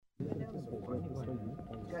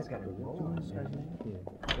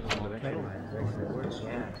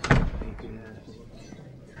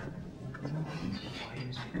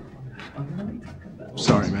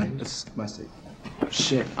Sorry, man. It's my seat.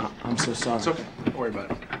 Shit, I'm so sorry. It's okay. Don't worry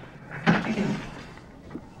about it.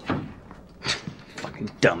 Fucking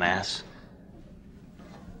dumbass.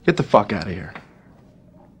 Get the fuck out of here.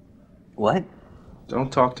 What?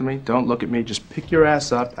 Don't talk to me. Don't look at me. Just pick your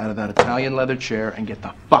ass up out of that Italian leather chair and get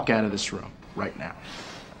the fuck out of this room right now.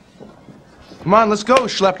 Come on, let's go,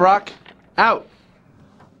 Schleprock. Out.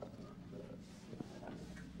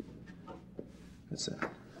 That's it.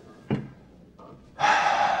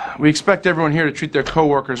 We expect everyone here to treat their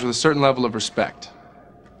coworkers with a certain level of respect.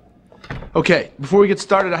 Okay, before we get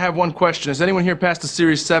started, I have one question. Has anyone here passed the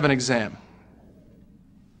Series 7 exam?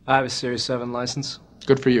 I have a Series 7 license.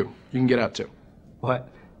 Good for you. You can get out too. What?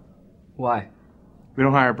 Why? We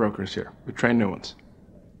don't hire brokers here. We train new ones.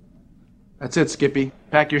 That's it, Skippy.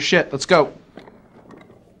 Pack your shit. Let's go.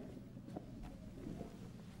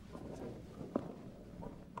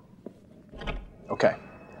 Okay.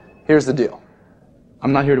 Here's the deal.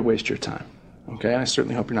 I'm not here to waste your time. Okay? I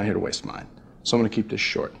certainly hope you're not here to waste mine. So I'm going to keep this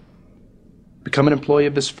short. Become an employee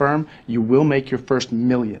of this firm, you will make your first $1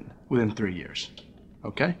 million within 3 years.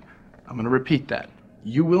 Okay? I'm going to repeat that.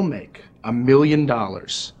 You will make $1 million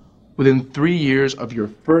within 3 years of your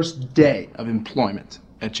first day of employment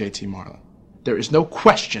at JT Marlin. There is no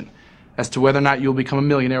question as to whether or not you'll become a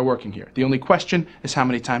millionaire working here. The only question is how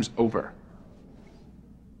many times over.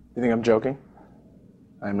 You think I'm joking?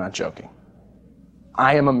 I am not joking.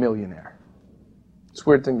 I am a millionaire. It's a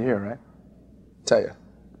weird thing to hear, right? I tell you,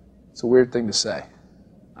 it's a weird thing to say.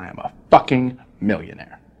 I am a fucking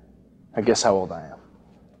millionaire. I guess how old I am.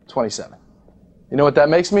 27. You know what that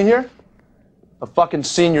makes me here? A fucking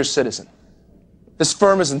senior citizen. This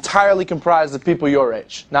firm is entirely comprised of people your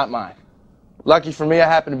age, not mine. Lucky for me, I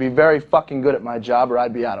happen to be very fucking good at my job or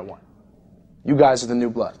I'd be out of one. You guys are the new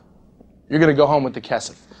blood. You're gonna go home with the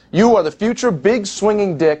Kesef. You are the future big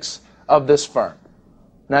swinging dicks of this firm.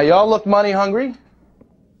 Now y'all look money hungry,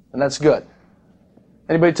 and that's good.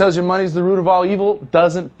 Anybody tells you money's the root of all evil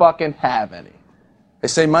doesn't fucking have any. They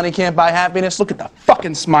say money can't buy happiness. Look at the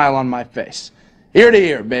fucking smile on my face. Ear to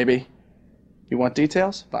ear, baby. You want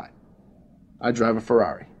details? Fine. I drive a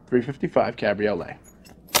Ferrari, 355 Cabriolet.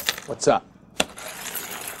 What's up?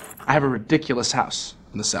 I have a ridiculous house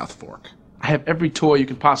in the South Fork. I have every toy you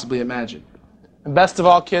can possibly imagine. And best of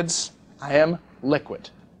all, kids, I am liquid.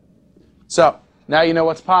 So, now you know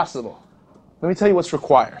what's possible. Let me tell you what's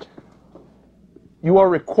required. You are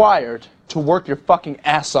required to work your fucking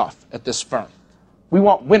ass off at this firm. We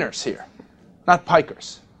want winners here, not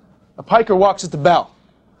pikers. A piker walks at the bell.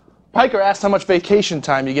 Piker asks how much vacation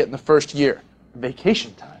time you get in the first year.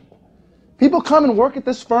 Vacation time? People come and work at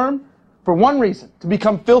this firm for one reason, to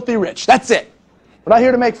become filthy rich. That's it. We're not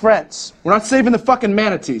here to make friends. We're not saving the fucking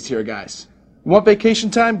manatees here, guys. You want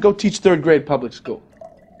vacation time? Go teach third grade public school.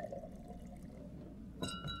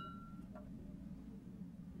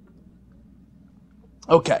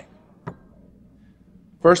 Okay.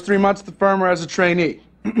 First 3 months at the firm are as a trainee.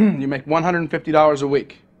 You make $150 a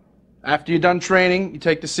week. After you're done training, you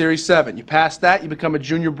take the Series 7. You pass that, you become a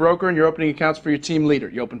junior broker, and you're opening accounts for your team leader.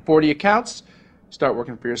 You open 40 accounts, you start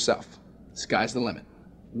working for yourself. The sky's the limit.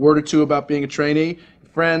 A word or two about being a trainee,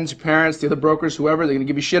 your friends, your parents, the other brokers, whoever, they're going to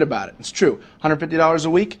give you shit about it. It's true. $150 a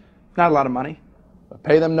week, not a lot of money, but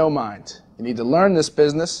pay them no mind. You need to learn this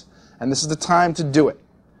business, and this is the time to do it.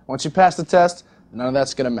 Once you pass the test, none of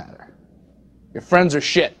that's going to matter. Your friends are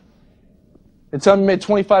shit. They tell me you made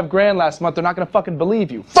 25 grand last month, they're not going to fucking believe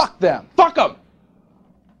you. Fuck them. Fuck them.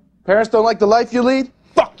 Parents don't like the life you lead?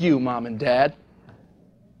 Fuck you, Mom and Dad.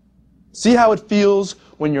 See how it feels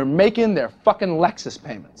when you're making their fucking Lexus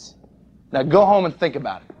payments. Now go home and think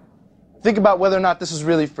about it. Think about whether or not this is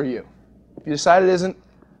really for you. If you decide it isn't,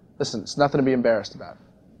 listen, it's nothing to be embarrassed about.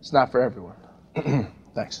 It's not for everyone.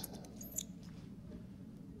 Thanks.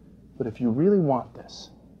 But if you really want this,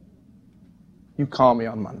 you call me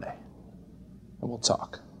on Monday, and we'll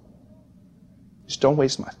talk. Just don't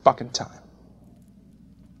waste my fucking time.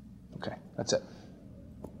 Okay, that's it.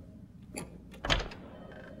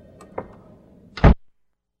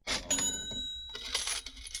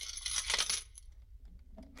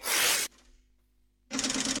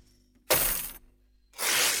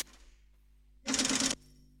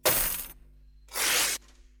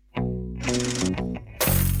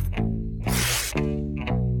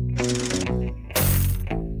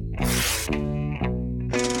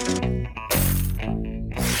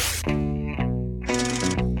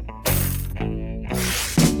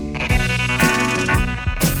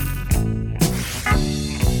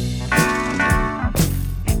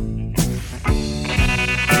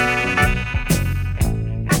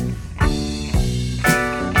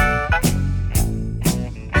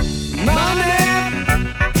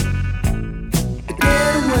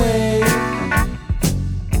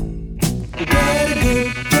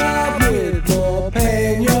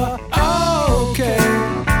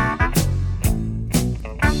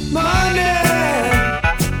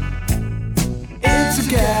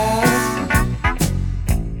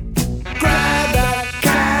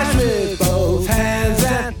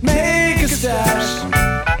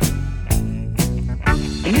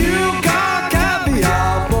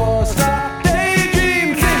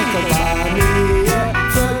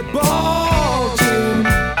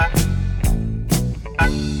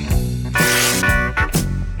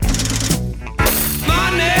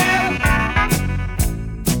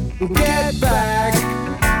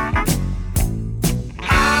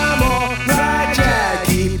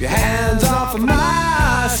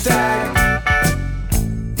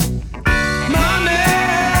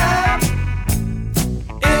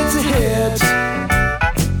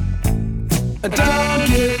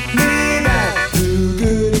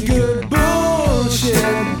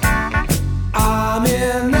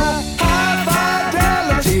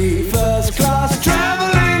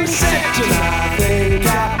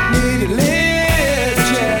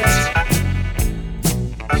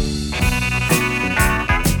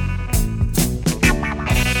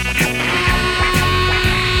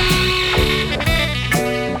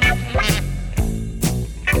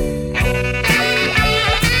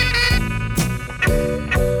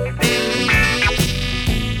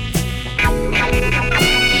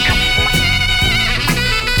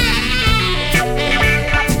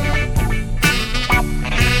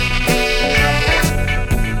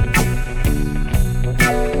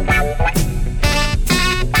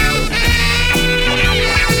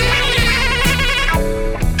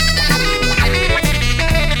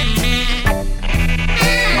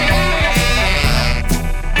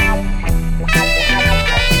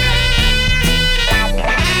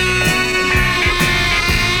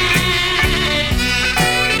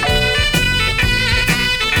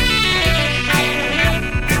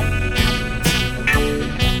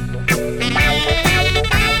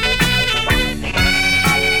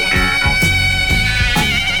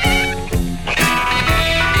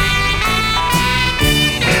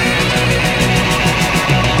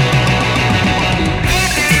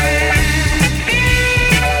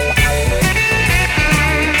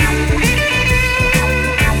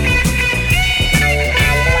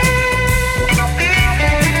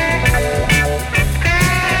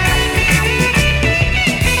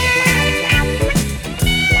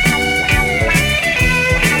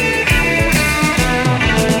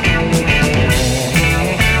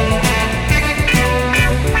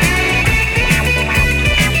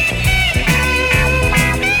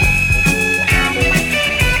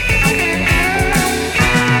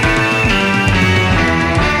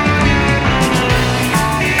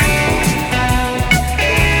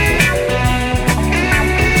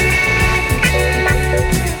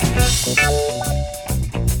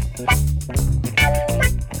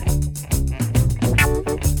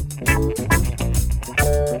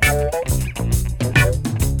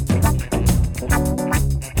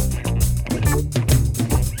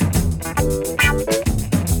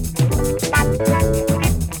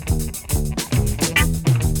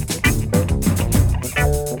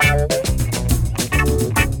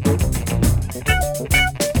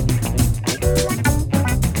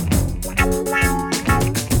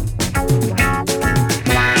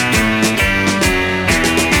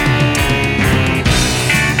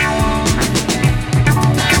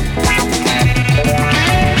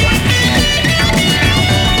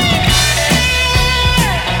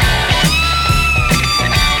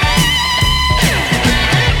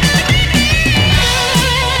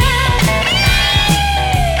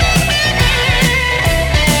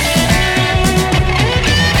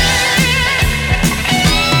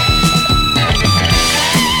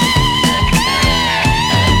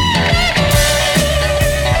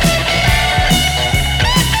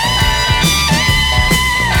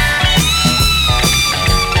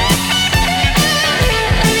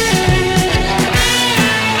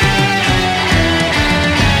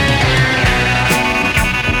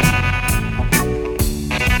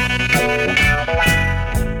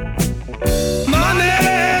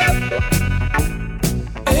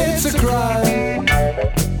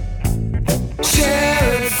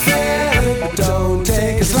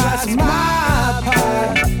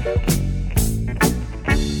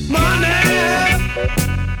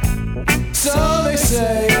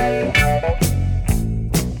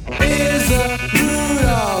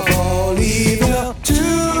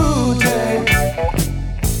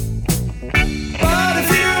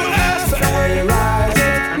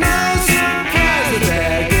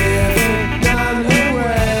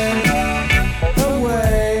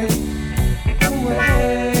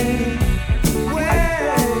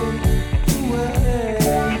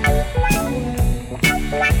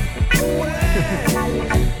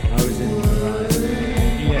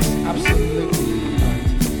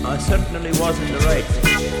 certainly was in the right.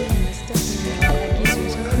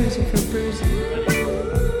 Cruising for bruising.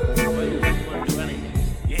 Why does anyone do anything?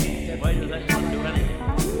 Yeah, why does anyone do anything?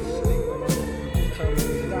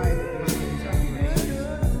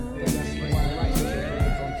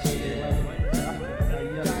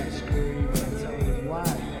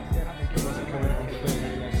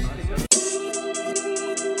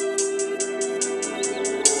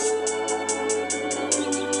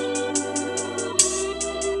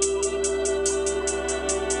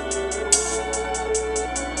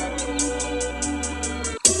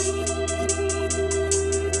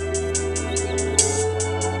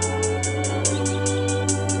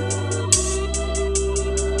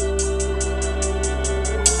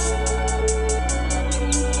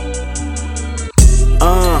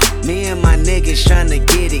 Me and my niggas tryna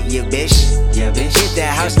get it, yeah, bitch. Yeah, bitch. Hit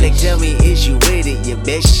that house, like, tell me, is you with it, yeah,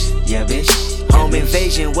 bitch. Yeah, bitch. Home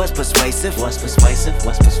invasion was persuasive. What's persuasive?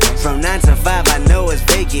 What's persuasive? From 9 to 5, I know it's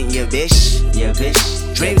vacant, yeah, bitch. Yeah,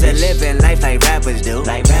 bitch. Dreams of living life like rappers do.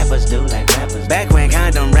 Like rappers do, like rappers. Back when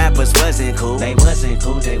condom rappers wasn't cool. They wasn't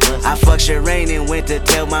cool, they wasn't. I fucked Shireen and went to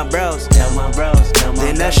tell my bros. Tell my bros, tell my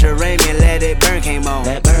bros. Then Usher Raymond Let It Burn came on.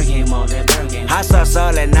 That burn came on, that burn came on. Hot sauce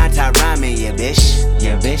all that night time rhyming, yeah, bitch.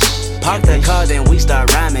 Yeah, bitch. Park the car, then we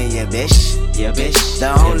start rhyming, yeah, bitch. Yeah, bitch.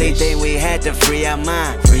 The only thing we had to free our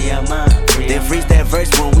mind. Free our mind. Then freeze that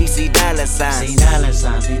verse when we see dollar signs. See dollar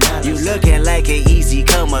signs. You looking like an easy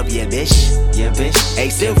come up, yeah, bitch. Yeah, bitch. A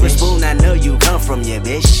silver spoon, I know you come from, yeah,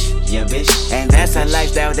 bitch. Yeah, bitch. And that's a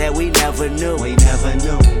lifestyle that we never knew. We never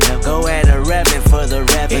knew. Go at a revenue for the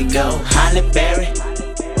revenue. It go Holly Berry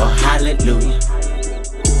or Hallelujah.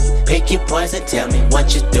 Pick your poison, tell me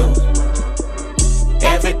what you do.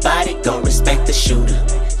 Everybody gon' respect the shooter,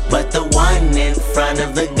 but the one in front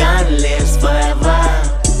of the gun lives forever.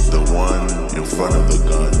 The one in front of the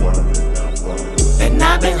gun. And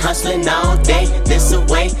I've been hustling all day, this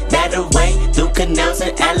away, that away, through canals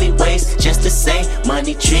and alleyways, just to say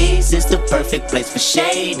money trees is the perfect place for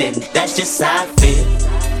shade, and that's just how I feel.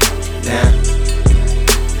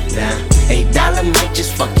 Nah, $8 might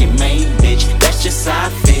just fuck your main bitch, that's just how I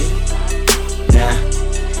feel. Nah,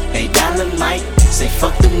 $8 might say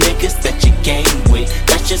fuck the niggas that you came with,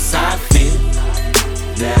 that's just how I feel.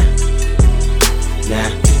 Nah,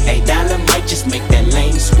 $8 might just make that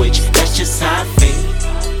lane switch, that's just how I feel.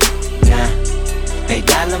 Nah,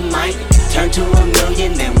 $8 might turn to $1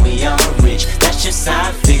 million and we all rich, that's just how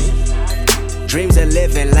I feel. Dreams of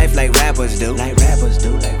living life like rappers do. Like rappers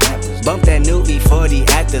do, like rappers. Bump that new E40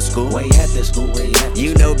 after school. Way after school, way after.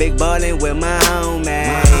 You know big ballin' with my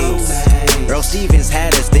homies. Earl Stevens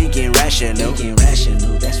had us thinking rational. That's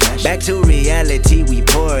rational. Back to reality, we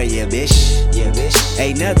pour, yeah, bitch. Yeah, bitch.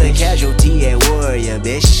 Another casualty at war, yeah,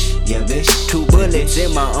 bitch. Yeah, bitch. 2 bullets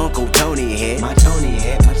in my Uncle Tony head. My Tony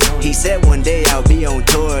head, my Tony. He said one day I'll be on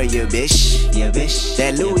tour, yeah, bitch. Yeah, bitch.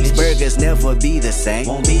 That Louis burgers never be the same.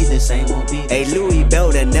 Won't be the same, won't be the same. A Louis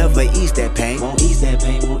Belder never ease that pain. Won't ease that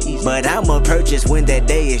pain, won't ease. But I'ma purchase when that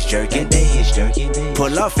day is jerking. That day is jerking.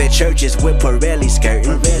 Pull off at churches with Pirelli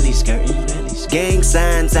skirting. Pirelli skirting. Gang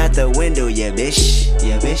signs out the window, yeah, bitch.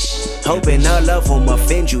 Yeah, bitch. Hoping all of them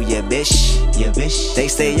offend you, yeah, bitch. Yeah, bitch. They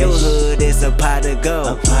say your hood is a pot of gold.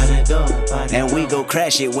 A pot of gold. And we go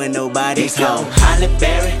crash it when nobody's home. Holly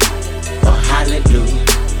Berry or Hallelujah.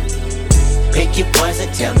 Pick your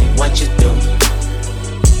poison, tell me what you do.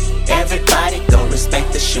 Everybody gon'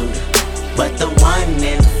 respect the shooter, but the one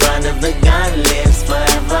in front of the gun lives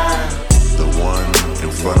forever. The one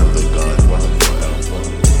in front of the gun.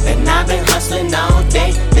 And I've been hustling all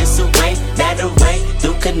day, this away, that away,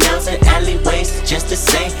 through canals and alleyways, just to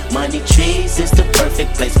say money trees is the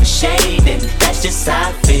perfect place for shade, and that's just how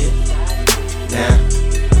I feel. Nah,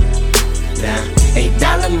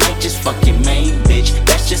 $8 might just fuck your main bitch,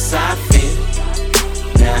 that's just how I feel.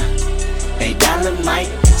 Nah, $8 might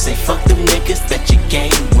say fuck them niggas that you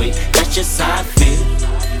came with, that's just how I feel.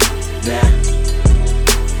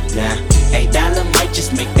 Nah, $8 might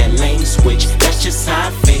just make that lane switch, that's just how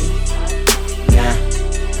I feel. Nah,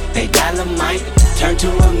 $8 might turn to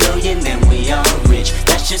 $1 million and we all rich,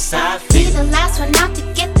 that's just how I feel. Be the last one out to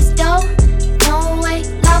get this dough. No way,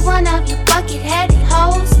 love one of you bucket-headed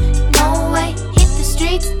hoes. No way, hit the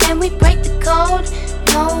streets and we break the code.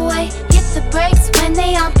 No way, hit the brakes when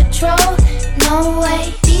they on patrol. No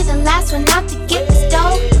way, be the last one out to get this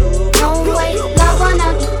dough. No way, love one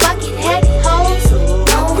of you bucket-headed hoes.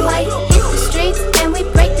 No way, hit the streets and we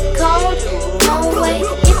break the code. No way,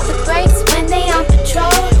 hit the brakes when they on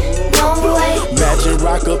patrol. No way. Imagine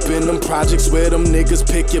rock up in them projects where them niggas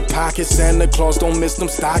pick your pockets. Santa Claus don't miss them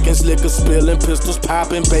stockings. Liquor spilling, pistols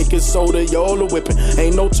popping, baking soda, y'all whipping.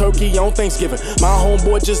 Ain't no turkey on Thanksgiving. My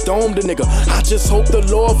homeboy just domed a nigga. I just hope the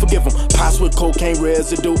Lord forgive him. Pots with cocaine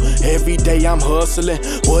residue. Every day I'm hustling.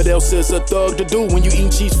 What else is a thug to do when you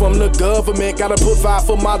eat cheese from the government? Gotta put five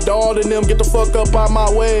for my daughter and them. Get the fuck up out my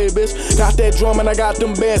way, bitch. Got that drum and I got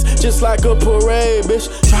them bands, just like a parade, bitch.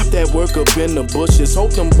 Drop that work up in the bushes.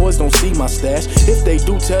 Hope them boys don't see my stash. If they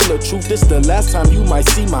do, tell the truth. This the last time you might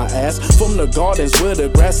see my ass. From the gardens where the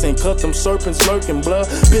grass ain't cut, them serpents lurking blood.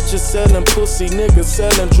 Bitches selling pussy, niggas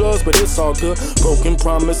selling drugs, but it's all good. Broken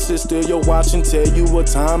promises, still your watch and tell you what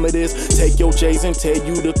time it is. Take your J's and tell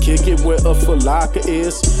you to kick it where a falaka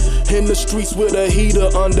is. In the streets with a heater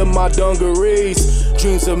under my dungarees.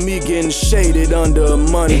 Dreams of me getting shaded under a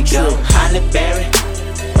money tree. Go Holly Berry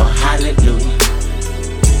or Hallelujah.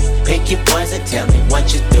 Pick your poison, tell me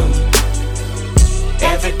what you do.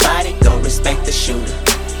 Everybody go respect the shooter,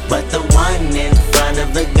 but the one in front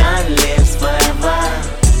of the gun lives forever.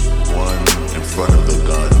 One in front of the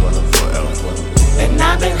gun, forever. And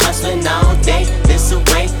I've been hustling all day, this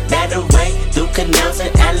away, that away, through canals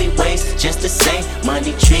and alleyways, just to say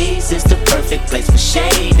money trees is the perfect place for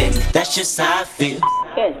shade, and that's just how I feel.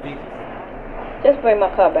 Kendrick, just bring my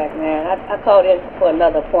car back, man. I called in for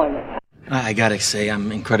another appointment. I gotta say,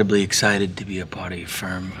 I'm incredibly excited to be a part of your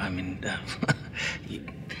firm. I mean,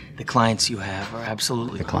 the clients you have are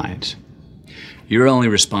absolutely... The clients. Your only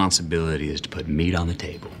responsibility is to put meat on the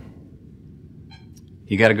table.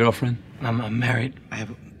 You got a girlfriend? I'm married. I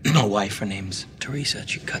have a wife. Her name's Teresa.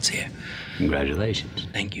 She cuts hair. Congratulations.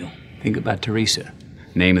 Thank you. Think about Teresa.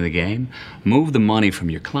 Name of the game, move the money from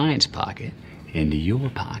your client's pocket into your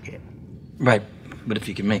pocket. Right, but if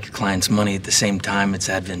you can make the client's money at the same time, it's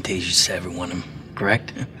advantageous to everyone,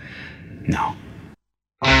 correct? No.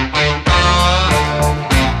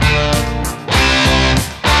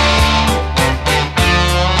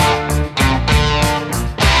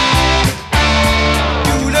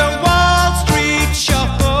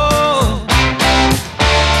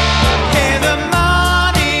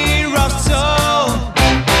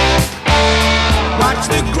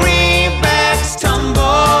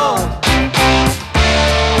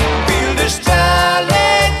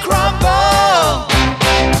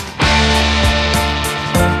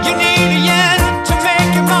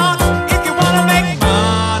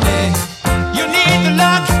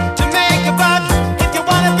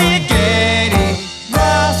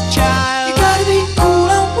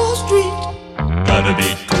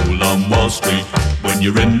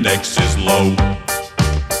 Your index is low.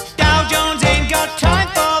 Dow Jones ain't got time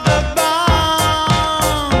for the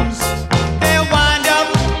bombs. They'll wind up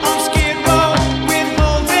on Skid Row with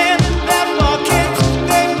holes in their pockets.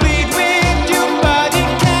 They bleed with you, buddy.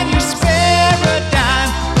 Can you spare a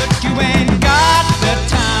dime? But you ain't got the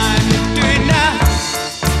time to do it now.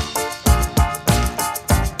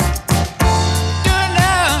 Do it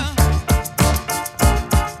now.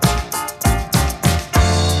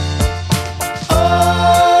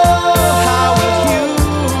 How will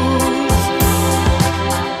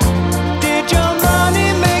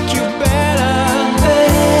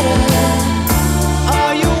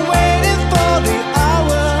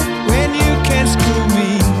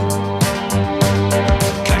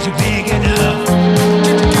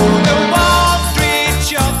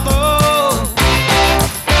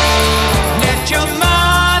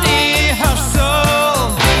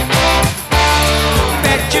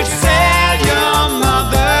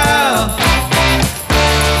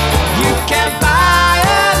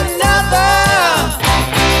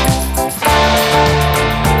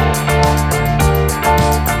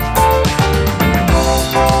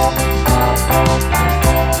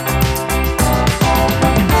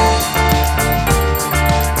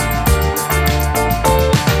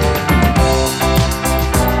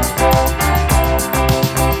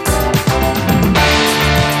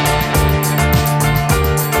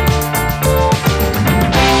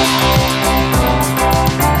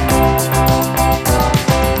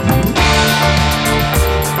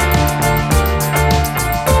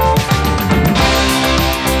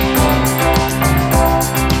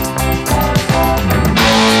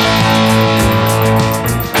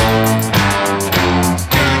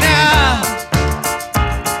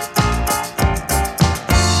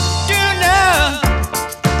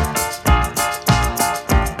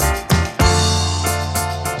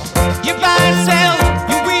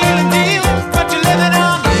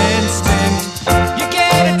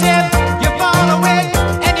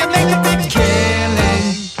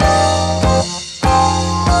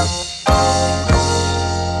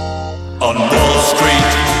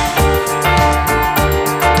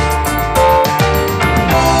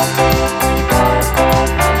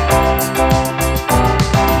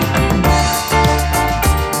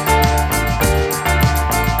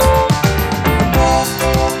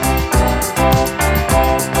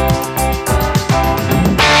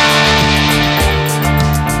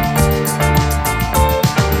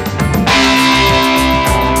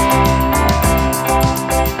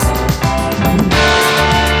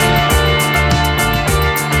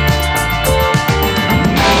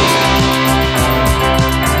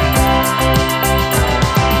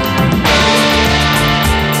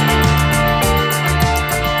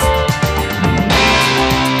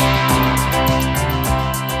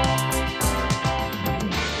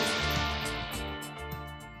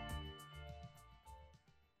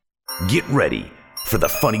Get ready for the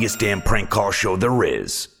funniest damn prank call show there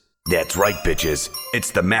is. That's right, bitches.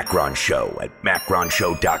 It's the Macron Show at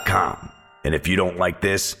macronshow.com. And if you don't like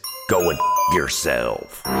this, go and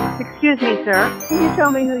yourself. Excuse me, sir. Can you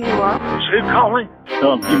tell me who you are? Who's calling?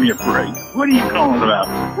 Oh, give me a break. What are you calling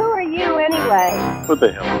about? Who are you, anyway? What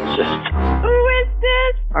the hell is this? Who is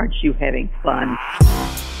this? Aren't you having fun?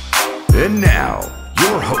 And now,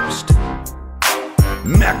 your host,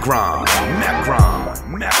 Macron.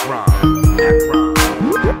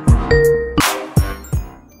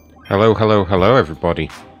 Hello, everybody.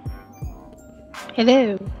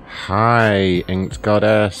 Hello. Hi, Inked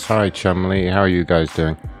Goddess. Hi, Chumley. How are you guys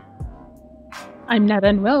doing? I'm not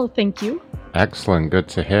unwell, thank you. Excellent. Good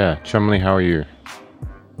to hear. Chumley, how are you?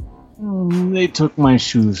 They took my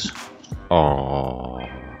shoes. Oh.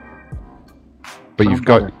 But you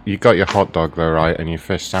got your hot dog though, right? And your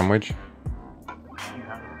fish sandwich?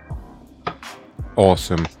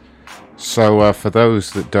 Awesome. So, for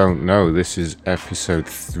those that don't know, this is episode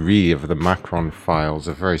 3 of the Macron Files,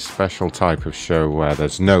 a very special type of show where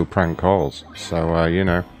there's no prank calls. So,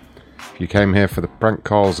 if you came here for the prank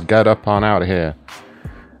calls, get up on out of here.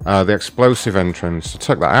 The explosive entrance, I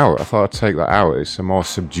took that out. I thought I'd take that out. It's a more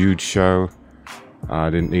subdued show.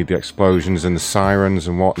 I didn't need the explosions and the sirens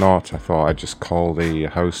and whatnot. I thought I'd just call the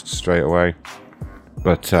host straight away.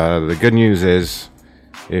 But the good news is,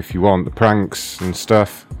 if you want the pranks and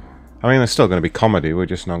stuff, I mean, there's still going to be comedy. We're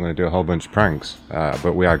just not going to do a whole bunch of pranks.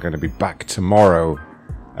 But we are going to be back tomorrow,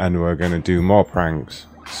 and we're going to do more pranks.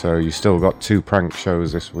 So you still got 2 prank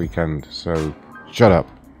shows this weekend. So shut up.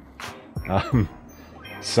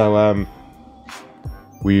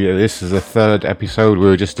 This is the 3rd episode. We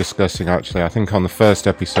were just discussing, actually. I think on the first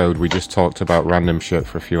episode we just talked about random shit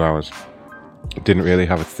for a few hours. Didn't really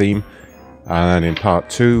have a theme. And then in part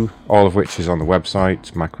 2, all of which is on the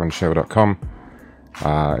website, macronshow.com.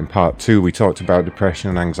 In part 2 we talked about depression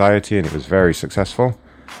and anxiety, and it was very successful.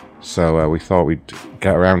 So we thought we'd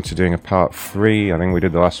get around to doing a part 3. I think we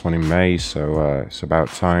did the last one in May, so it's about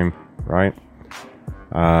time, right?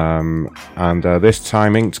 And this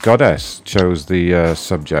time Inked Goddess chose the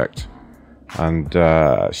subject, and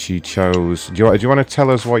she chose... Do you want to tell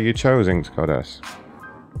us what you chose, Inked Goddess?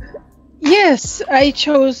 Yes, I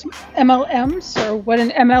chose MLMs, or what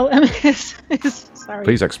an MLM is. Sorry.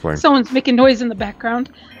 Please explain. Someone's making noise in the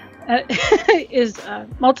background. Is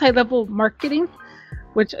multi-level marketing,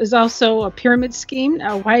 which is also a pyramid scheme.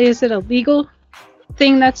 Now, why is it a legal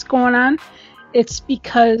thing that's going on? It's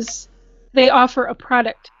because they offer a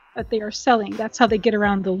product that they are selling. That's how they get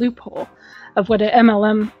around the loophole of what an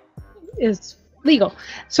MLM is legal.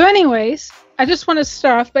 So anyways, I just want to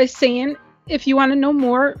start off by saying, if you want to know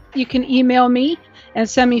more, you can email me and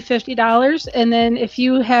send me $50. And then if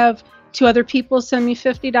you have 2 other people send me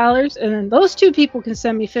 $50, and then those 2 people can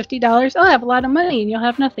send me $50, I'll have a lot of money and you'll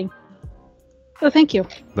have nothing. So thank you.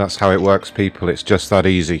 That's how it works, people. It's just that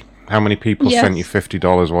easy. How many people sent you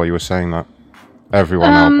 $50 while you were saying that?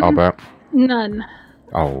 Everyone, I'll bet. None.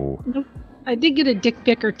 Oh. Nope. I did get a dick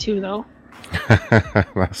pic or 2, though.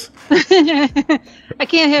 That's... I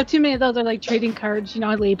can't have too many of those. They're like trading cards.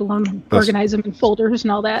 I label them, organize them in folders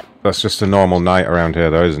and all that. That's just a normal night around here,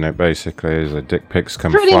 though, isn't it? Basically, as the dick pics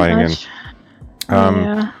come Pretty flying much. in.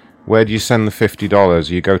 Yeah. Where do you send the $50?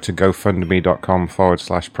 You go to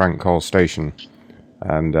gofundme.com/prank call station.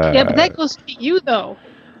 And yeah, but that goes to you, though.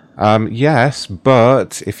 Yes,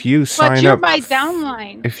 but if you sign up... But you're my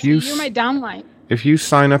downline. You're my downline. If you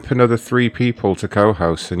sign up another 3 people to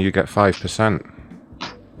co-host, then you get 5%.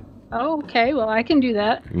 Oh, okay. Well, I can do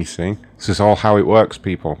that. You see? This is all how it works,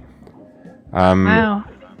 people. Wow.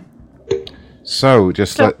 So,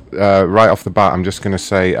 right off the bat, I'm just going to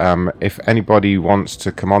say, if anybody wants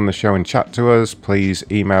to come on the show and chat to us, please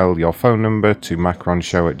email your phone number to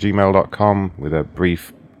macronshow@gmail.com with a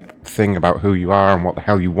brief thing about who you are and what the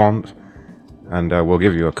hell you want, and we'll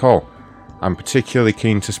give you a call. I'm particularly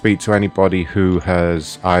keen to speak to anybody who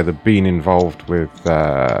has either been involved with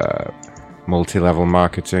multi-level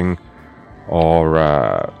marketing, or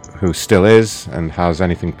who still is and has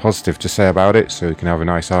anything positive to say about it, so we can have a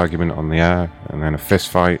nice argument on the air, and then a fist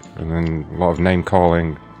fight, and then a lot of name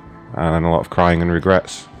calling, and then a lot of crying and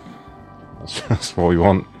regrets. That's what we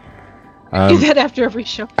want. Do that after every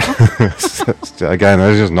show. Again,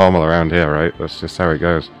 that's just normal around here, right? That's just how it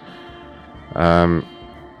goes.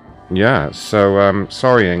 Yeah, so,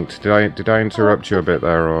 sorry, Inked, did I interrupt you a bit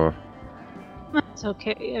there, or...? That's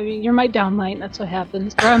okay. I mean, you're my downline, that's what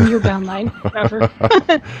happens. Or I'm your downline, whatever.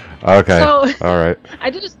 Okay, so, alright. I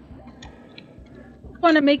just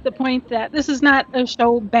want to make the point that this is not a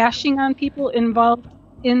show bashing on people involved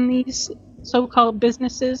in these so-called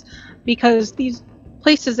businesses, because these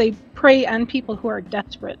places, they prey on people who are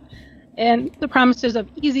desperate. And the promises of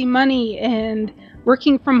easy money and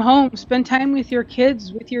working from home, spend time with your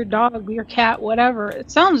kids, with your dog, your cat, whatever. It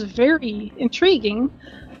sounds very intriguing.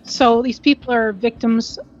 So these people are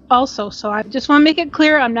victims also. So I just want to make it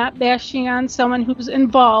clear, I'm not bashing on someone who's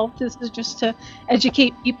involved. This is just to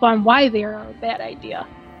educate people on why they are a bad idea.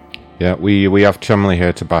 Yeah, we have Chumley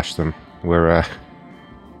here to bash them. We're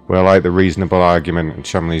like the reasonable argument, and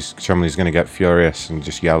Chumley's going to get furious and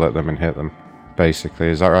just yell at them and hit them. Basically,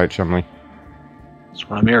 is that right, Chumley? That's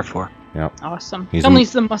what I'm here for. Yeah. Awesome.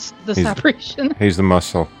 Chumley's the operation. He's the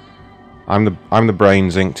muscle. I'm the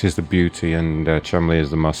brains, Inked is the beauty, and Chumley is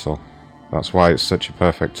the muscle. That's why it's such a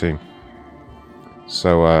perfect team.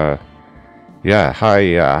 So, yeah,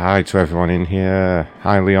 hi to everyone in here.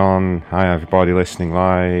 Hi, Leon. Hi, everybody listening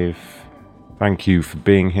live. Thank you for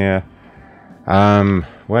being here.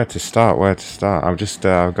 Where to start?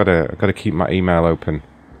 I've got to keep my email open.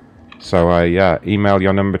 So, yeah, email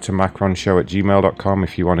your number to macronshow@gmail.com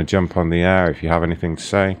if you want to jump on the air, if you have anything to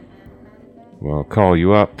say. We'll call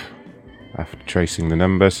you up after tracing the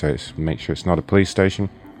number, so make sure it's not a police station.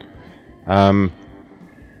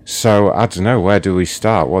 So, I don't know, where do we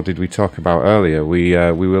start? What did we talk about earlier? We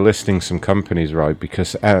were listing some companies, right?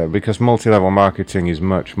 Because multi-level marketing is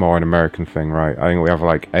much more an American thing, right? I think we have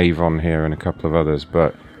like Avon here and a couple of others,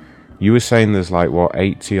 but you were saying there's like, what,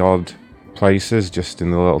 80-odd places just in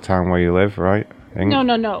the little town where you live, right? No,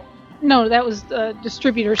 that was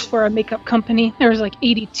distributors for a makeup company. There was like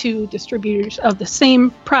 82 distributors of the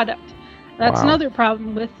same product. That's another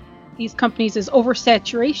problem with these companies is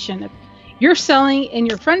oversaturation. If you're selling and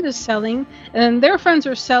your friend is selling and their friends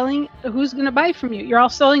are selling, who's going to buy from you? You're all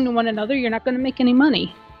selling to one another. You're not going to make any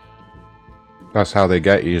money. That's how they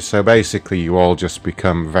get you. So basically you all just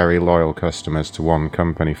become very loyal customers to one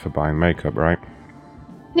company for buying makeup, right?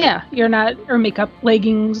 Yeah, or makeup,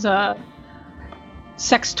 leggings,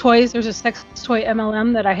 sex toys. There's a sex toy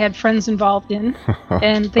MLM that I had friends involved in,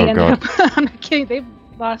 and they ended up, I'm not kidding, they've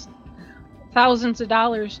lost thousands of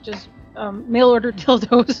dollars just mail order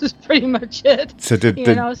dildos is pretty much it. So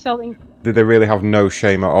selling. Did they really have no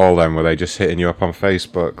shame at all then? Were they just hitting you up on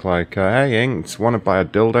Facebook like, hey, Inks, want to buy a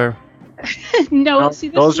dildo? No,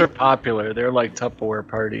 those are popular. They're like Tupperware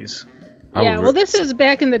parties. Yeah, well, this is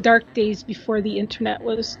back in the dark days before the internet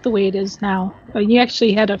was the way it is now. You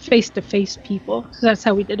actually had a face-to-face people. So that's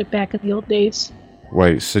how we did it back in the old days.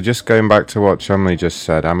 Wait, so just going back to what Chumley just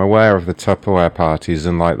said, I'm aware of the Tupperware parties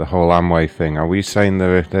and like the whole Amway thing. Are we saying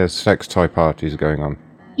there's sex toy parties going on?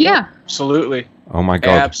 Yeah. Absolutely. Oh my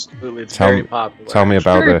god. Absolutely. It's very popular. Tell me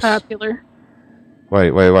about this. Very popular.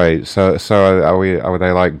 Wait. So are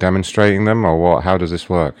they like demonstrating them or what? How does this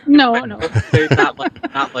work? No. They not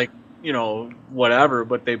like whatever,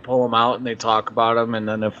 but they pull them out and they talk about them, and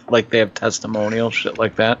then if they have testimonial shit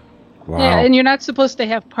like that. Wow. Yeah, and you're not supposed to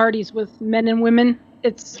have parties with men and women.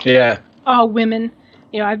 It's all women.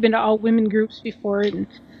 I've been to all women groups before and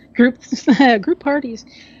group parties.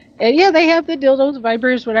 And yeah, they have the dildos,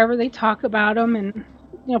 vibrators, whatever. They talk about them and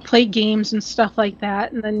play games and stuff like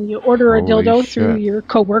that. And then you order a dildo through your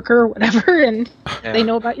coworker or whatever, and they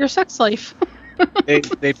know about your sex life.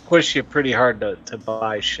 they push you pretty hard to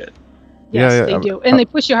buy shit. Yes, they do, and they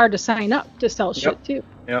push you hard to sign up to sell shit too.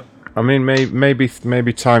 Yep. I mean,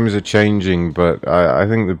 maybe times are changing, but I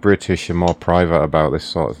think the British are more private about this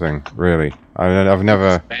sort of thing. Really, I've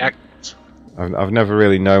never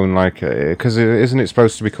really known because isn't it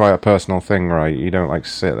supposed to be quite a personal thing, right? You don't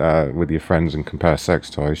sit there with your friends and compare sex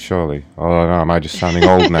toys, surely. Oh no, am I just sounding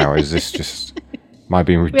old now? Is this just am I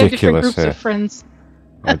being ridiculous we have different groups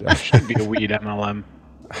here? Of friends. Should be a weed MLM.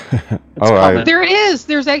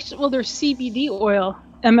 There's actually there's CBD oil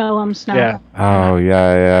MLMs now. Yeah. Oh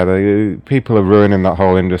yeah. People are ruining that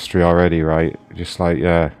whole industry already, right? Just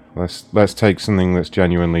let's take something that's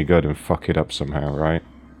genuinely good and fuck it up somehow, right?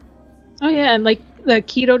 Oh yeah, and the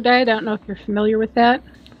keto diet. I don't know if you're familiar with that.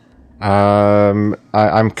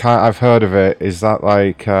 I've heard of it. Is that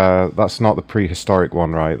that's not the prehistoric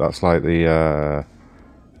one, right? That's like the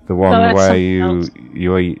one where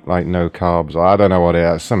you eat no carbs. I don't know what it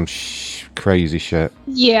is. Some crazy shit.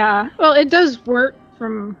 Yeah, well, it does work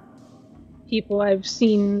from people I've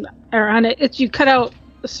seen are on it. It's you cut out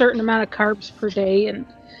a certain amount of carbs per day, and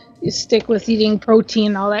you stick with eating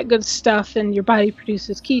protein, all that good stuff, and your body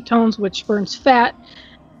produces ketones, which burns fat.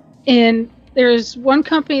 And there's one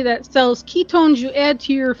company that sells ketones you add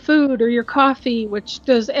to your food or your coffee, which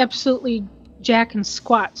does absolutely jack and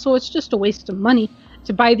squat. So it's just a waste of money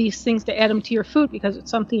to buy these things to add them to your food because it's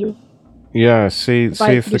something your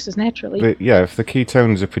body produces naturally. If the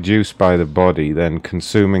ketones are produced by the body, then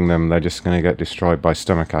consuming them, they're just going to get destroyed by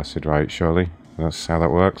stomach acid, right? Surely that's how that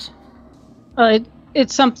works.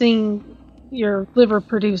 It's something your liver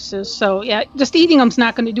produces. So yeah, just eating them's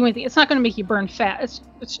not going to do anything. It's not going to make you burn fat.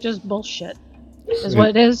 It's just bullshit. Is what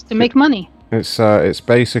it is to make money. It's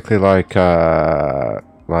basically like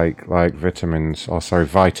vitamins,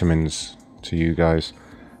 vitamins to you guys.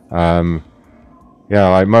 Yeah,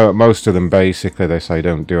 like most of them basically they say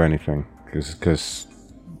don't do anything because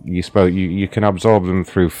you can absorb them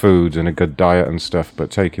through foods and a good diet and stuff,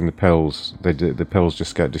 but taking the pills, the pills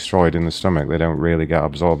just get destroyed in the stomach. They don't really get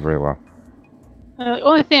absorbed very well. The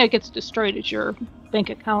only thing that gets destroyed is your bank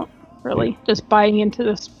account, really. Just buying into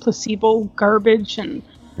this placebo garbage, and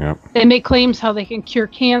they make claims how they can cure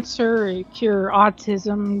cancer, or cure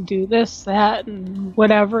autism, do this, that, and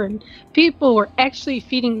whatever. And people were actually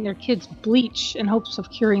feeding their kids bleach in hopes of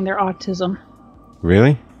curing their autism.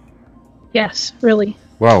 Really? Yes, really.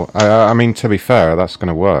 Well, I mean, to be fair, that's going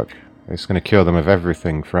to work. It's going to cure them of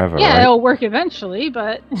everything forever. Yeah, right? it'll work eventually,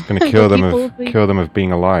 but it's going to cure them of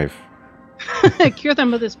being alive. Cure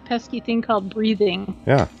them of this pesky thing called breathing.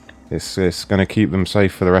 Yeah, it's going to keep them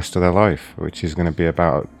safe for the rest of their life, which is going to be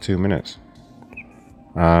about 2 minutes.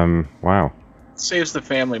 Wow. Saves the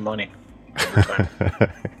family money.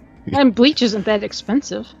 And bleach isn't that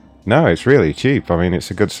expensive. No, it's really cheap. I mean,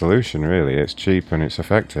 it's a good solution, really. It's cheap and it's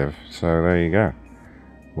effective. So there you go.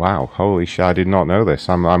 Wow, holy shit, I did not know this.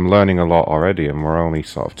 I'm learning a lot already, and we're only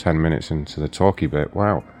sort of 10 minutes into the talky bit.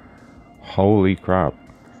 Wow. Holy crap.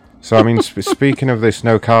 So, I mean, speaking of this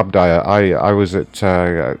no-carb diet, I was at...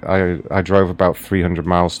 I drove about 300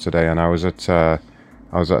 miles today, and I was at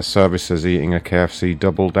Services eating a KFC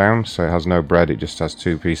double down, so it has no bread, it just has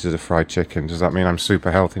 2 pieces of fried chicken. Does that mean I'm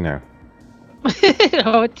super healthy now?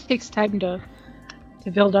 Oh, it takes time to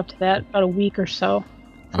build up to that, about a week or so.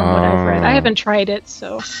 From what I've read, I haven't tried it,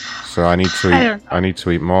 so. So I need to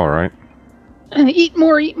eat more, right? And eat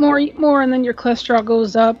more, and then your cholesterol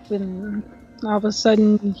goes up, and all of a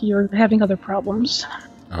sudden you're having other problems.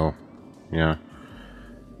 Oh, yeah.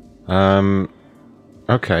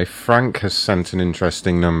 Okay, Frank has sent an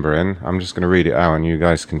interesting number in. I'm just going to read it out, and you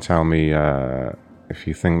guys can tell me if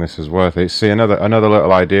you think this is worth it. See, another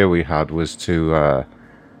little idea we had was to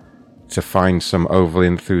find some overly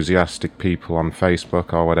enthusiastic people on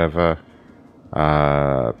Facebook or whatever,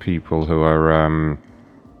 people who are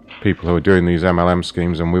doing these MLM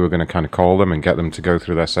schemes, and we were going to kind of call them and get them to go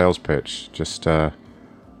through their sales pitch. Just could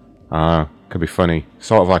be funny,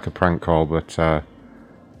 sort of like a prank call, but I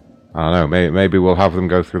don't know. Maybe we'll have them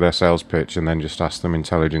go through their sales pitch and then just ask them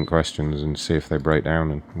intelligent questions and see if they break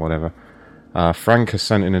down and whatever. Frank has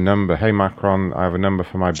sent in a number. Hey Macron, I have a number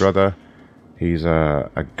for my brother. He's a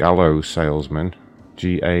Gallo salesman,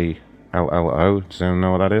 Gallo. Does anyone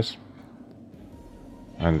know what that is?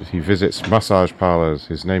 And he visits massage parlors.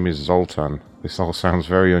 His name is Zoltan. This all sounds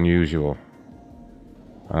very unusual.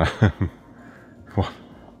 I'm gonna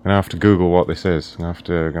have to Google what this is. I'm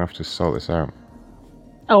gonna have to sort this out.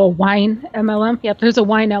 Oh, a wine MLM? Yep, there's a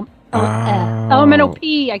wine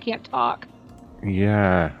LMNOP. I can't talk.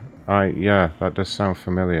 Yeah, that does sound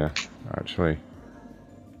familiar, actually.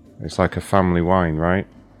 It's like a family wine, right?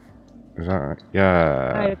 Is that right?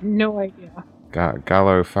 Yeah. I have no idea.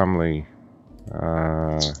 Gallo family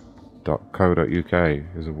 .co.uk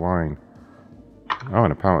is a wine. Oh,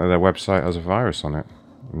 and apparently their website has a virus on it.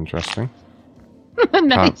 Interesting.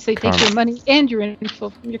 Nice. They take your money and your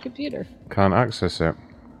info from your computer. Can't access it.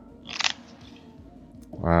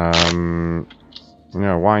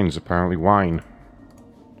 Yeah, wine's apparently wine.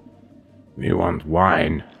 You want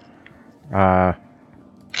wine?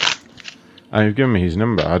 And you've given me his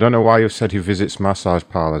number. I don't know why you've said he visits massage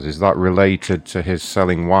parlors. Is that related to his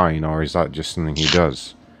selling wine, or is that just something he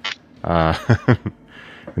does?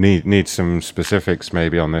 Need some specifics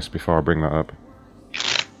maybe on this before I bring that up.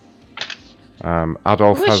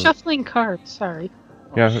 Adolf has shuffling cards. Sorry.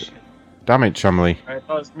 Yeah. Damn it, Chumley. I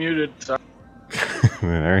thought it was muted. Sorry.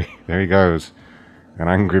 there he goes. An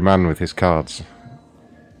angry man with his cards.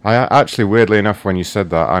 I actually, weirdly enough, when you said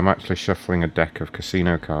that, I'm actually shuffling a deck of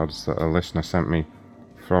casino cards that a listener sent me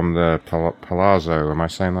from the Palazzo. Am I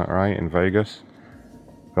saying that right? In Vegas?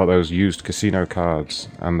 Got those used casino cards,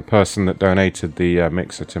 and the person that donated the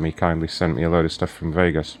mixer to me kindly sent me a load of stuff from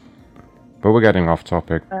Vegas. But we're getting off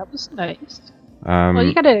topic. That was nice. Well,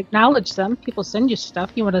 you gotta acknowledge them. People send you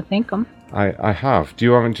stuff. You want to thank them. I have. Do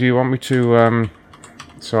you want me to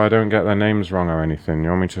so I don't get their names wrong or anything?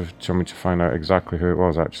 You want me to find out exactly who it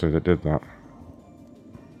was actually that did that?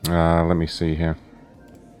 Let me see here.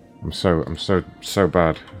 I'm so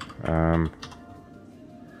bad.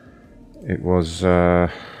 It was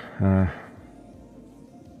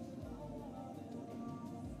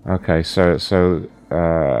okay. So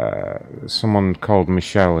someone called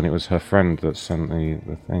Michelle, and it was her friend that sent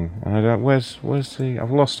the thing. And I don't. Where's the?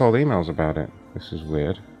 I've lost all the emails about it. This is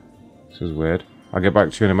weird. I'll get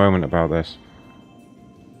back to you in a moment about this.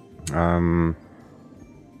 That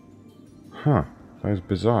was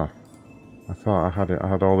bizarre. I thought I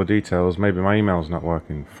had all the details. Maybe my email's not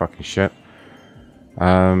working. Fucking shit.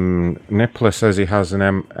 Nippler says he has an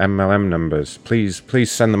MLM numbers. Please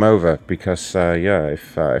send them over, because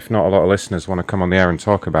if not a lot of listeners want to come on the air and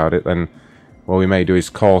talk about it, then what we may do is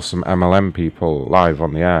call some MLM people live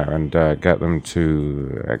on the air and get them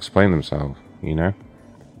to explain themselves. You know,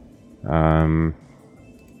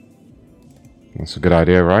 that's a good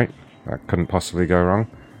idea, right? That couldn't possibly go wrong.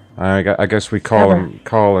 I guess we call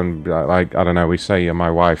and like, I don't know, we say you're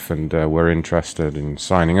my wife and we're interested in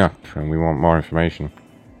signing up and we want more information.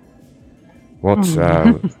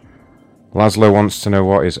 Laszlo wants to know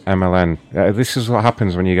what is MLN. This is what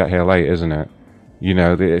happens when you get here late, isn't it? You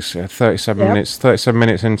know, it's 37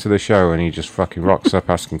 minutes into the show and he just fucking rocks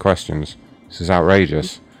up asking questions. This is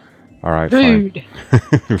outrageous. All right, rude.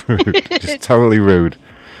 Fine. Rude. Just totally rude.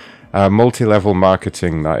 Multi-level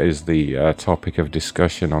marketing, that is the topic of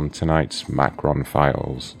discussion on tonight's Macron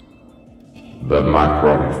Files. The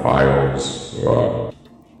Macron Files.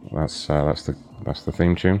 That's the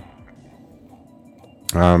theme tune.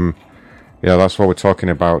 That's what we're talking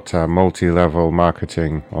about, multi-level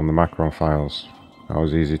marketing on the Macron Files. That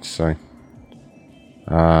was easy to say.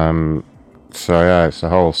 It's a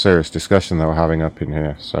whole serious discussion that we're having up in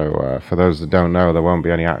here. So for those that don't know, there won't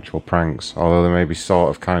be any actual pranks, although there may be sort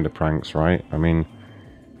of kind of pranks, right? I mean,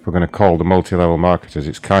 if we're going to call the multi-level marketers,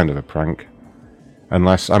 it's kind of a prank.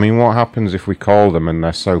 Unless, I mean, what happens if we call them and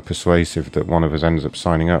they're so persuasive that one of us ends up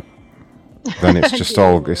signing up? Then it's just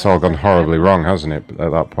all gone horribly wrong, hasn't it,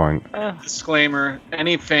 at that point? Disclaimer,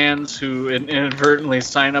 any fans who inadvertently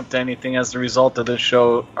sign up to anything as a result of this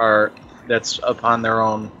show that's upon their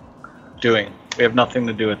own doing. We have nothing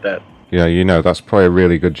to do with that. Yeah, you know, that's probably a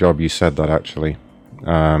really good job you said that, actually.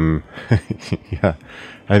 Yeah.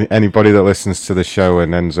 Anybody that listens to the show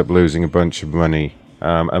and ends up losing a bunch of money,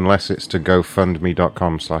 unless it's to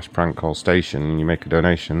gofundme.com/prankcallstation and you make a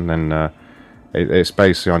donation, then it's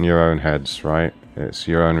basically on your own heads, right? It's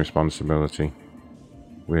your own responsibility.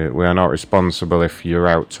 We are not responsible if you're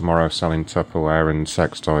out tomorrow selling Tupperware and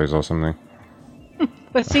sex toys or something.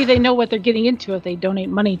 But see, they know what they're getting into if they donate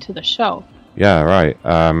money to the show. Yeah, right.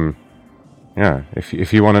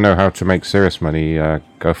 If you want to know how to make serious money,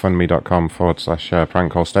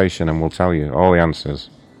 gofundme.com/prankcallstation and we'll tell you all the answers.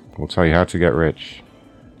 We'll tell you how to get rich.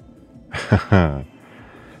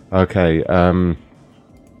 Okay.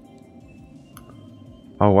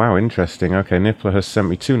 Oh, wow, interesting. Okay, Nippler has sent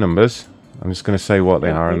me 2 numbers. I'm just going to say what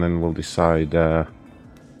they are and then we'll decide.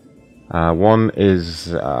 One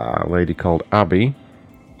is a lady called Abby,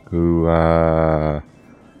 who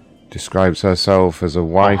describes herself as a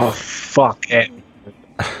wife. Oh, fuck it.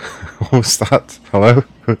 What's that? Hello?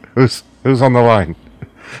 Who's on the line?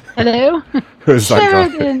 Hello? Who's that guy?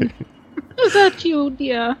 Sheridan. Is that you,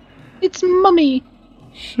 dear? It's Mummy.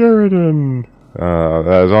 Sheridan.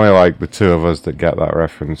 There's only like the 2 of us that get that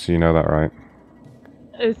reference. You know that, right?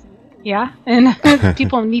 Yeah, and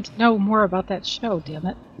people need to know more about that show, damn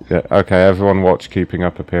it. Yeah, okay, everyone watch Keeping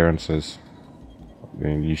Up Appearances.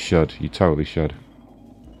 You should. You totally should.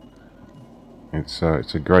 It's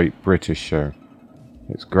a great British show.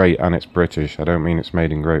 It's great and it's British. I don't mean it's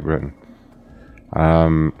made in Great Britain.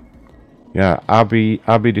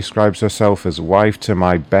 Abby describes herself as wife to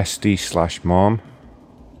my bestie/mom.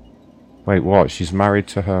 Wait, what? She's married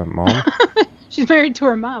to her mom? She's married to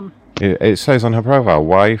her mom. It says on her profile,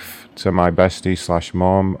 wife to my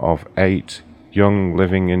bestie/mom of 8, young,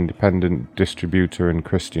 living, independent distributor and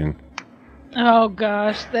Christian. Oh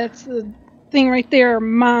gosh, that's the thing right there.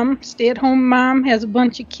 Mom, stay-at-home mom, has a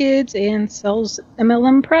bunch of kids and sells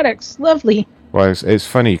MLM products. Lovely. Well, it's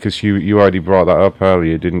funny because you already brought that up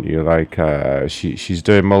earlier, didn't you? Like, she's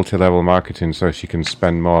doing multi-level marketing so she can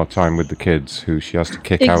spend more time with the kids who she has to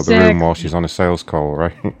kick out the room while she's on a sales call,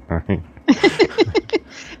 right? Right.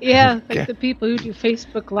 Yeah, like the people who do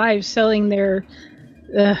Facebook Live selling their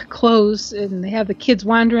clothes, and they have the kids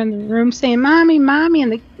wander in the room saying, "Mommy, Mommy,"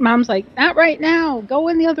 and the mom's like, "Not right now. Go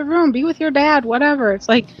in the other room. Be with your dad. Whatever." It's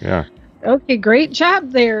like, yeah. Okay, great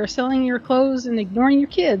job there, selling your clothes and ignoring your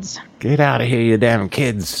kids. Get out of here, you damn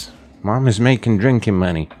kids. Mom is making drinking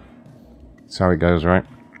money. That's how it goes, right?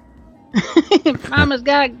 Mama's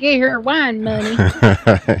got to get her wine money.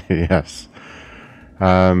 Yes.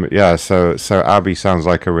 So Abby sounds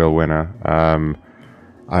like a real winner.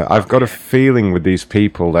 I've got a feeling with these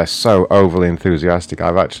people, they're so overly enthusiastic.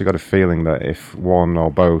 I've actually got a feeling that if one or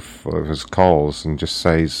both of us calls and just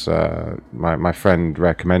says, my friend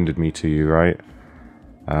recommended me to you, right?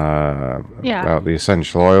 About the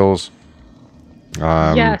essential oils.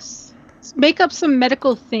 Yes. Make up some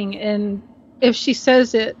medical thing, and if she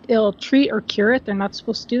says it'll treat or cure it, they're not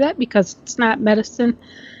supposed to do that because it's not medicine.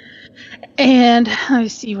 And let me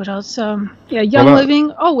see what else. Young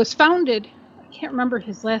Living. Oh, was founded. I can't remember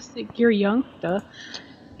his last name. Gary Young.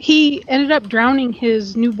 He ended up drowning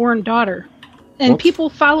his newborn daughter, and people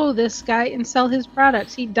follow this guy and sell his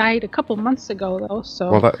products. He died a couple months ago, though.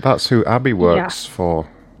 So well, that's who Abby works for.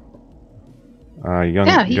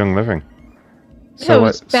 Young Living. So it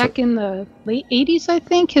was back in the late 80s, I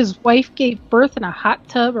think. His wife gave birth in a hot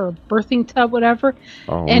tub or a birthing tub, whatever.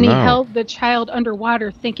 And he held the child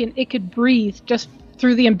underwater thinking it could breathe just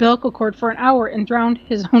through the umbilical cord for an hour and drowned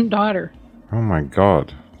his own daughter. Oh my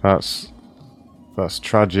God. That's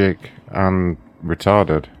tragic and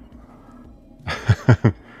retarded.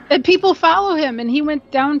 And people follow him, and he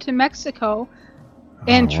went down to Mexico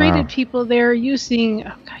and treated people there using...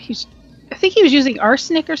 I think he was using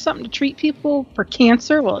arsenic or something to treat people for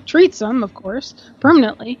cancer. Well, it treats them, of course,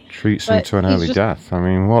 permanently. Treats them to an early death. I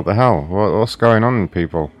mean, what the hell? What's going on,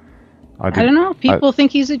 people? I don't know. People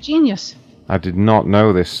think he's a genius. I did not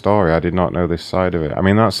know this story. I did not know this side of it. I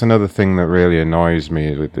mean, that's another thing that really annoys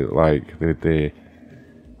me with the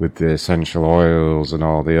essential oils and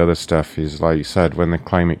all the other stuff is, like you said, when they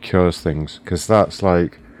claim it cures things. Because that's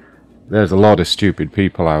like, there's a lot of stupid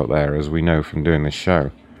people out there, as we know from doing this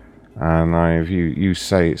show. And if you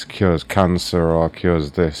say it cures cancer or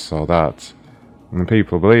cures this or that, and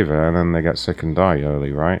people believe it, and then they get sick and die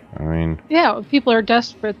early, right? I mean... Yeah, when people are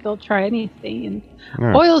desperate, they'll try anything.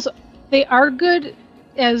 And oils, they are good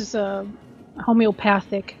as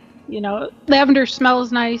homeopathic. You know, lavender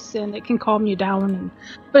smells nice, and it can calm you down.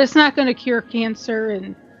 But it's not going to cure cancer.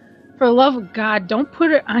 And for the love of God, don't put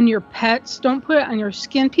it on your pets. Don't put it on your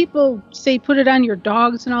skin. People say put it on your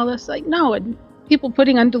dogs and all this. Like, no, people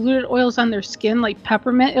putting undiluted oils on their skin, like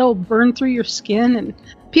peppermint, it'll burn through your skin, and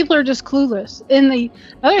people are just clueless. And the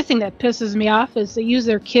other thing that pisses me off is they use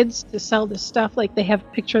their kids to sell this stuff. Like, they have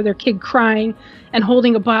a picture of their kid crying and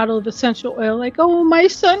holding a bottle of essential oil, like, oh, my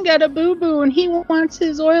son got a boo-boo and he wants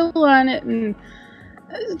his oil on it. And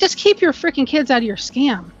just keep your freaking kids out of your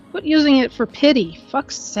scam. Quit using it for pity.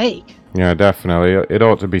 Fuck's sake. Yeah, definitely. It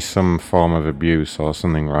ought to be some form of abuse or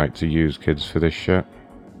something, right, to use kids for this shit.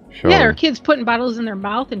 Sure. Yeah, or kids putting bottles in their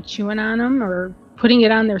mouth and chewing on them, or putting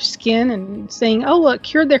it on their skin and saying, oh, well, it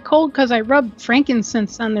cured their cold because I rubbed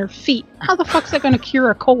frankincense on their feet. How the fuck's that going to cure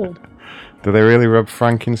a cold? Do they really rub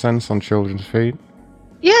frankincense on children's feet?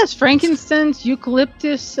 Yes, frankincense,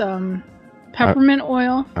 eucalyptus, peppermint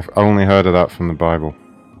oil. I've only heard of that from the Bible.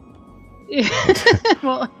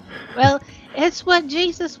 well, it's what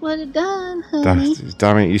Jesus would have done, honey.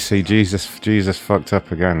 Damn it, you see, Jesus fucked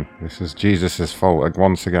up again. This is Jesus' fault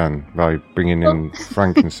once again by bringing in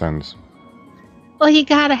frankincense. Well, you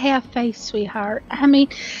gotta have faith, sweetheart. I mean,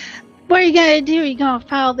 what are you gonna do? Are you gonna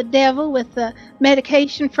follow the devil with the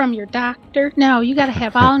medication from your doctor? No, you gotta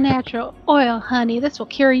have all natural oil, honey. This will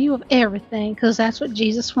cure you of everything, because that's what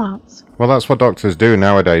Jesus wants. Well, that's what doctors do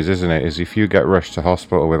nowadays, isn't it? Is if you get rushed to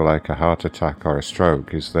hospital with like a heart attack or a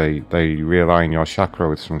stroke, is they realign your chakra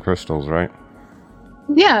with some crystals, right?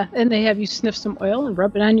 Yeah, and they have you sniff some oil and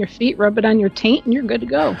rub it on your feet, rub it on your taint, and you're good to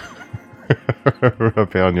go.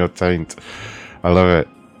 Rub it on your taint. I love it.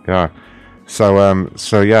 Yeah.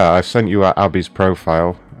 So yeah, I've sent you Abby's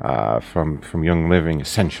profile from Young Living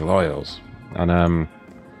Essential Oils, and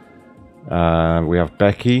we have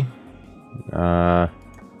Becky.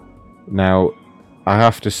 Now, I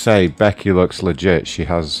have to say, Becky looks legit. She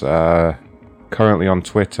has currently on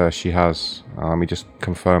Twitter. She has. Let me just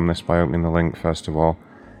confirm this by opening the link first of all.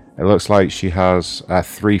 It looks like she has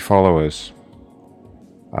 3 followers.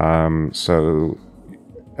 So.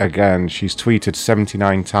 Again, she's tweeted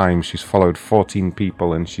 79 times, she's followed 14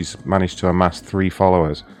 people, and she's managed to amass 3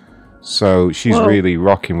 followers. So she's really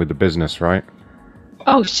rocking with the business, right?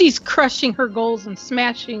 Oh, she's crushing her goals and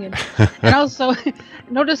smashing it. And also,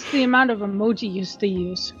 notice the amount of emoji you used to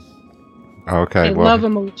use. Okay, I love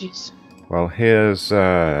emojis. Well, here's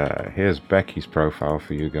Becky's profile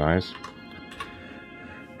for you guys.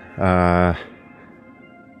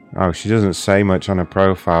 Oh, she doesn't say much on her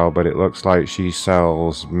profile, but it looks like she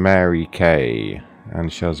sells Mary Kay,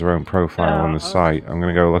 and she has her own profile on the site. I'm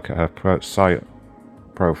going to go look at her site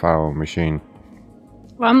profile machine.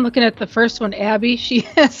 Well, I'm looking at the first one, Abby. She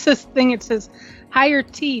has this thing, it says, higher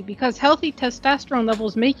T, because healthy testosterone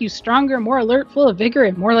levels make you stronger, more alert, full of vigor,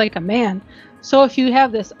 and more like a man. So if you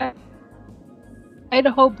have this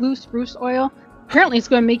Idaho blue spruce oil, apparently it's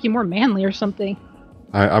going to make you more manly or something.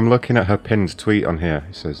 I'm looking at her pinned tweet on here.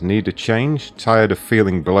 It says, "Need a change? Tired of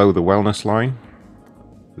feeling below the wellness line?"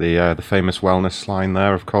 The famous wellness line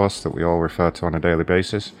there, of course, that we all refer to on a daily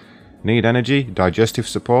basis. Need energy, digestive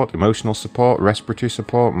support, emotional support, respiratory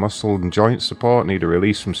support, muscle and joint support. Need a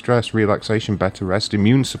release from stress, relaxation, better rest,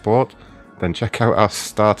 immune support. Then check out our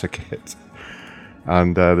starter kit.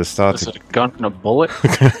 And the starter... Is it a gun and a bullet?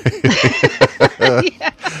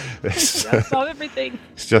 That's all everything.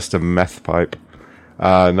 It's just a meth pipe.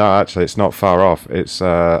 No, actually, it's not far off. It's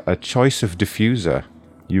a choice of diffuser.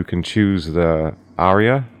 You can choose the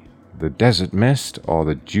Aria, the Desert Mist, or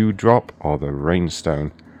the Dewdrop, or the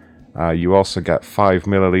Rainstone. You also get 5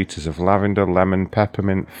 milliliters of lavender, lemon,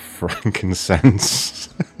 peppermint, frankincense,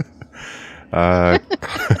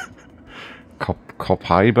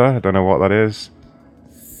 copaiba, I don't know what that is,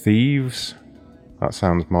 thieves, that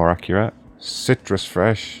sounds more accurate, citrus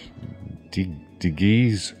fresh,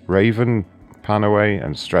 Digis, raven, pan away,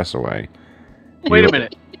 and stress away. Wait a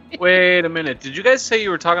minute. Did you guys say you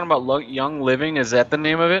were talking about Young Living? Is that the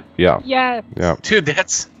name of it? Yeah. Yeah. Dude,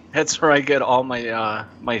 that's where I get all my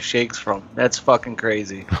my shakes from. That's fucking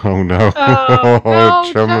crazy. Oh no.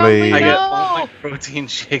 No, Chumley. I get all my protein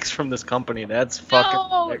shakes from this company. That's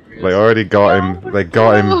fucking. They already got him. They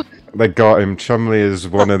got him. They got him. Chumley is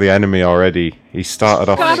one of the enemy already. He started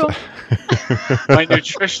off. My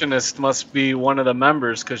nutritionist must be one of the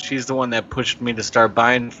members because she's the one that pushed me to start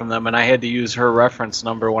buying from them, and I had to use her reference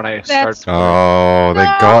number when I started. Oh, they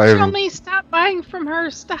got him. Chumley, stop buying from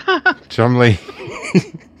her. Stop. Chumley,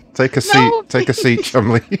 take a seat. Take a seat,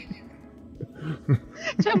 Chumley.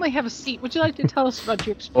 Chumley, have a seat. Would you like to tell us about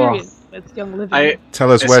your experience with Young Living?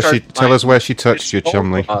 Tell us where she touched you,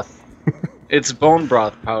 Chumley. It's bone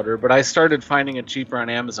broth powder, but I started finding it cheaper on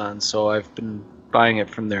Amazon, so I've been buying it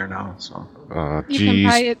from there now. So you can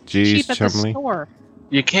buy it cheap at the store.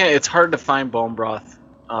 You can't. It's hard to find bone broth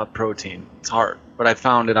protein. It's hard, but I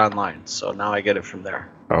found it online, so now I get it from there.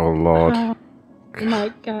 Oh Lord. Oh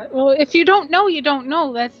my God. Well, if you don't know, you don't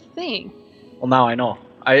know. That's the thing. Well, now I know.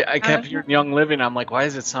 I kept hearing Young Living. I'm like, why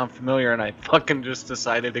does it sound familiar? And I fucking just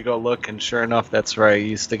decided to go look, and sure enough, that's where I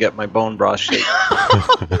used to get my bone broth shake.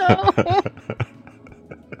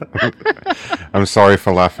 I'm sorry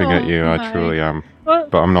for laughing at you. I truly am,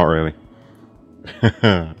 but I'm not really.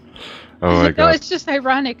 Oh my God. No, it's just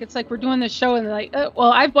ironic. It's like we're doing this show, and they're like,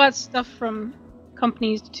 well, I've bought stuff from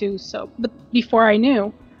companies too. So, but before I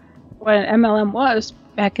knew what an MLM was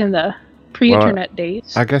back in the pre-internet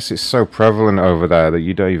days. I guess it's so prevalent over there that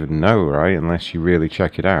you don't even know, right? Unless you really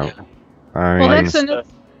check it out. I mean, well, that's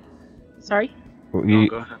sorry. Well,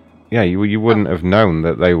 you wouldn't have known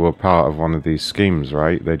that they were part of one of these schemes,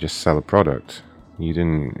 right? They just sell a product. You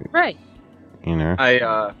didn't. Right. You know.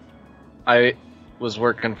 I was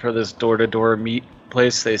working for this door-to-door meat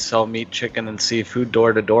place. They sell meat, chicken, and seafood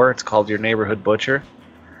door-to-door. It's called Your Neighborhood Butcher.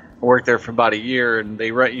 I worked there for about a year, and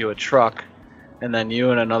they rent you a truck. And then you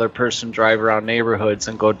and another person drive around neighborhoods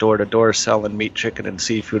and go door to door selling meat, chicken, and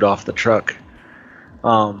seafood off the truck.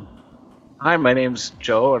 Hi, my name's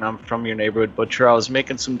Joe, and I'm from Your Neighborhood Butcher. I was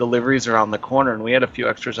making some deliveries around the corner, and we had a few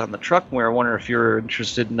extras on the truck. And we were wondering if you were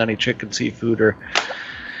interested in any chicken, seafood, or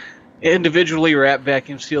individually wrapped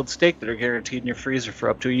vacuum sealed steak that are guaranteed in your freezer for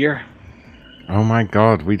up to a year. Oh my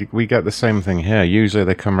God, we get the same thing here. Usually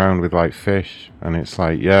they come around with like fish, and it's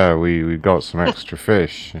like, yeah, we got some extra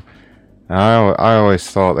fish. I always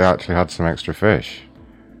thought they actually had some extra fish.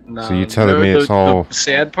 No, so you're telling me it's all... The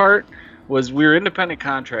sad part was we were independent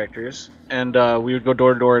contractors, and we would go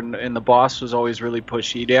door to door, and the boss was always really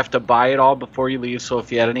pushy. You'd have to buy it all before you leave, so if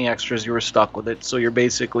you had any extras, you were stuck with it. So you're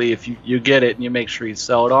basically, if you get it, and you make sure you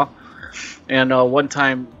sell it all. And one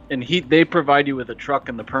time, and they provide you with a truck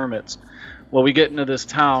and the permits. Well, we get into this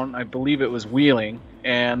town, I believe it was Wheeling,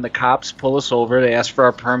 and the cops pull us over. They ask for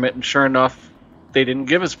our permit, and sure enough, they didn't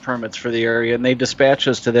give us permits for the area, and they dispatched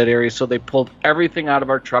us to that area, so they pulled everything out of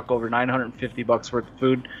our truck, over $950 worth of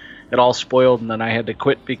food. It all spoiled, and then I had to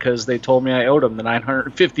quit because they told me I owed them the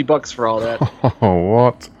 $950 for all that. Oh,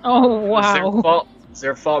 what? Oh, wow. It's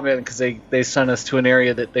their fault, man, because they sent us to an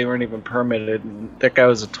area that they weren't even permitted, and that guy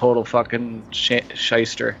was a total fucking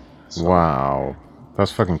shyster. So. Wow.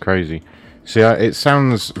 That's fucking crazy. See, it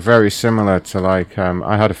sounds very similar to, like,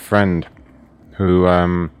 I had a friend who,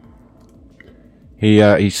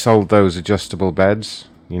 He sold those adjustable beds.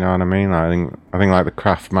 You know what I mean? I think like the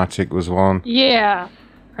Craftmatic was one. Yeah.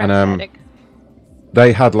 And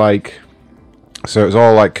they had like, so it was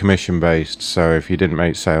all like commission based. So if you didn't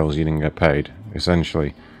make sales, you didn't get paid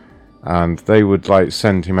essentially. and they would like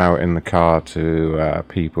send him out in the car to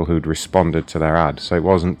people who'd responded to their ad. So it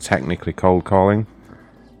wasn't technically cold calling,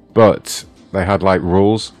 but they had like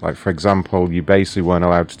rules. Like, for example, you basically weren't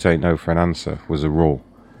allowed to take no for an answer was a rule.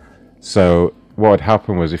 So what had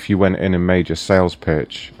happened was, if you went in and made your sales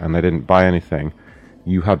pitch and they didn't buy anything,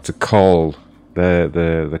 you had to call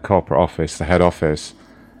the corporate office, the head office,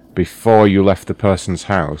 before you left the person's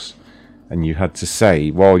house, and you had to say,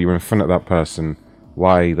 while you were in front of that person,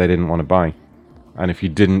 why they didn't want to buy. And if you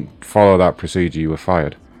didn't follow that procedure, you were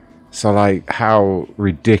fired. So, like, how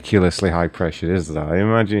ridiculously high pressure is that?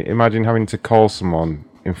 Imagine having to call someone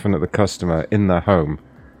in front of the customer in their home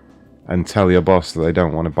and tell your boss that they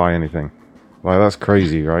don't want to buy anything. Like, that's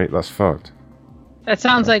crazy, right? That's fucked. That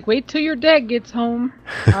sounds like, wait till your dad gets home.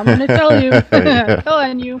 I'm going to tell you. I'm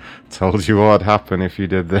telling you. Told you what would happen if you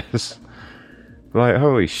did this. Like,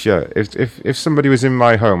 holy shit. If somebody was in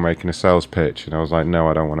my home making a sales pitch and I was like, no,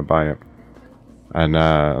 I don't want to buy it. And they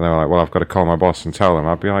were like, well, I've got to call my boss and tell them.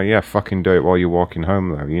 I'd be like, yeah, fucking do it while you're walking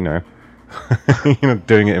home, though, you know. You know,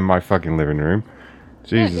 doing it in my fucking living room.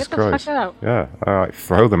 Jesus Christ. Fuck out. Yeah, like,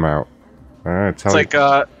 throw them out. It's like,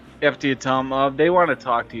 after you tell them, they want to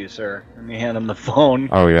talk to you, sir, and you hand them the phone.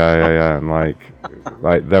 Oh, yeah. And,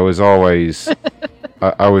 like there was always...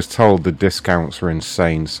 I was told the discounts were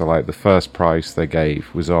insane, so, like, the first price they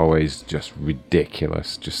gave was always just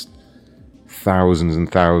ridiculous. Just thousands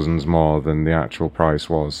and thousands more than the actual price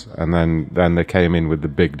was. And then they came in with the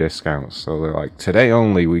big discounts. So they're like, today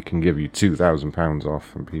only we can give you £2,000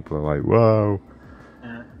 off. And people are like, whoa.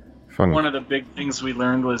 Funny. One of the big things we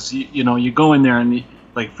learned was, you go in there and...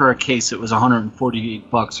 like, for a case, it was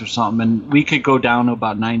 $148 or something, and we could go down to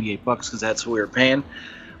about $98 because that's what we were paying.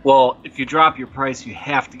 Well, if you drop your price, you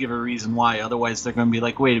have to give a reason why. Otherwise, they're going to be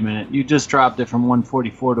like, wait a minute, you just dropped it from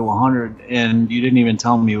 $144 to $100, and you didn't even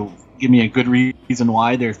give me a good reason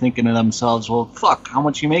why. They're thinking to themselves, well, fuck, how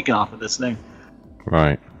much are you making off of this thing?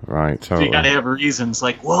 Right, totally. So you got to have reasons.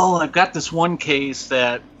 Like, well, I've got this one case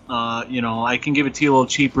that... I can give it to you a little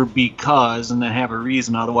cheaper because, and then have a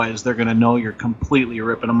reason. Otherwise, they're going to know you're completely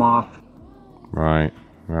ripping them off. Right.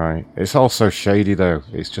 It's also shady, though.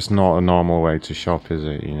 It's just not a normal way to shop, is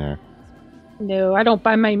it? You know. No, I don't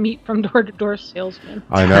buy my meat from door-to-door salesmen.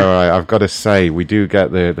 I know. I've got to say, we do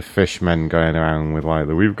get the fishmen going around with like,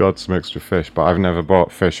 we've got some extra fish, but I've never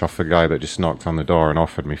bought fish off a guy that just knocked on the door and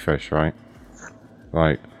offered me fish. Right.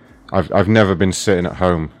 Like, I've never been sitting at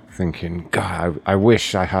home thinking, God, I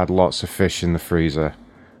wish I had lots of fish in the freezer,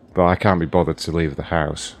 but I can't be bothered to leave the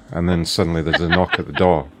house. And then suddenly there's a knock at the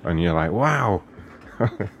door, and you're like, wow,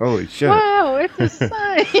 holy shit. Wow, it's a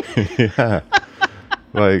sign. Yeah.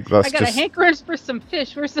 Like, that's I got a hankering for some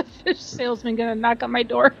fish. Where's the fish salesman going to knock on my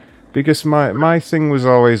door? Because my thing was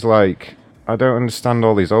always like, I don't understand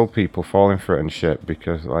all these old people falling for it and shit,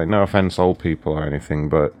 because, like, no offense old people or anything,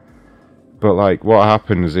 but like, what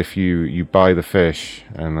happens if you buy the fish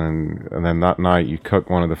and then that night you cook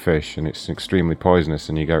one of the fish and it's extremely poisonous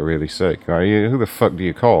and you get really sick? Like, who the fuck do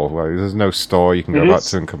you call? Like, there's no store you can go back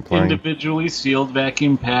to and complain. Individually sealed,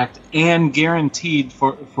 vacuum packed, and guaranteed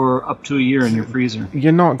for up to a year in your freezer.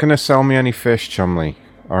 You're not gonna sell me any fish, Chumley.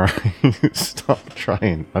 All right, stop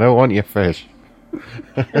trying. I don't want your fish.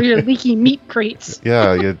 Or your leaky meat crates.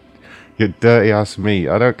 Yeah, your dirty ass meat.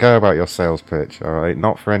 I don't care about your sales pitch. All right,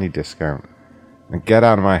 not for any discount. And get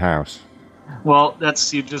out of my house. Well,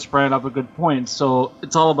 you just brought up a good point. So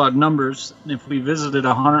it's all about numbers. If we visited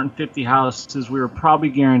 150 houses, we were probably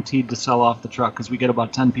guaranteed to sell off the truck because we get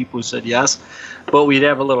about 10 people who said yes. But we'd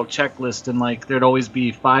have a little checklist, and like there'd always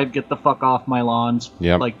be 5 get the fuck off my lawns,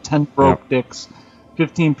 like 10 broke dicks,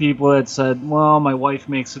 15 people that said, well, my wife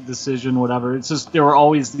makes a decision, whatever. It's just there were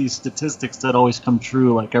always these statistics that always come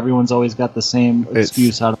true. Like everyone's always got the same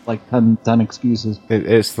excuse out of like 10 excuses.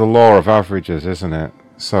 It's the law of averages, isn't it?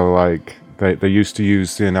 So like they used to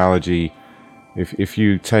use the analogy, if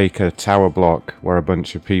you take a tower block where a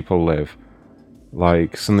bunch of people live,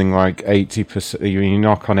 like something like 80%, you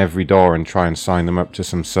knock on every door and try and sign them up to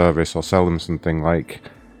some service or sell them something, like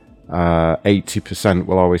 80%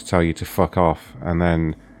 will always tell you to fuck off, and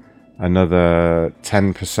then another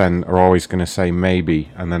 10% are always going to say maybe,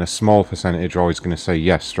 and then a small percentage are always going to say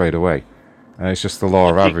yes straight away. And it's just the law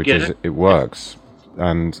of averages. It works.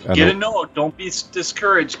 And get a no. Don't be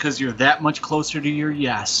discouraged because you're that much closer to your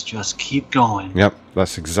yes. Just keep going. Yep,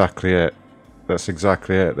 that's exactly it.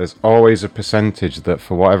 There's always a percentage that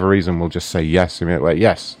for whatever reason will just say yes immediately. Like,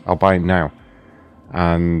 yes, I'll buy it now.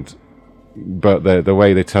 But the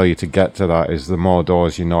way they tell you to get to that is the more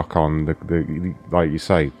doors you knock on, the like you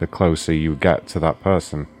say, the closer you get to that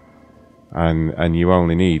person. And you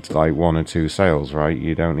only need like 1 or 2 sales, right?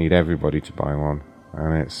 You don't need everybody to buy one.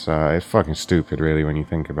 and it's fucking stupid, really, when you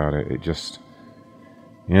think about it. It just,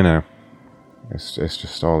 you know, it's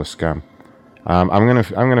just all a scam. I'm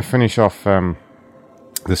gonna finish off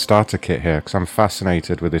the starter kit here because I'm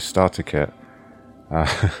fascinated with this starter kit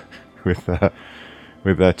with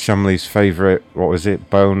Chumley's favorite. What was it?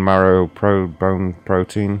 Bone marrow bone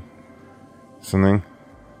protein something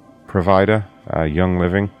provider. Young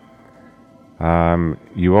Living.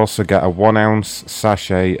 You also get a 1 ounce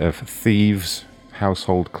sachet of Thieves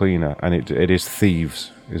household cleaner, and it is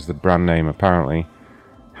Thieves is the brand name apparently.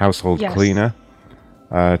 Household cleaner.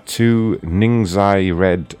 2 Ningxai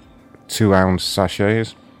Red 2 ounce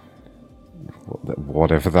sachets,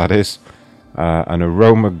 whatever that is. An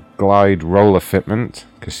Aroma Glide roller fitment,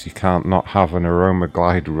 because you can't not have an Aroma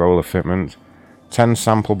Glide roller fitment. 10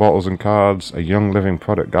 sample bottles and cards, a Young Living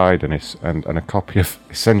product guide, and a copy of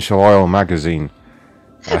Essential Oil magazine.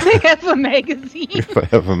 They have a magazine. They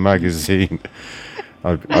have a magazine.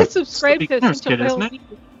 I subscribe to Essential Oil.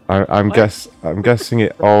 I'm guessing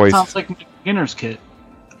it always sounds like a beginner's kit.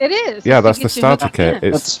 It is. Yeah, that's the starter kit.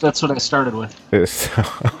 That's what I started with. It's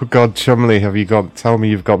oh God, Chumley, have you got? Tell me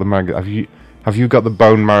you've got the mag. Have you got the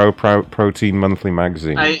Bone Marrow Protein monthly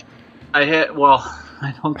magazine? I had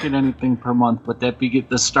I don't get anything per month, but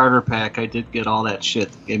the starter pack, I did get all that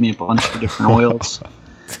shit. They gave me a bunch of different oils,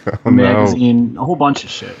 a magazine, a whole bunch of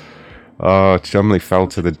shit. Oh, Chumley fell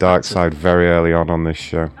to the dark side very early on this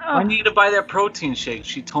show. I need to buy that protein shake.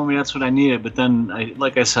 She told me that's what I needed, but then,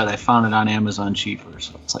 like I said, I found it on Amazon cheaper,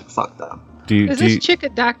 so it's like, fuck them. Is this chick a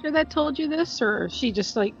doctor that told you this, or is she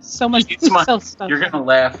just like someone who sells stuff? You're gonna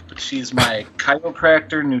laugh, but she's my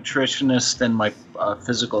chiropractor, nutritionist, and my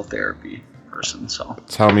physical therapy person. So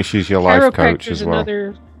tell me she's your life coach as well.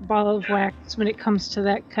 Another ball of wax when it comes to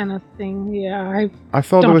that kind of thing. Yeah, I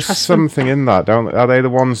thought there was something in that. Are they the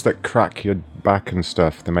ones that crack your back and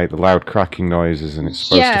stuff? They make the loud cracking noises, and it's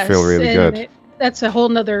supposed to feel really good. That's a whole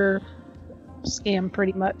nother scam,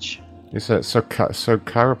 pretty much. Is it so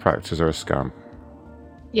chiropractors are a scam?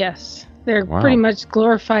 Yes, they're pretty much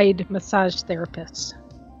glorified massage therapists.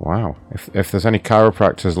 Wow. If there's any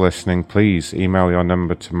chiropractors listening, please email your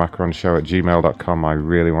number to macronshow@gmail.com. I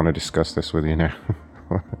really want to discuss this with you now.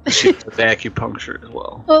 She does acupuncture as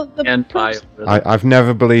well. And I've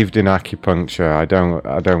never believed in acupuncture. I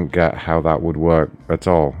don't get how that would work at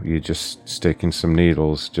all. You just stick in some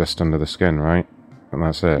needles just under the skin, right? And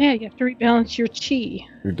that's it. Yeah, you have to rebalance your chi.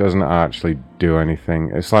 It doesn't actually do anything.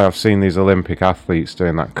 It's like I've seen these Olympic athletes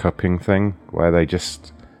doing that cupping thing where they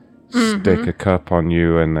just stick a cup on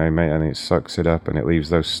you and it sucks it up and it leaves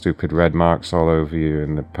those stupid red marks all over you,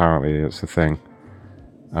 and apparently it's a thing.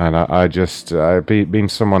 And I've been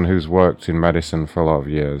someone who's worked in medicine for a lot of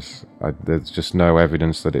years. There's just no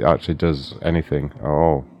evidence that it actually does anything at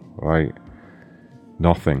all. Like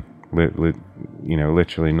nothing.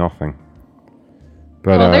 Literally nothing.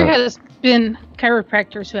 But, there has been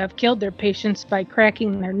chiropractors who have killed their patients by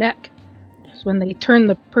cracking their neck. So when they turn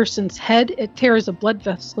the person's head, it tears a blood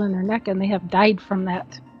vessel in their neck, and they have died from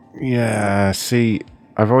that. Yeah, see,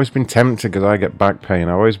 I've always been tempted because I get back pain.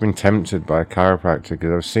 I've always been tempted by a chiropractor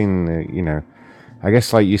because I've seen, I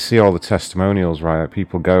guess like you see all the testimonials, right?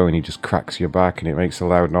 People go and he just cracks your back and it makes a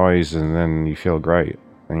loud noise and then you feel great.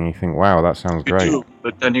 And you think, wow, that sounds great. You do,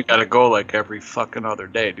 but then you gotta go like every fucking other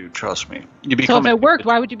day, dude. Trust me. So if it worked,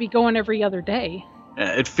 why would you be going every other day?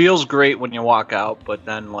 Yeah, it feels great when you walk out, but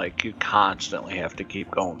then like you constantly have to keep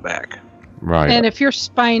going back. Right. And if your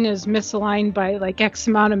spine is misaligned by like X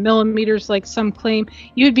amount of millimeters, like some claim,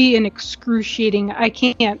 you'd be in excruciating, I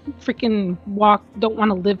can't freaking walk, don't want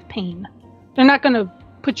to live pain. They're not going to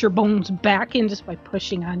put your bones back in just by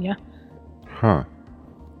pushing on you. Huh.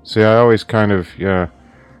 See, I always kind of,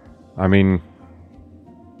 I mean,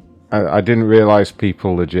 I didn't realize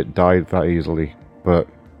people legit died that easily, but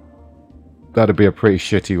that'd be a pretty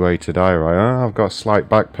shitty way to die, right? Oh, I've got slight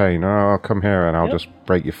back pain. Oh, I'll come here and I'll just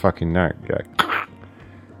break your fucking neck.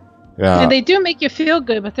 Yeah. And they do make you feel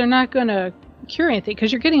good, but they're not going to cure anything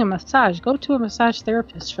because you're getting a massage. Go to a massage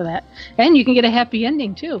therapist for that. And you can get a happy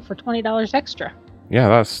ending, too, for $20 extra. Yeah,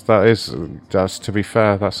 that's to be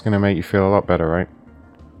fair, that's going to make you feel a lot better, right?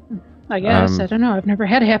 I guess. I don't know. I've never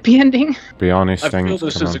had a happy ending. Be honest. I feel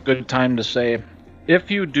this is a good time to say,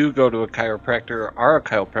 if you do go to a chiropractor or are a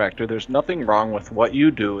chiropractor, there's nothing wrong with what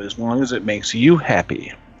you do as long as it makes you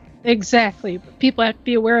happy. Exactly. But people have to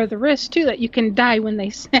be aware of the risk, too, that you can die when they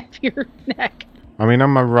snap your neck. I mean,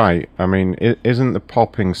 am I right? I mean, isn't the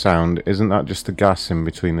popping sound, isn't that just the gas in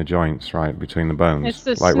between the joints, right? Between the bones? It's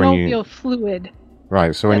the synovial fluid.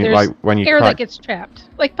 Right, so when you air crack, that gets trapped.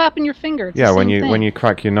 Like popping your finger. It's yeah, the when same you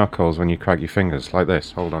crack your knuckles, when you crack your fingers, like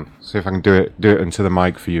this. Hold on. See if I can do it into the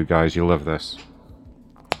mic for you guys. You'll love this.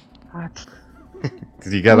 hot.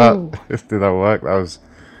 Did you get Ooh. that? Did that work? That was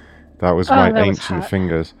my Oh, that was ancient hot.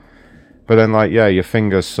 fingers. But then, like, yeah, your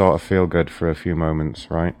fingers sort of feel good for a few moments,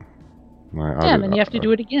 right? Like, Yeah, and then you have to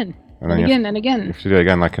do it again. And you again have, and You again. have to do it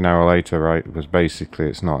again like an hour later, right? Because basically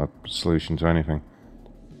it's not a solution to anything.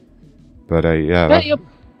 But yeah, But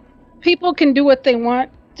people can do what they want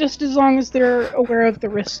just as long as they're aware of the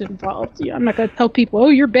risks involved. Yeah, I'm not going to tell people, oh,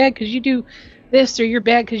 you're bad because you do this or you're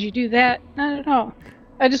bad because you do that. Not at all.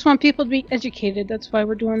 I just want people to be educated. That's why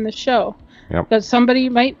we're doing this show. Yep. Because somebody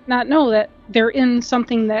might not know that they're in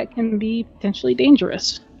something that can be potentially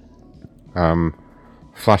dangerous.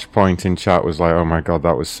 Flashpoint in chat was like, oh my god,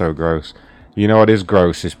 that was so gross. You know what is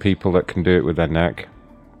gross is people that can do it with their neck.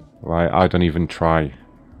 Like, I don't even try.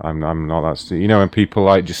 I'm not that you know, when people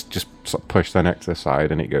like just sort of push their neck to the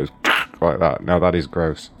side and it goes like that. No, that is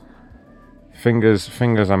gross. Fingers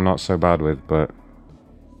I'm not so bad with, but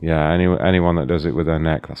yeah, anyone that does it with their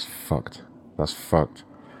neck, that's fucked. That's fucked.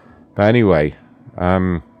 But anyway,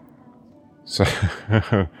 so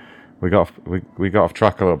we got off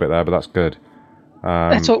track a little bit there, but that's good.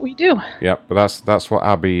 That's what we do. Yeah, but that's what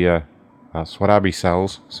Abby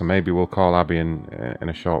sells. So maybe we'll call Abby in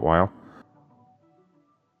a short while.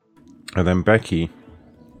 And then Becky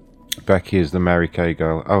is the Mary Kay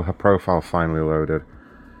girl. Oh, her profile finally loaded.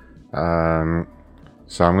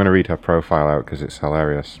 So I'm going to read her profile out because it's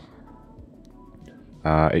hilarious.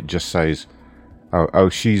 It just says, oh,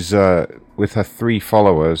 she's with her 3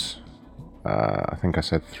 followers. I think I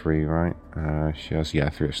said 3, right? She has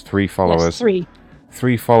 3. It's 3 followers. Yes, 3.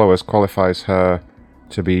 3 followers qualifies her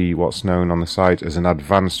to be what's known on the site as an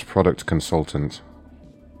advanced product consultant.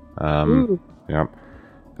 Yeah.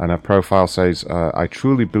 And her profile says, I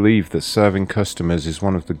truly believe that serving customers is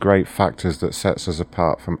one of the great factors that sets us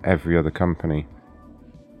apart from every other company.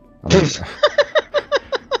 I mean,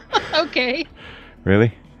 Okay.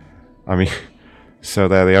 Really? I mean, so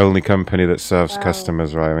they're the only company that serves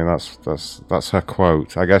customers, right? I mean, that's her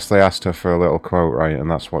quote. I guess they asked her for a little quote, right? And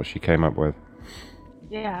that's what she came up with.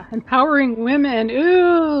 Yeah, empowering women.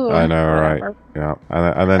 Ooh. I know, whatever. right? Yeah,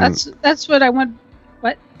 and then that's what I want.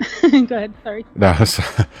 What? Go ahead. Sorry. No, I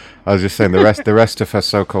was just saying the rest of her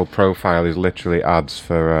so-called profile is literally ads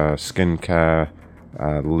for skincare,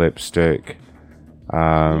 lipstick.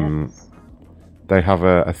 Yes. They have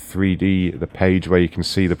a 3D, the page where you can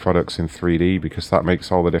see the products in 3D, because that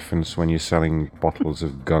makes all the difference when you're selling bottles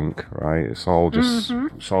of gunk, right? It's all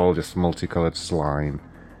just multicolored slime.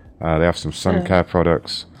 They have some sun care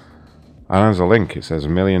products. And there's a link. It says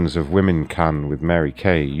millions of women can with Mary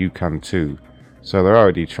Kay. You can too. So they're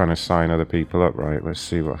already trying to sign other people up, right? Let's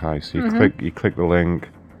see what So you click the link,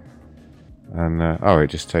 and it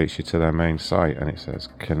just takes you to their main site, and it says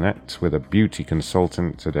connect with a beauty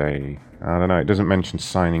consultant today. I don't know. It doesn't mention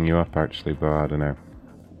signing you up actually, but I don't know.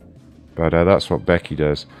 But that's what Becky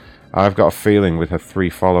does. I've got a feeling with her 3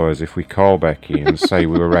 followers, if we call Becky and say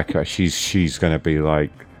we were she's gonna be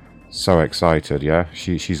like so excited. Yeah,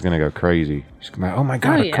 she's gonna go crazy. She's gonna be like, oh my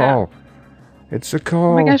god, a call! It's a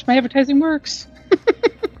call! Oh my gosh, my advertising works.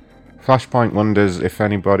 Flashpoint wonders if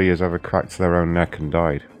anybody has ever cracked their own neck and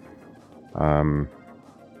died. That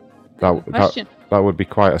would be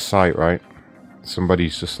quite a sight, right?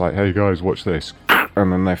 Somebody's just like, hey guys, watch this,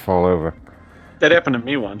 and then they fall over. That happened to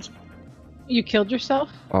me once. You killed yourself?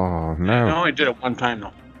 Oh no! No, I did it one time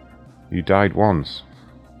though. You died once.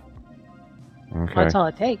 Okay. That's all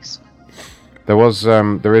it takes. There is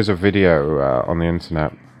a video on the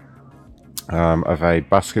internet of a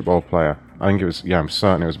basketball player. I think it was, I'm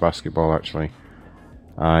certain it was basketball actually.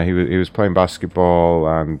 He was playing basketball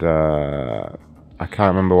and I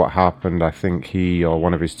can't remember what happened. I think he or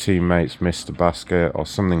one of his teammates missed a basket or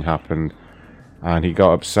something happened, and he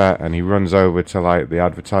got upset and he runs over to like the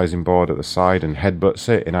advertising board at the side and headbutts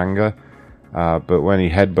it in anger. But when he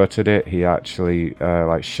headbutted it, he actually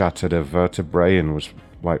like shattered a vertebrae and was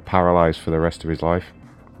like paralyzed for the rest of his life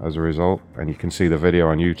as a result. And you can see the video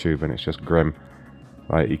on YouTube, and it's just grim.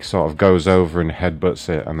 Like he sort of goes over and headbutts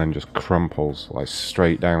it, and then just crumples like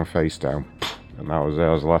straight down, face down, and that was it. That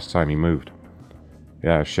was the last time he moved.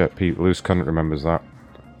 Yeah, shit. Loose cunt remembers that.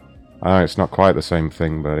 I know it's not quite the same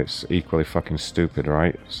thing, but it's equally fucking stupid,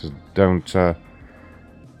 right? So don't. Oh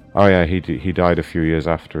yeah, he died a few years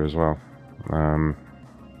after as well.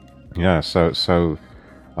 Yeah, so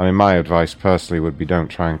I mean, my advice personally would be don't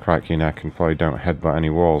try and crack your neck, and probably don't headbutt any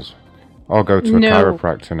walls, or go to a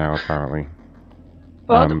chiropractor now. Apparently.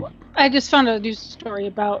 Well, I just found a news story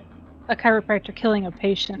about a chiropractor killing a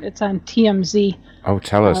patient. It's on TMZ. Oh,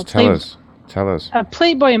 tell us. A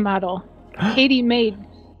Playboy model, Katie Maid,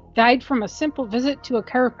 died from a simple visit to a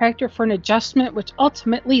chiropractor for an adjustment, which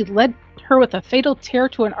ultimately led her with a fatal tear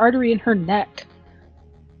to an artery in her neck.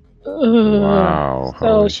 Wow. So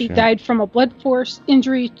holy she shit. died from a blood force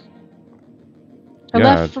injury. Her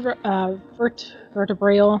Yeah. left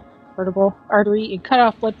vertebral artery and cut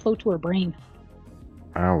off blood flow to her brain.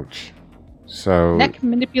 Ouch. So Neck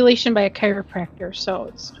manipulation by a chiropractor.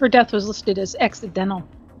 So her death was listed as accidental.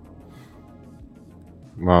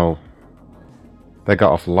 well, they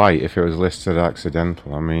got off light if it was listed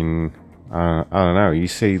accidental. I mean, I don't know. You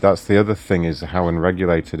see, that's the other thing is how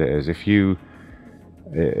unregulated it is. If you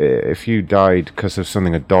died because of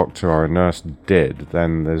something a doctor or a nurse did,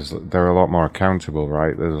 then they're a lot more accountable,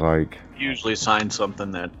 right? There's like Usually sign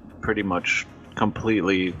something that pretty much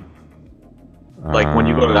completely, like when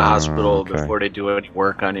you go to the hospital okay. before they do any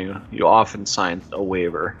work on you, you often sign a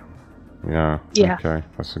waiver. Yeah. Yeah. Okay,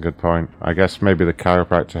 that's a good point. I guess maybe the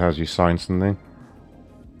chiropractor has you sign something.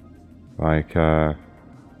 Like,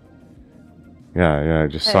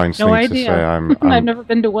 just I sign have no something to idea. say I'm I've never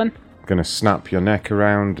been to one. gonna snap your neck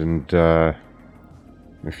around, and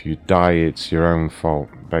if you die, it's your own fault,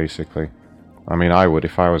 basically. I mean, I would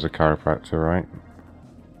if I was a chiropractor, right?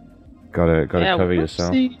 Gotta cover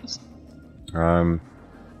yourself. whoopsies.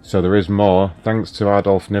 So there is more. Thanks to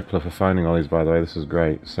Adolf Nippler for finding all these, by the way. This is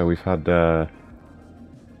great. So we've had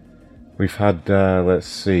let's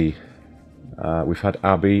see, we've had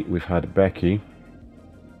Abby, we've had Becky,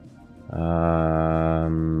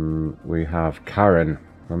 we have Karen.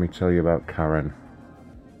 Let me tell you about Karen.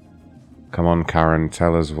 Come on, Karen,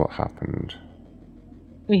 tell us what happened.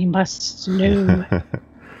 We must know.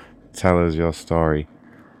 Tell us your story.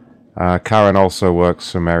 Karen also works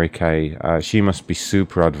for Mary Kay. She must be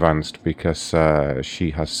super advanced because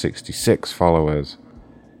she has 66 followers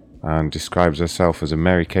and describes herself as a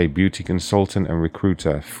Mary Kay beauty consultant and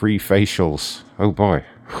recruiter. Free facials. Oh boy.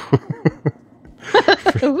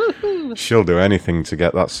 She'll do anything to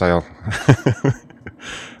get that sale.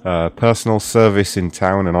 Personal service in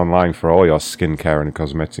town and online for all your skincare and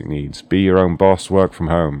cosmetic needs. Be your own boss, work from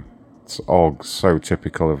home. It's all so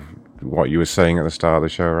typical of what you were saying at the start of the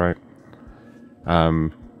show, right?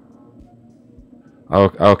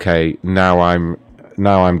 Okay, now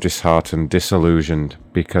I'm disheartened, disillusioned,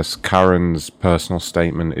 because Karen's personal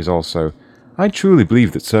statement is also, I truly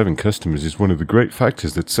believe that serving customers is one of the great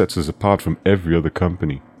factors that sets us apart from every other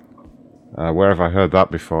company. Where have I heard that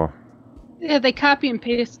before? Yeah, they copy and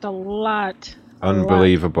paste a lot.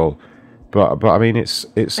 Unbelievable. But I mean, it's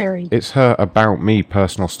her about me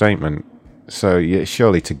personal statement. So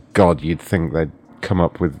surely to God you'd think they'd come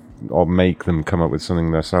up with, or make them come up with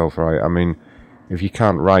something themselves, right? I mean, if you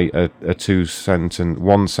can't write a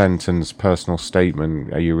one sentence personal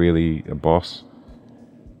statement, are you really a boss?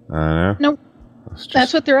 I don't know. Nope.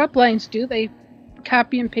 That's what their uplines do. They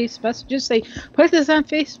copy and paste messages. They put this on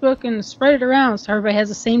Facebook and spread it around so everybody has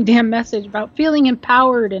the same damn message about feeling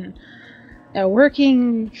empowered and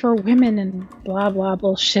working for women and blah blah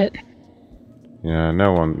bullshit. Yeah,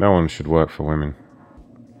 no one should work for women.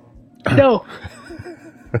 No.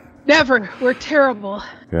 Never. We're terrible.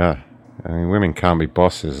 Yeah. I mean, women can't be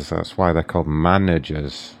bosses. That's why they're called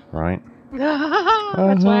managers, right?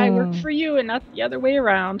 That's why I work for you and not the other way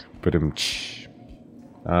around. But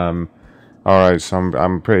alright, so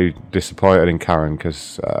I'm pretty disappointed in Karen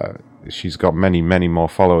because she's got many more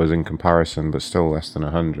followers in comparison, but still less than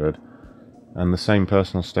 100. And the same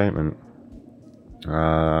personal statement.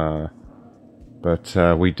 But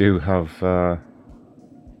we do have...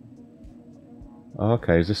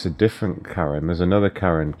 okay, is this a different Karen? There's another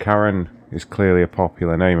Karen. Karen is clearly a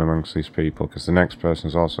popular name amongst these people, because the next person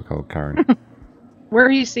is also called Karen. Where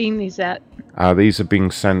are you seeing these at? These are being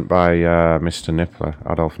sent by Mr. Nippler,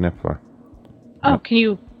 Adolf Nippler. Oh, can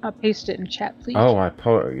you paste it in chat, please? Oh,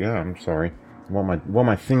 yeah, I'm sorry. What am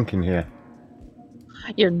I thinking here?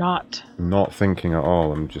 You're not. I'm not thinking at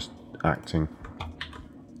all, I'm just acting.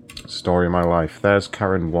 Story of my life. There's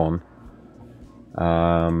Karen 1.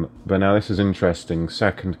 But now this is interesting.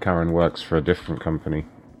 Second Karen works for a different company.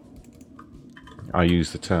 I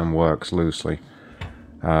use the term works loosely.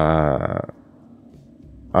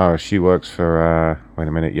 Oh, she works for, wait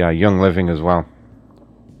a minute, yeah, Young Living as well.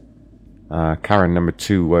 Karen number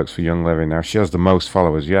 2 works for Young Living. Now, she has the most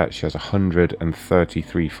followers yet. She has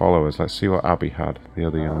 133 followers. Let's see what Abby had, the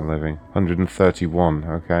other Young Living. 131,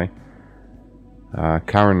 okay.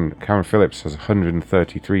 Karen Phillips has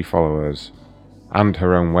 133 followers and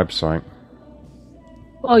her own website.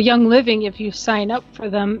 Well, Young Living, if you sign up for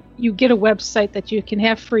them, you get a website that you can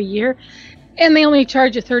have for a year, and they only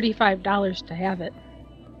charge you $35 to have it.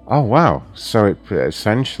 Oh, wow. So it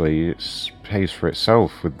essentially pays for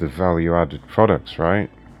itself with the value-added products, right?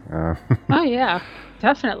 Oh, yeah,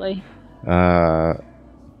 definitely.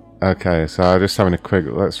 Okay, so I'm just having a quick...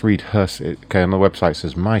 Let's read her... Okay, on the website it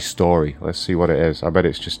says, my story. Let's see what it is. I bet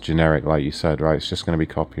it's just generic, like you said, right? It's just going to be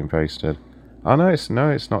copy and pasted. Oh, no, it's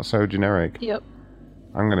not so generic. Yep.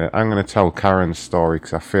 I'm gonna tell Karen's story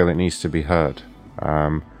because I feel it needs to be heard.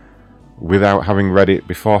 Without having read it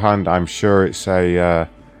beforehand, I'm sure it's a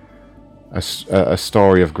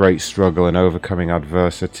story of great struggle and overcoming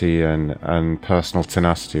adversity and personal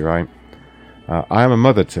tenacity, right? I am a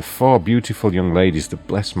mother to 4 beautiful young ladies that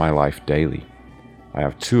bless my life daily. I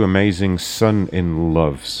have 2 amazing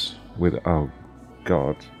son-in-loves with... Oh,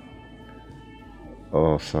 God.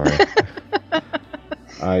 Oh, sorry.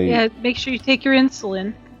 Yeah, make sure you take your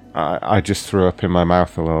insulin. I just threw up in my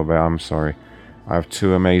mouth a little bit, I'm sorry. I have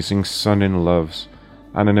 2 amazing son-in-loves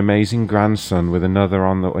and an amazing grandson with another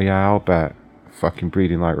on the... Yeah, I'll bet. Fucking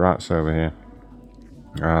breeding like rats over here.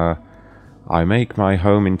 I make my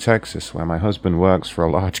home in Texas, where my husband works for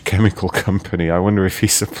a large chemical company. I wonder if he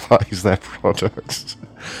supplies their products.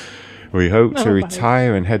 We hope to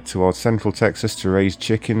retire and head towards Central Texas to raise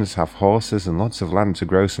chickens, have horses, and lots of land to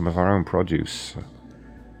grow some of our own produce.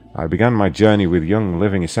 I began my journey with Young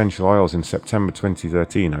Living Essential Oils in September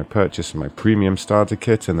 2013. I purchased my premium starter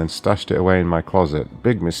kit and then stashed it away in my closet.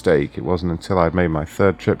 Big mistake. It wasn't until I'd made my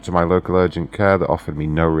 3rd trip to my local urgent care that offered me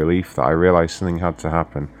no relief that I realized something had to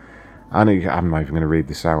happen. And I'm not even going to read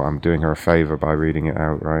this out. I'm doing her a favor by reading it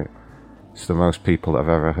out, right? It's the most people that have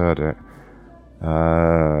ever heard it.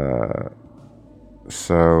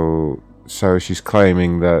 So she's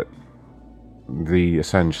claiming that the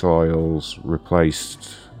essential oils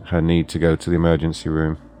replaced her need to go to the emergency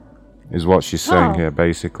room, is what she's saying here,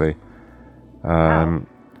 basically.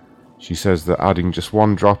 She says that adding just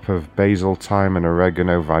 1 drop of basil, thyme, and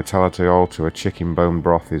oregano vitality oil to a chicken bone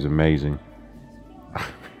broth is amazing.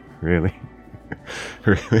 Really?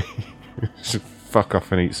 Really? Just fuck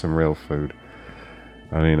off and eat some real food.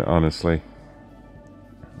 I mean, honestly.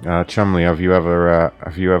 Chumley, have you ever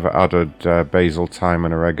added basil, thyme,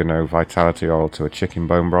 and oregano vitality oil to a chicken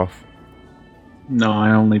bone broth? No,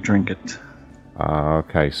 I only drink it.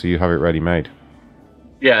 Okay, so you have it ready made.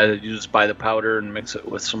 Yeah, you just buy the powder and mix it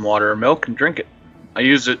with some water or milk and drink it. I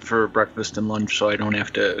use it for breakfast and lunch, so I don't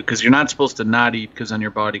have to... Because you're not supposed to not eat, because then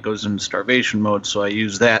your body goes into starvation mode, so I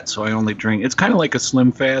use that, so I only drink... It's kind of like a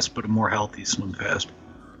slim fast, but a more healthy slim fast.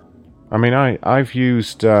 I mean, I've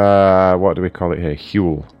used, what do we call it here?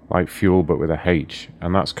 Huel. Like fuel, but with a H.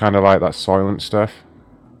 And that's kind of like that Soylent stuff,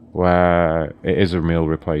 where it is a meal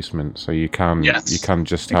replacement, so you can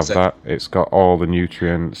just have that. It's got all the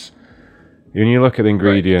nutrients. When you look at the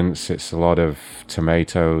ingredients, it's a lot of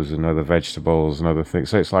tomatoes and other vegetables and other things.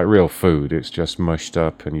 So it's like real food. It's just mushed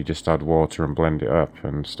up, and you just add water and blend it up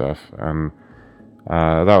and stuff. And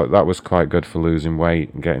that was quite good for losing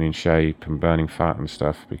weight and getting in shape and burning fat and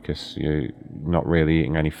stuff, because you're not really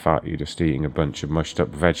eating any fat. You're just eating a bunch of mushed up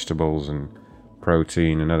vegetables and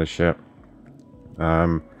protein and other shit.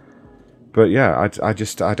 But yeah, I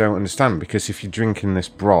don't understand, because if you're drinking this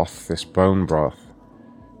broth, this bone broth,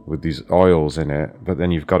 with these oils in it, but then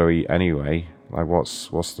you've got to eat anyway, like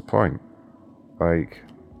what's the point? Like,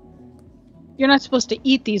 you're not supposed to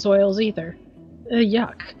eat these oils either.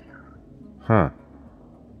 Yuck. Huh.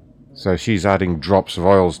 So she's adding drops of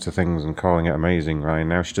oils to things and calling it amazing, right?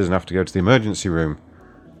 Now she doesn't have to go to the emergency room.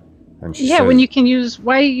 And she says, when you can use...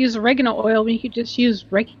 Why use oregano oil when you could just use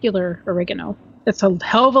regular oregano? It's a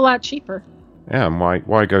hell of a lot cheaper. Yeah, and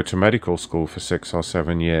why go to medical school for 6 or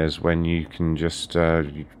 7 years when you can just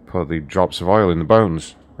put the drops of oil in the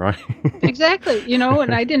bones, right? Exactly.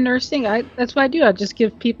 And I did nursing. That's what I do. I just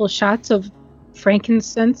give people shots of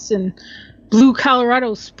frankincense and blue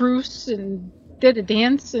Colorado spruce and did a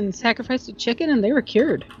dance and sacrificed a chicken, and they were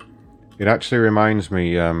cured. It actually reminds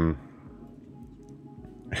me...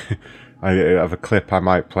 I have a clip I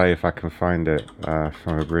might play if I can find it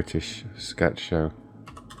from a British sketch show.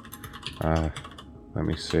 Let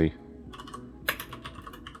me see.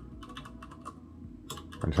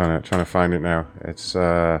 I'm trying to find it now. It's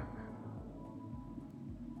okay.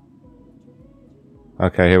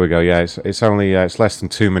 Here we go. Yeah, it's only it's less than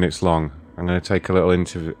 2 minutes long. I'm going to take a little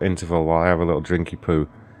interval while I have a little drinky poo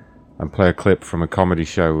and play a clip from a comedy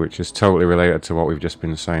show which is totally related to what we've just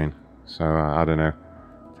been saying. So I don't know.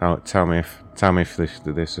 Tell me if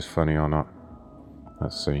this is funny or not.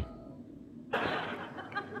 Let's see.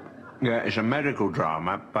 Yeah, it's a medical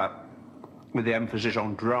drama, but with the emphasis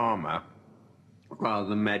on drama rather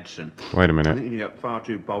than medicine. Wait a minute. I think you get far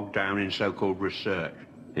too bogged down in so-called research.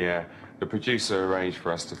 Yeah, the producer arranged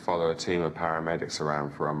for us to follow a team of paramedics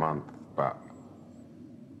around for a month, but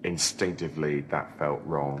instinctively that felt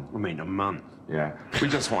wrong. I mean, a month. Yeah, we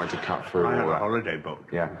just wanted to cut through I all have a that. holiday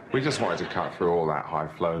booked. Yeah, we just wanted to cut through all that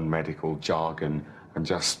high-flown medical jargon and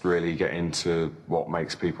just really get into what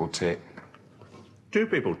makes people tick. Do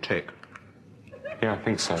people tick? Yeah, I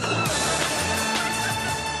think so.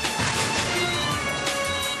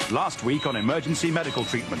 Last week on emergency medical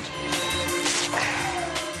treatment.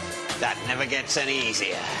 That never gets any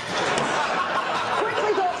easier.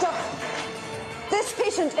 Quickly, doctor! This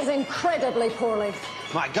patient is incredibly poorly.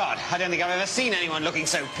 My God, I don't think I've ever seen anyone looking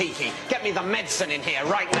so peaky. Get me the medicine in here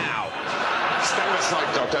right now. Stand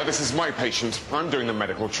aside, doctor. This is my patient. I'm doing the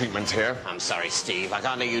medical treatment here. I'm sorry, Steve. I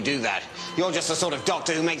can't let you do that. You're just the sort of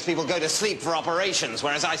doctor who makes people go to sleep for operations,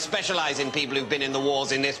 whereas I specialize in people who've been in the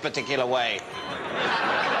wars in this particular way.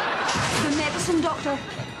 The medicine, doctor.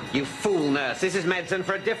 You fool, nurse. This is medicine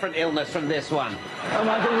for a different illness from this one. Am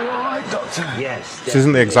I going to be all right, Doctor? Yes. This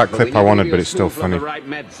isn't the exact clip I wanted, but it's still funny. The right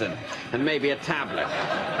medicine and maybe a tablet.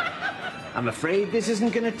 I'm afraid this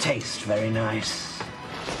isn't going to taste very nice.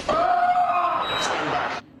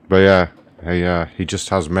 But yeah, he just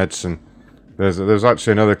has medicine. There's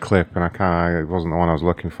actually another clip, and it wasn't the one I was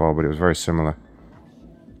looking for, but it was very similar.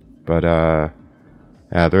 But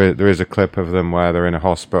yeah, there is a clip of them where they're in a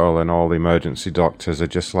hospital and all the emergency doctors are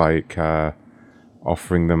just like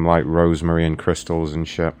offering them like rosemary and crystals and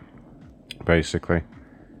shit, basically.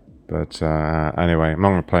 But anyway, I'm not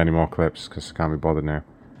going to play any more clips because I can't be bothered now.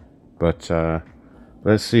 But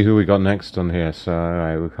let's see who we got next on here. So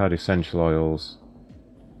alright, we've had essential oils.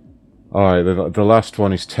 Alright, the last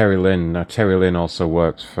one is Terry Lynn. Now Terry Lynn also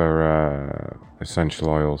works for essential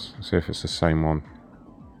oils. Let's see if it's the same one.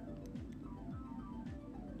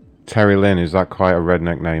 Terry Lynn, is that quite a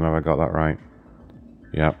redneck name? Have I got that right?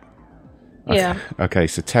 Yep. Yeah. Okay,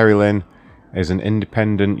 so Terry Lynn is an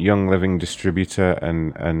independent young living distributor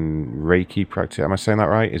and Reiki practitioner. Am I saying that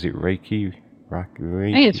right? Is it Reiki? Reiki? I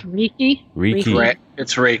think it's Reiki. Reiki.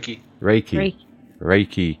 It's Reiki.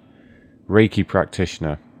 Reiki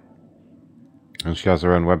practitioner. And she has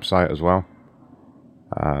her own website as well.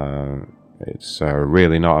 It's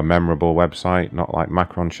really not a memorable website, not like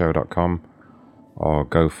macronshow.com. Or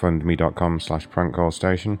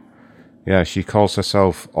gofundme.com/prankcallstation. Yeah, she calls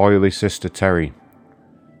herself Oily Sister Terry.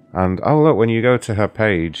 And oh look, when you go to her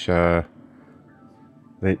page,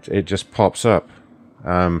 it just pops up.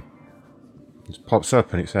 It pops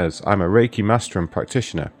up and it says, "I'm a Reiki master and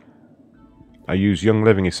practitioner. I use Young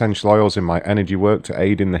Living essential oils in my energy work to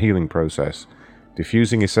aid in the healing process.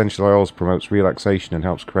 Diffusing essential oils promotes relaxation and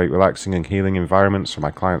helps create relaxing and healing environments for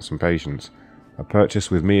my clients and patients. A purchase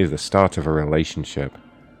with me is the start of a relationship."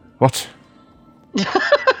 What?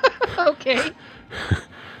 Okay.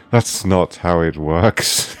 That's not how it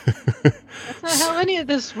works. That's not how any of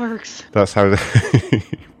this works. That's how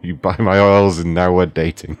you buy my oils and now we're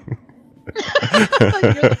dating.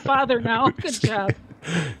 You're the father now. Good job.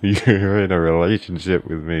 You're in a relationship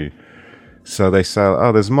with me. So they sell.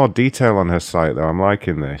 Oh, there's more detail on her site though. I'm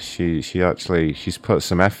liking this. She's put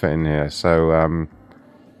some effort in here. So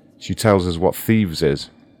she tells us what Thieves is.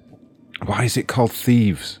 Why is it called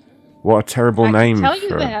Thieves? What a terrible name. I can tell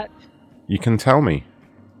you that. You can tell me.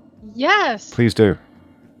 Yes. Please do.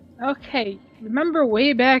 Okay. Remember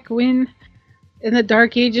way back when, in the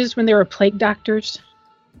Dark Ages, when there were plague doctors?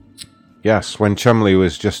 Yes, when Chumley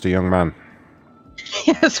was just a young man.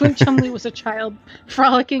 Yes, when Chumley was a child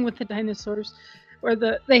frolicking with the dinosaurs. Or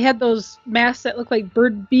they had those masks that looked like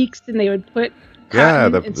bird beaks, and they would put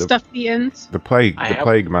cotton and stuff the ends. The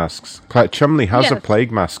plague masks. Chumley has a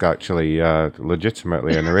plague mask, actually,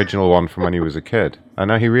 legitimately, an original one from when he was a kid. I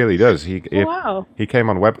know he really does. He came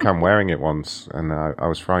on webcam wearing it once, and I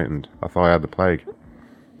was frightened. I thought I had the plague.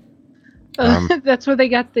 That's where they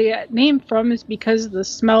got the name from, is because of the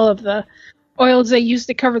smell of the oils they used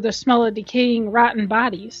to cover the smell of decaying, rotten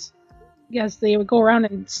bodies. Yes, they would go around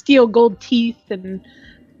and steal gold teeth and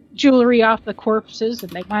jewelry off the corpses,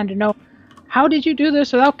 and they wanted to know, how did you do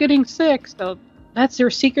this without getting sick? So that's their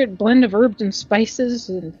secret blend of herbs and spices,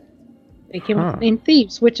 and they came up with the name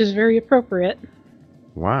Thieves, which is very appropriate.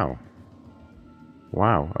 Wow.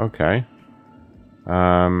 Okay.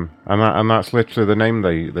 And that's literally the name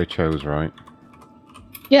they chose, right?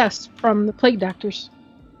 Yes, from the plague doctors.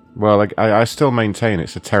 Well, I still maintain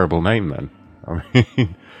it's a terrible name. Then, I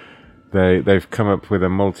mean, they've come up with a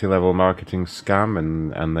multi-level marketing scam,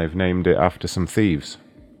 and they've named it after some thieves.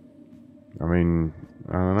 I mean,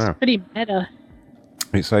 I don't know. It's pretty meta.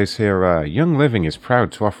 It says here, Young Living is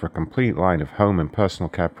proud to offer a complete line of home and personal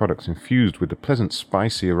care products infused with the pleasant,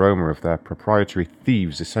 spicy aroma of their proprietary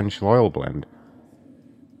Thieves essential oil blend.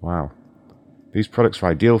 Wow. These products are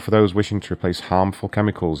ideal for those wishing to replace harmful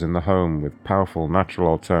chemicals in the home with powerful natural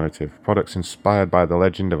alternative. Products inspired by the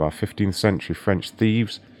legend of our 15th century French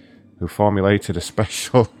thieves who formulated a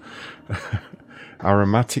special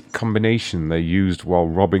aromatic combination they used while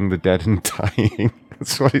robbing the dead and dying.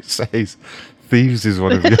 That's what it says. Thieves is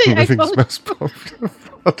one of Young Living's most popular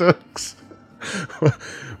products.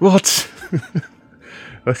 What?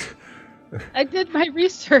 I did my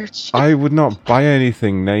research. I would not buy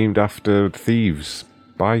anything named after thieves.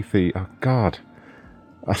 Buy thieves. Oh, God.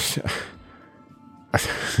 I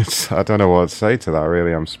don't know what to say to that,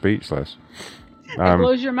 really. I'm speechless. It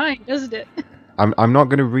blows your mind, doesn't it? I'm not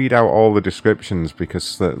going to read out all the descriptions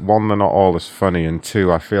because, one, they're not all as funny, and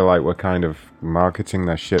two, I feel like we're kind of marketing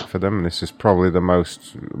their shit for them. And this is probably the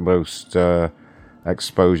most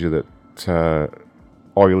exposure that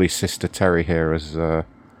oily Sister Terry here has ever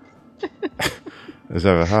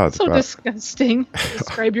had. So disgusting.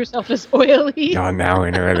 Describe yourself as oily. You're now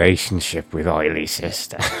in a relationship with oily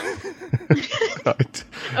sister.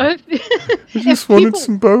 I just wanted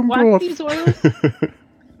some bone broth.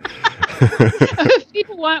 If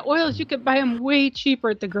people want oils, you could buy them way cheaper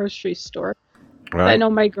at the grocery store. Right. I know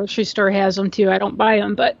my grocery store has them too. I don't buy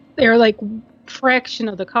them, but they're like fraction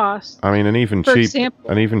of the cost. I mean, an even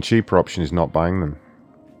cheaper option is not buying them.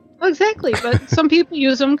 Well, exactly, but some people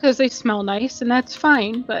use them because they smell nice, and that's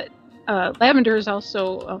fine. But lavender is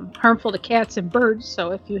also harmful to cats and birds,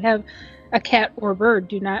 so if you have a cat or bird,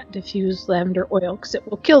 do not diffuse lavender oil because it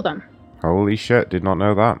will kill them. Holy shit, did not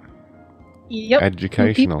know that. Yep.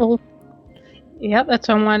 Educational. Yep, that's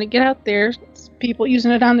why I want to get out there. People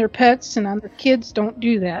using it on their pets and on their kids, don't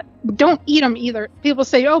do that. Don't eat them either. People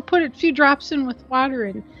say, oh, put a few drops in with water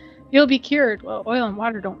and you'll be cured. Well, oil and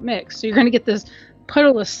water don't mix, so you're going to get this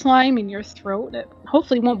puddle of slime in your throat that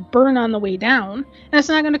hopefully won't burn on the way down, and it's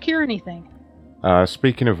not going to cure anything.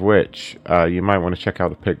 Speaking of which, you might want to check out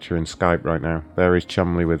the picture in Skype right now. There is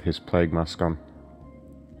Chumley with his plague mask on.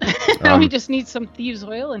 Now he just needs some thieves'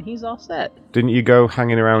 oil and he's all set. Didn't you go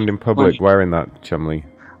hanging around in public wearing that, Chumley?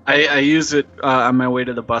 I use it on my way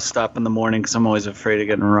to the bus stop in the morning because I'm always afraid of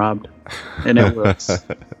getting robbed. And it works.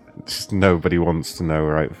 Just nobody wants to know,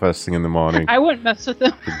 right? First thing in the morning. I wouldn't mess with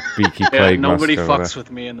them. Beaky plague nobody mask fucks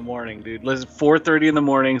with me in the morning, dude. Listen, 4:30 in the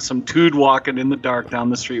morning, some dude walking in the dark down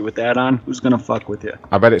the street with that on. Who's gonna fuck with you?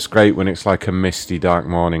 I bet it's great when it's like a misty, dark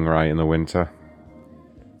morning, right, in the winter.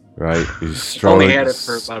 Right, I've only had it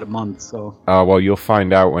for about a month, so. Oh, well, you'll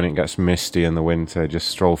find out when it gets misty in the winter. Just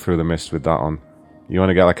stroll through the mist with that on. You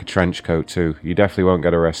want to get like a trench coat too. You definitely won't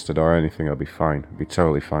get arrested or anything. It'll be fine. It'll be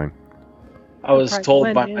totally fine. I was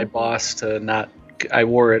told by my boss to not. I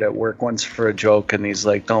wore it at work once for a joke, and he's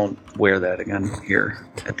like, "Don't wear that again here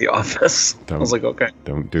at the office." I was like, "Okay."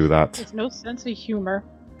 Don't do that. There's no sense of humor.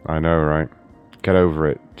 I know, right? Get over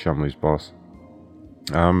it, Chumley's boss.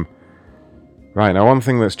 Right, now one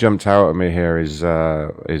thing that's jumped out at me here is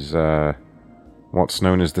what's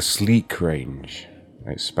known as the Sleek range.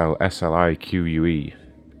 It's spelled SLIQUE.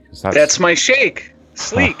 That's my shake.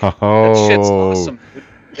 Sleek. Oh. That shit's awesome.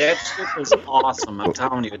 That shit is awesome. I'm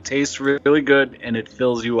telling you, it tastes really good and it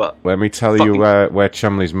fills you up. Let me tell you where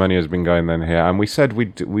Chumley's money has been going then here. And we said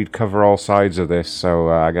we'd cover all sides of this, so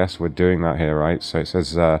I guess we're doing that here, right? So it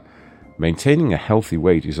says, maintaining a healthy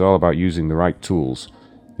weight is all about using the right tools.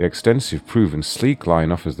 The extensive, proven Sleek line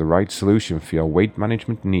offers the right solution for your weight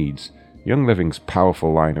management needs. Young Living's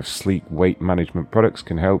powerful line of sleek weight management products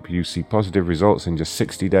can help you see positive results in just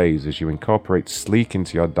 60 days. As you incorporate Sleek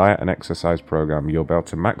into your diet and exercise program, you'll be able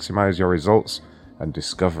to maximize your results and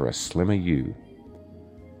discover a slimmer you.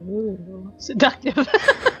 Ooh, seductive.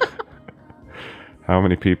 How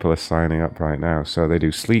many people are signing up right now? So they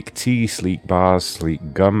do Sleek tea, Sleek bars,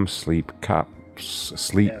 Sleek gum, Sleek caps,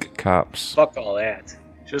 Sleek caps. Fuck all that.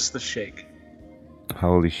 Just the shake.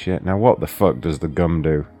 Holy shit. Now what the fuck does the gum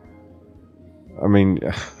do? I mean,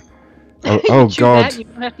 oh God, you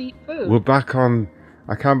don't have to eat food. We're back on.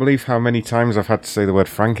 I can't believe how many times I've had to say the word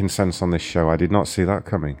frankincense on this show. I did not see that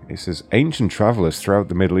coming. It says, ancient travelers throughout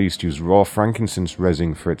the Middle East used raw frankincense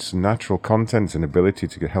resin for its natural content and ability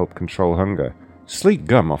to help control hunger. Sleek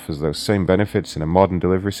gum offers those same benefits in a modern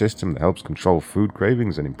delivery system that helps control food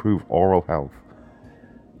cravings and improve oral health.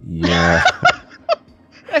 Yeah.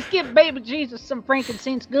 Let's give baby Jesus some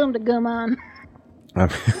frankincense gum to gum on.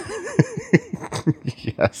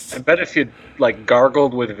 Yes. I bet if you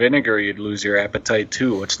gargled with vinegar, you'd lose your appetite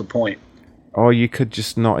too. What's the point? Or you could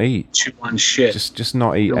just not eat. Chew on shit. Just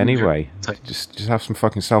not eat anyway. Just have some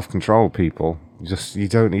fucking self-control, people. You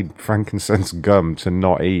don't need frankincense gum to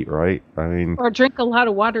not eat, right? I mean, Or drink a lot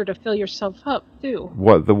of water to fill yourself up too.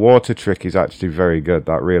 what the water trick is actually very good.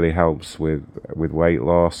 That really helps with weight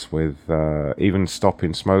loss, with even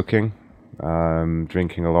stopping smoking.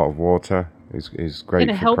 Drinking a lot of water is great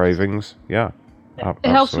And it for helps- cravings. Yeah, It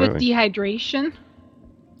helps with absolutely. dehydration.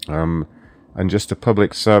 And just a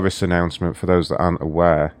public service announcement for those that aren't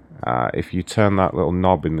aware: if you turn that little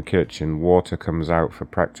knob in the kitchen, water comes out for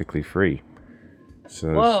practically free.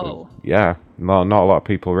 Whoa. Yeah, not a lot of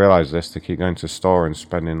people realize this. They keep going to the store and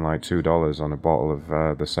spending like $2 on a bottle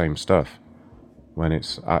of the same stuff, when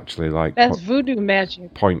it's actually like That's voodoo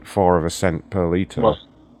magic. 0.4 of a cent per liter. Well,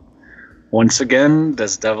 once again,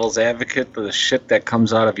 this devil's advocate, the shit that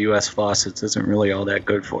comes out of U.S. faucets isn't really all that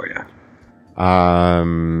good for you.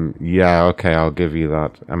 Yeah, okay, I'll give you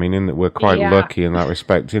that. I mean, we're quite Yeah. lucky in that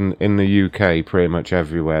respect. In the UK, pretty much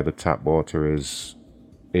everywhere, the tap water is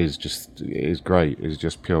great. It's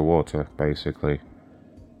just pure water, basically.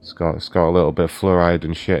 It's got a little bit of fluoride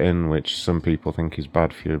and shit in, which some people think is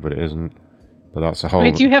bad for you, but it isn't. But that's a whole.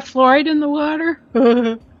 Wait, do you have fluoride in the water?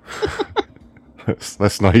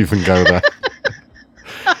 Let's not even go there.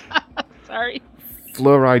 Sorry.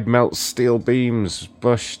 Fluoride melts steel beams.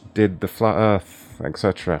 Bush did the flat Earth,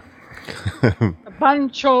 etc.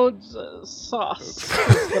 Bancho's sauce.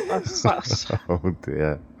 Sauce.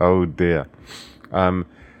 Oh dear.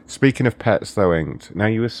 Speaking of pets, though, Inked. Now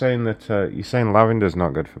you were saying that you're saying lavender's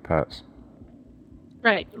not good for pets.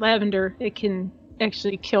 Right, lavender. It can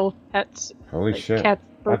actually kill pets. Holy like shit! Cats,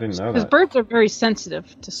 I didn't know because that. birds are very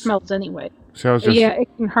sensitive to smells anyway. So Yeah, it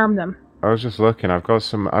can harm them. I was just looking. I've got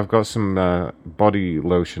some body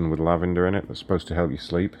lotion with lavender in it that's supposed to help you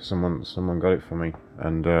sleep. Someone got it for me,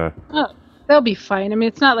 and Oh, they'll be fine. I mean,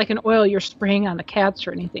 it's not like an oil you're spraying on the cats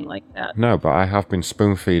or anything like that. no, but I have been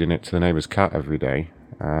spoon feeding it to the neighbour's cat every day.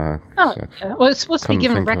 Oh, so yeah. Well, it's supposed to be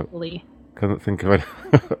couldn't given think of it. rectally. Couldn't think of it.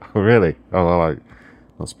 Oh, really? Oh, well, I'm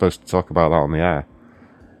not supposed to talk about that on the air.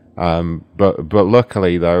 But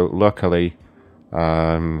luckily,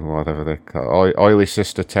 whatever they call Oily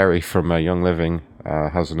Sister Terry from Young Living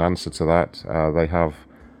has an answer to that.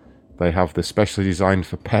 They have the specially designed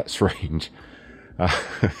for pets range. I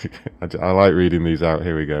like reading these out.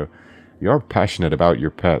 Here we go. You're passionate about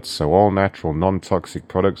your pets, so all natural, non-toxic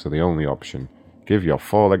products are the only option. Give your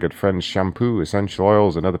four-legged friends shampoo, essential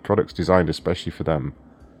oils, and other products designed especially for them.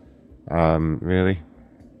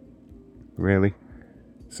 Really?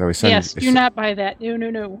 So Yes, do not buy that.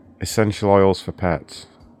 No. essential oils for pets.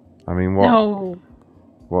 I mean, what? No.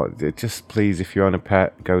 What? Just please, if you own a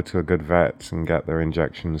pet, go to a good vet and get their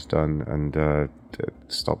injections done, and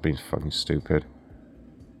stop being fucking stupid.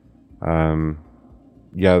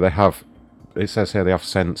 Yeah, they have. It says here they have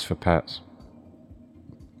scents for pets.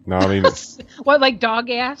 No, I mean, What, like dog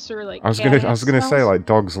ass or like? I was cat gonna ass say smells? like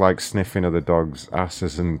dogs like sniffing other dogs'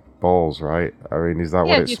 asses and balls, right? I mean, is that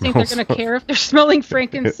Yeah, what it do you think they're smells? gonna care if they're smelling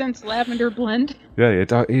frankincense lavender blend? Yeah,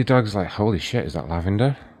 your dog's like, holy shit, is that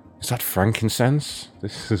lavender? Is that frankincense?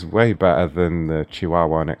 This is way better than the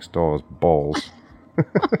Chihuahua next door's balls.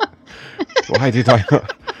 Why did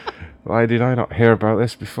I not hear about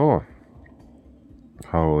this before?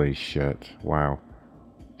 Holy shit! Wow.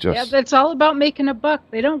 Yeah, that's all about making a buck.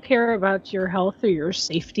 They don't care about your health or your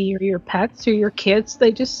safety or your pets or your kids.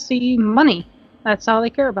 They just see money. That's all they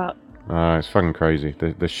care about. It's fucking crazy,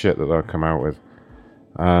 the shit that they'll come out with.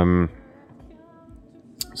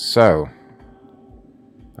 So,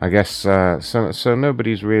 I guess, so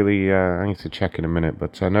nobody's really, I need to check in a minute,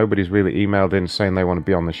 but nobody's really emailed in saying they want to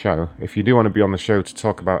be on the show. If you do want to be on the show to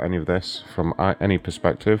talk about any of this from any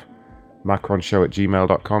perspective,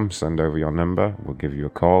 macronshow@gmail.com, send over your number, we'll give you a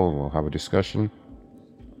call, we'll have a discussion.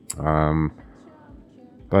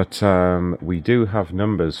 But we do have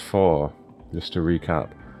numbers for, just to recap.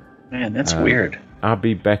 Man, that's weird.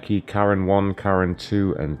 Abby, Becky, Karen 1, Karen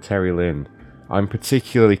 2, and Terry Lynn. I'm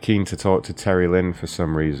particularly keen to talk to Terry Lynn for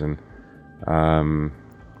some reason.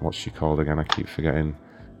 What's she called again? I keep forgetting.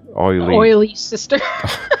 Oily sister.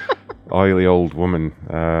 Oily old woman.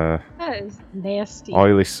 That is nasty.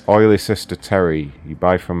 Oily sister Terry. You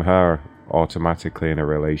buy from her automatically in a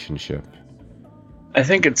relationship. I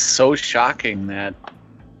think it's so shocking that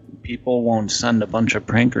people won't send a bunch of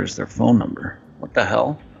prankers their phone number. What the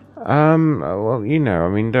hell? Well, you know, I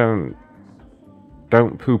mean, don't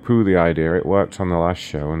poo-poo the idea. It worked on the last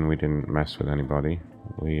show, and we didn't mess with anybody.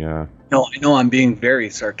 No, I know I'm being very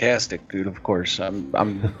sarcastic, dude. Of course, I'm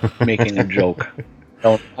making a joke.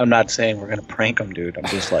 No, I'm not saying we're gonna prank them, dude. I'm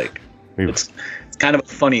just like, it's kind of a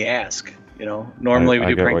funny ask, you know. Normally we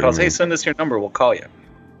do get prank what calls. you Hey, mean. send us your number. We'll call you.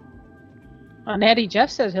 Natty Jeff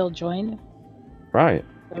says he'll join. Right.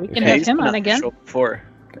 We can have him on again. Before.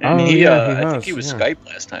 And Oh, he, yeah, he I think has, he was yeah. Skype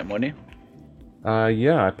last time, wasn't he?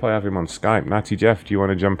 Yeah, I'd probably have him on Skype. Natty Jeff, do you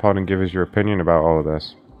want to jump on and give us your opinion about all of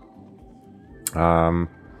this?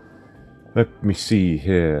 Let me see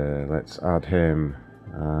here. Let's add him.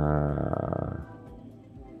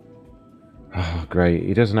 Oh, great.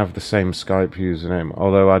 He doesn't have the same Skype username.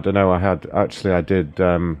 Although, I don't know, I had a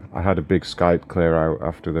big Skype clear out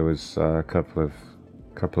after there was a couple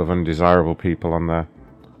of undesirable people on there.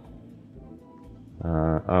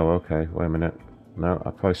 Oh, okay. Wait a minute. No,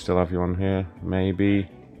 I probably still have you on here. Maybe.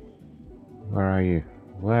 Where are you?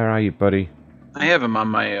 Where are you, buddy? I have him on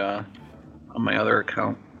my other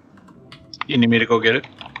account. You need me to go get it?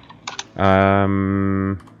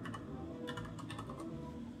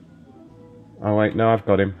 Oh wait, no, I've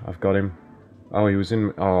got him. Oh, he was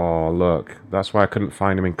in. Oh, look, that's why I couldn't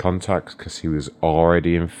find him in contacts, because he was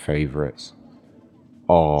already in favorites.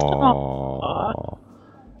 Oh,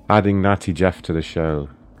 adding Natty Jeff to the show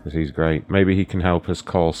because he's great. Maybe he can help us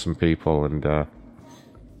call some people and I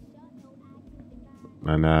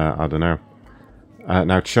don't know.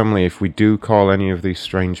 Now, Chumley, if we do call any of these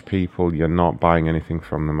strange people, you're not buying anything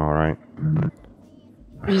from them, all right?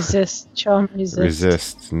 Resist, Chum. Resist.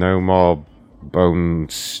 Resist. No more bone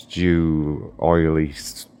stew, oily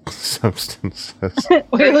substances.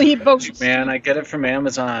 Oily bone. Man, I get it from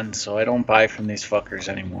Amazon, so I don't buy from these fuckers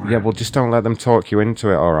anymore. Yeah, well, just don't let them talk you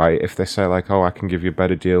into it, all right? If they say, like, oh, I can give you a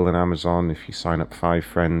better deal than Amazon if you sign up 5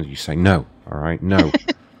 friends, you say no, all right? No.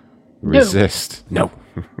 Resist. No.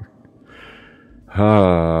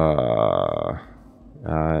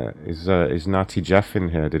 Is Natty Jeff in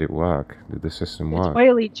here? Did it work? Did the system work?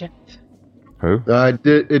 Oily Jeff. Who?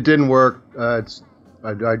 It didn't work. I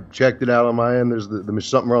checked it out on my end. There's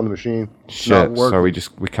something wrong with the machine. It's Shit. not working.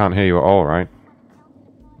 So we can't hear you at all, right?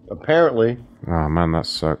 Apparently. Oh man, that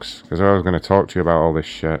sucks. Because I was going to talk to you about all this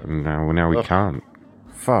shit, and now we can't.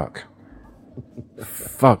 Fuck.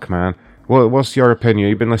 Fuck, man. What's your opinion?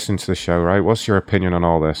 You've been listening to the show, right? What's your opinion on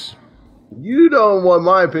all this? You don't want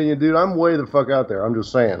my opinion, dude. I'm way the fuck out there. I'm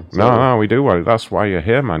just saying. So, No, we do. That's why you're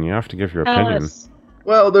here, man. You have to give your opinion.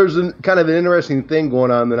 Well, there's kind of an interesting thing going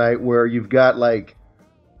on tonight where you've got like,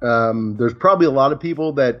 there's probably a lot of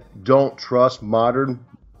people that don't trust modern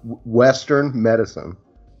Western medicine,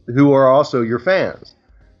 who are also your fans,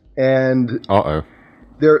 and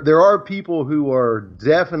there are people who are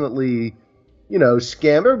definitely,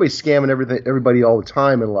 scam. Everybody's scamming everybody all the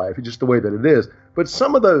time in life. It's just the way that it is. But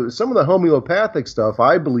some of the homeopathic stuff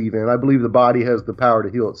I believe in. I believe the body has the power to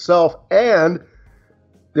heal itself, and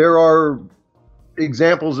there are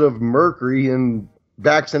examples of mercury in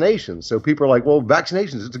vaccinations. So people are like, "Well,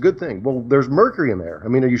 vaccinations, it's a good thing." Well, there's mercury in there. I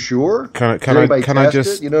mean, are you sure? Can I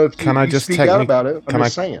just speak out about it? I'm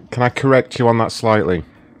just saying. Can I correct you on that slightly?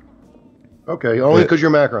 Okay, only because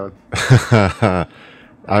you're Macron.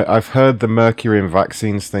 I've heard the mercury in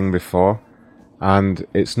vaccines thing before. And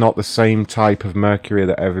it's not the same type of mercury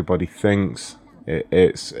that everybody thinks.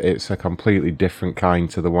 It's a completely different kind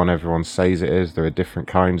to the one everyone says it is. There are different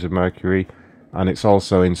kinds of mercury. And it's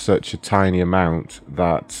also in such a tiny amount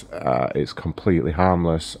that it's completely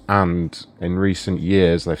harmless. And in recent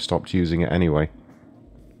years, they've stopped using it anyway.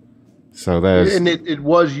 So there's... And it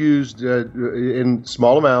was used in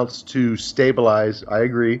small amounts to stabilize. I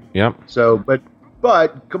agree. Yep. So,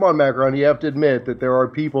 But come on, Macron, you have to admit that there are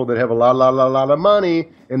people that have a lot of money,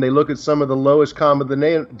 and they look at some of the lowest common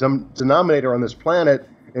denominator on this planet,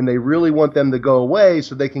 and they really want them to go away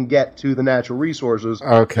so they can get to the natural resources.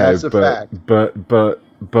 Okay, that's a fact. But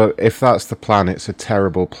if that's the plan, it's a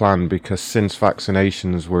terrible plan, because since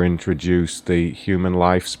vaccinations were introduced, the human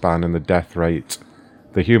lifespan and the death rate,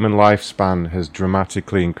 the human lifespan has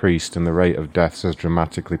dramatically increased, and the rate of deaths has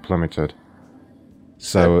dramatically plummeted.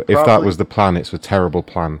 So if that was the plan, it's a terrible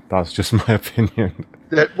plan. That's just my opinion.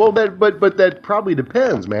 But that probably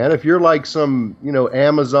depends, man. If you're like some,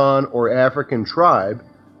 Amazon or African tribe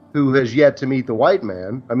who has yet to meet the white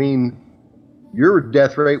man, I mean, your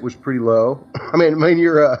death rate was pretty low. I mean,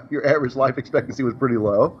 your average life expectancy was pretty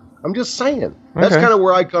low. I'm just saying. That's kind of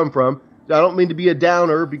where I come from. I don't mean to be a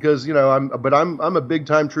downer because, I'm a big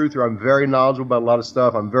time truther. I'm very knowledgeable about a lot of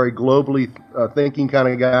stuff. I'm very globally thinking kind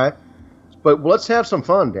of guy. But let's have some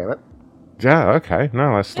fun, damn it. Yeah, okay.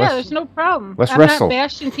 No, let's there's no problem. Let's I'm wrestle. not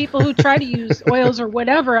bashing people who try to use oils or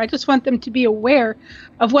whatever. I just want them to be aware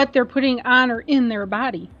of what they're putting on or in their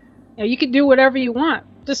body. You can do whatever you want.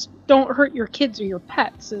 Just don't hurt your kids or your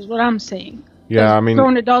pets, is what I'm saying. Yeah, I mean...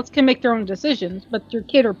 grown adults can make their own decisions, but your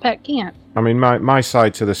kid or pet can't. I mean, my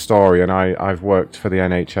side to the story, and I've worked for the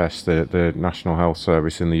NHS, the National Health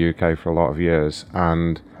Service in the UK for a lot of years,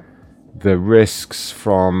 and... the risks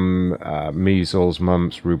from measles,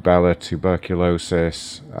 mumps, rubella,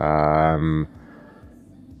 tuberculosis,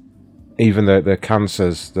 even the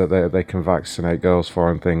cancers that they can vaccinate girls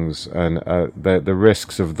for and things, and the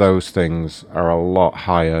risks of those things are a lot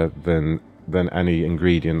higher than any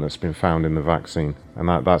ingredient that's been found in the vaccine, and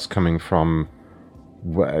that's coming from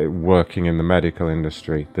working in the medical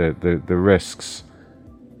industry. The risks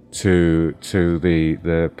to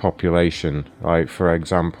the population, like for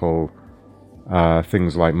example,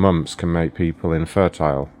 things like mumps can make people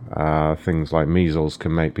infertile, things like measles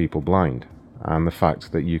can make people blind. And the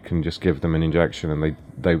fact that you can just give them an injection and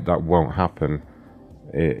that won't happen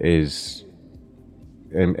is,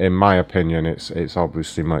 in my opinion, it's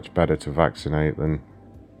obviously much better to vaccinate than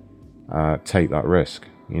take that risk,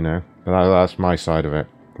 you know. But that's my side of it.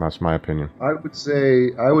 That's my opinion. I would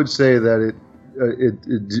say that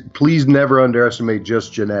please never underestimate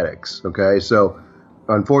just genetics. Okay, so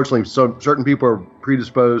unfortunately, certain people are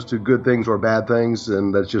predisposed to good things or bad things,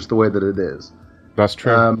 and that's just the way that it is. That's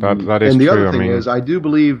true. That is and the true. other thing is, I do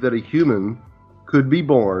believe that a human could be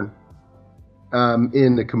born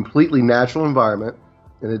in a completely natural environment,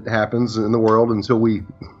 and it happens in the world until we,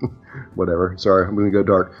 whatever. Sorry, I'm going to go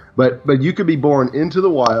dark. But you could be born into the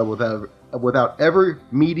wild without ever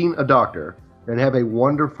meeting a doctor and have a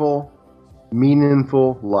wonderful,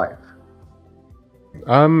 meaningful life.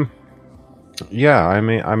 Yeah, I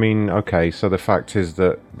mean, okay. So the fact is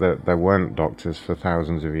that there weren't doctors for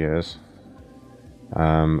thousands of years.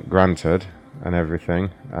 Granted, and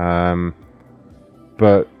everything,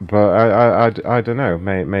 but I don't know.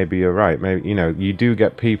 Maybe you're right. Maybe, you know, you do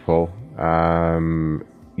get people.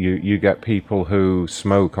 You get people who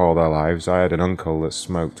smoke all their lives. I had an uncle that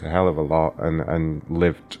smoked a hell of a lot and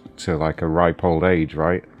lived to like a ripe old age,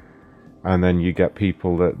 right? And then you get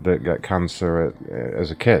people that get cancer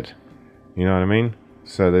as a kid. You know what I mean?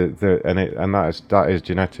 So that is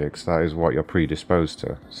genetics. That is what you're predisposed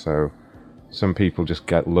to. So. Some people just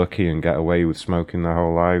get lucky and get away with smoking their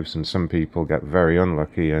whole lives, and some people get very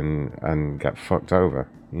unlucky and get fucked over,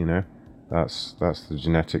 you know? That's the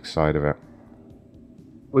genetic side of it.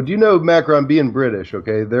 Well, do you know, Macron, being British,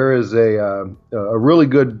 okay, there is a really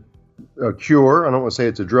good cure. I don't want to say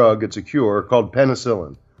it's a drug, it's a cure called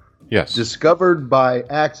penicillin. Yes. Discovered by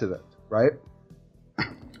accident, right?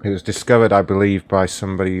 It was discovered, I believe, by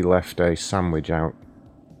somebody left a sandwich out,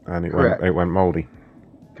 and it went moldy.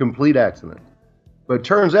 Complete accident. But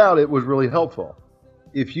turns out it was really helpful.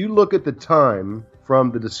 If you look at the time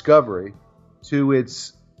from the discovery to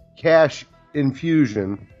its cash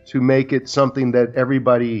infusion to make it something that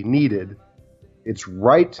everybody needed, it's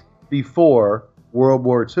right before World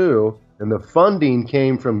War II, and the funding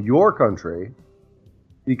came from your country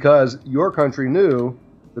because your country knew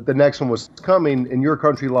that the next one was coming, and your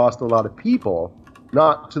country lost a lot of people,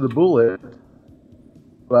 not to the bullet,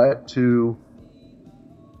 but to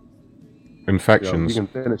infections. You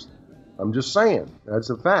can finish. I'm just saying that's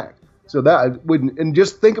a fact. So that wouldn't, and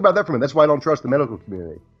just think about that for a minute. That's why I don't trust the medical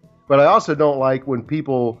community. But I also don't like when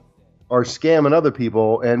people are scamming other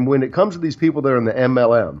people. And when it comes to these people that are in the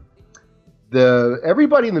MLM,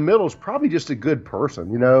 everybody in the middle is probably just a good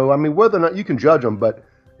person. You know, I mean, whether or not you can judge them, but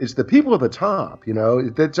it's the people at the top. You know,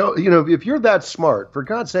 if you're that smart, for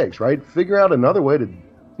God's sakes, right? Figure out another way to,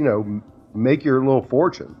 make your little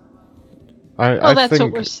fortune. That's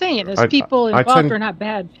what we're saying. Is people involved are not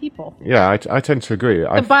bad people. Yeah, I tend to agree.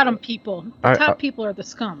 The bottom people, the top people are the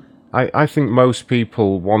scum. I think most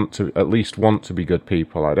people want to be good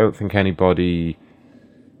people. I don't think anybody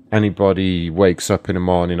wakes up in the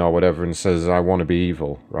morning or whatever and says, I want to be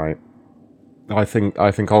evil, right? I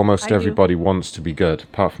think almost everybody wants to be good,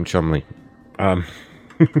 apart from Chumley.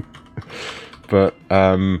 But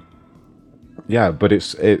yeah, but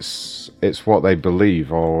it's what they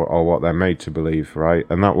believe or what they're made to believe, right?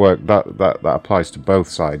 And that applies to both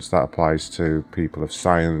sides. That applies to people of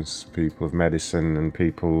science, people of medicine, and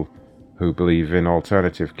people who believe in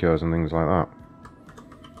alternative cures and things like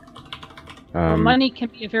that. Money can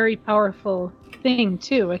be a very powerful thing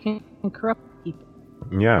too. It can corrupt people.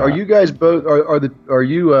 Yeah. Are you guys both? Are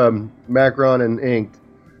you Macron and Inked?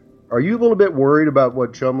 Are you a little bit worried about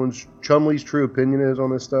what Chumley's true opinion is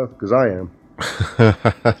on this stuff? Because I am.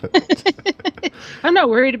 I'm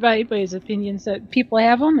not worried about anybody's opinions. That people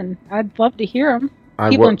have them, and I'd love to hear them.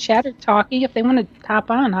 People in chat are talking. If they want to hop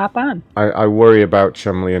on. I worry about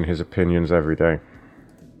Chumley and his opinions every day.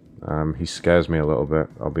 He scares me a little bit,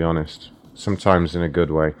 I'll be honest. Sometimes in a good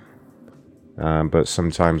way, but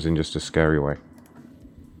sometimes in just a scary way.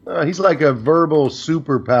 He's like a verbal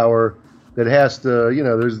superpower that has to,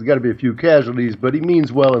 there's got to be a few casualties, but he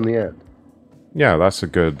means well in the end. Yeah, that's a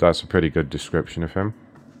pretty good description of him.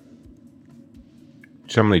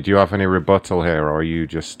 Chumley, do you have any rebuttal here, or are you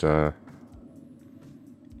just... No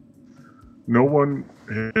one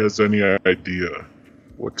has any idea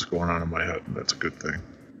what's going on in my head, and that's a good thing.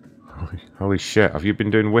 Holy shit, have you been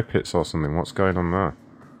doing whippets or something? What's going on there?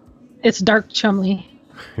 It's dark, Chumley.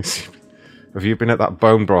 Have you been at that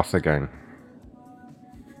bone broth again?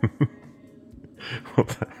 What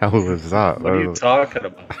the hell was that? What are you talking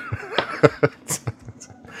about?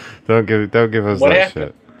 Don't give us What that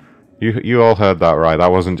happened? shit. You all heard that right. That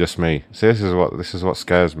wasn't just me. See, this is what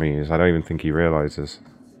scares me. Is I don't even think he realizes.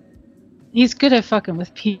 He's good at fucking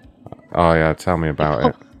with people. Oh yeah, tell me about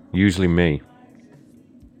it. Usually me.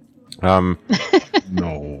 No.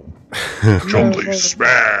 Chumley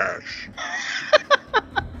smash.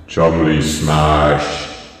 Chumley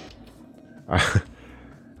smash.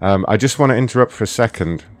 I just want to interrupt for a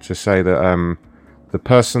second to say that the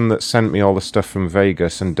person that sent me all the stuff from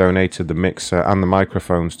Vegas and donated the mixer and the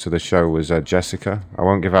microphones to the show was Jessica. I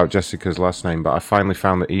won't give out Jessica's last name, but I finally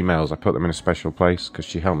found the emails. I put them in a special place because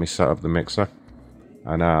she helped me set up the mixer.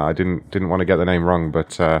 And I didn't want to get the name wrong,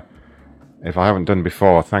 but if I haven't done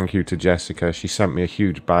before, thank you to Jessica. She sent me a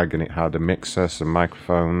huge bag and it had a mixer, some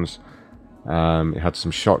microphones, it had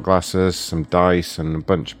some shot glasses, some dice, and a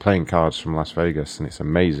bunch of playing cards from Las Vegas, and it's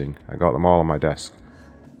amazing. I got them all on my desk.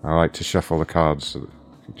 I like to shuffle the cards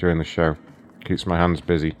during the show. Keeps my hands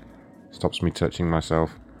busy. Stops me touching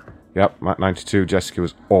myself. Yep, Mac 92, Jessica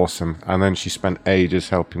was awesome. And then she spent ages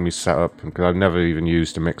helping me set up, because I've never even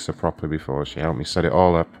used a mixer properly before. She helped me set it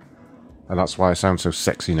all up. And that's why I sound so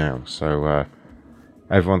sexy now. So,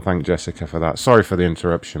 everyone thank Jessica for that. Sorry for the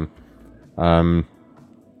interruption.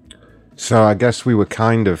 So I guess we were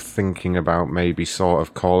kind of thinking about maybe sort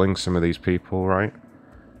of calling some of these people, right?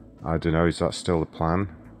 I don't know, is that still the plan?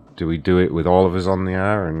 Do we do it with all of us on the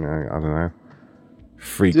air and, I don't know,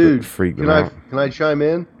 freak them out? Can I chime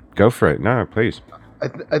in? Go for it. No, please.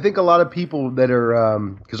 I think a lot of people that are,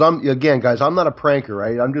 because guys, I'm not a pranker,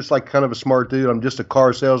 right? I'm just like kind of a smart dude. I'm just a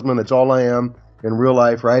car salesman. That's all I am in real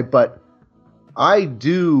life, right? But I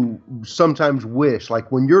do sometimes wish,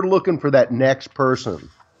 like when you're looking for that next person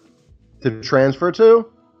to transfer to,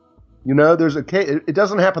 there's it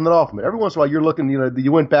doesn't happen that often, but every once in a while you're looking,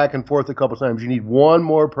 you went back and forth a couple times. You need one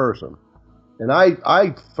more person. And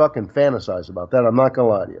I fucking fantasize about that. I'm not going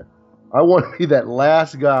to lie to you. I want to be that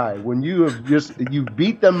last guy when you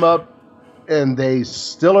beat them up and they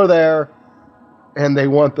still are there and they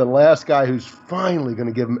want the last guy who's finally going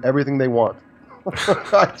to give them everything they want.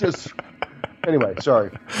 Anyway,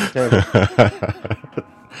 sorry.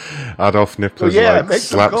 Adolf Nippler's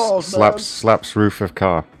slaps roof of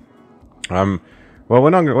car. Well, we're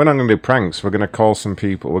not going to do pranks. We're going to call some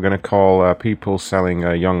people. We're going to call people selling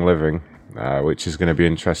Young Living, which is going to be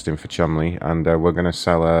interesting for Chumley, and we're going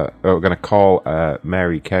to call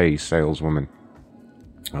Mary Kay, saleswoman.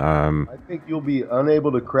 I think you'll be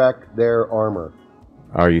unable to crack their armor.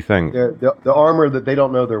 Oh, you think? The armor that they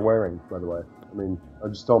don't know they're wearing, by the way. I mean,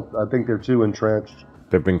 I think they're too entrenched.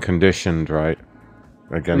 They've been conditioned, right?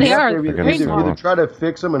 Against, they are. Either try to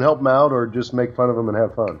fix them and help them out, or just make fun of them and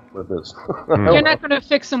have fun with this. You're not going to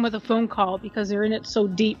fix them with a phone call because they're in it so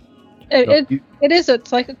deep.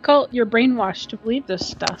 It's like a cult. You're brainwashed to believe this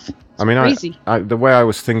stuff. It's crazy. The way I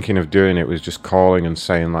was thinking of doing it was just calling and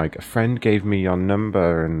saying, like, a friend gave me your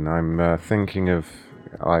number and I'm thinking of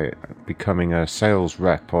becoming a sales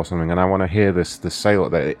rep or something, and I want to hear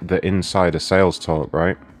the insider sales talk,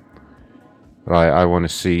 right? I want to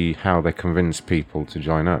see how they convince people to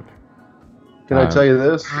join up. Can I tell you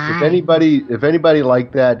this? If anybody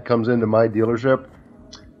like that comes into my dealership,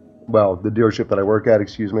 well, the dealership that I work at,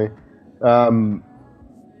 excuse me,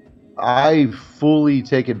 I fully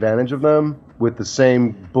take advantage of them with the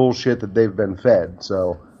same bullshit that they've been fed.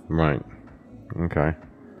 So right, okay.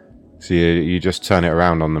 So you just turn it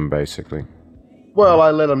around on them, basically. Well,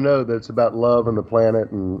 I let them know that it's about love and the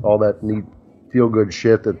planet and all that neat feel-good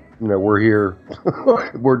shit that, we're here,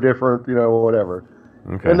 we're different, whatever.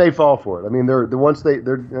 Okay. And they fall for it. I mean, they're I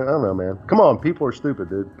don't know, man. Come on, people are stupid,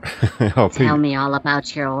 dude. Tell me all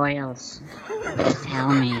about your oils. Tell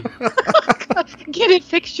me. Get it,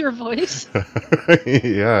 fix your voice.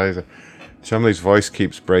 Yeah, Chumley's voice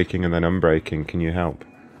keeps breaking and then unbreaking. Can you help?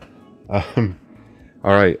 All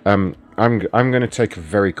right. I'm going to take a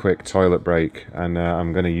very quick toilet break, and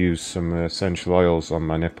I'm going to use some essential oils on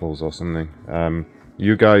my nipples or something.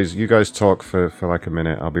 You guys talk for like a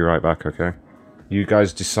minute. I'll be right back. Okay. You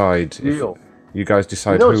guys decide. Deal. You guys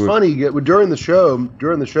decide. It's funny. During the show,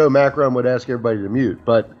 Macron would ask everybody to mute,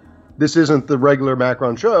 but this isn't the regular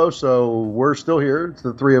Macron show, so we're still here. It's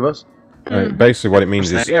the three of us. Basically, what it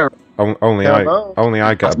means is only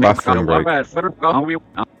I get a bathroom break.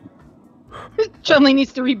 Chumley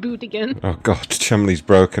needs to reboot again. Oh God, Chumley's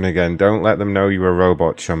broken again. Don't let them know you're a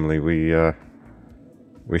robot, Chumley. We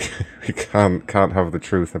can't have the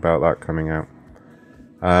truth about that coming out.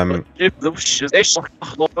 I'm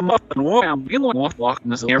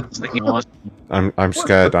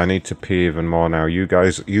scared. I need to pee even more now. You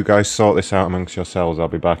guys sort this out amongst yourselves. I'll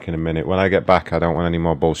be back in a minute. When I get back, I don't want any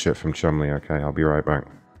more bullshit from Chumley. Okay, I'll be right back.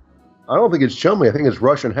 I don't think it's Chumley. I think it's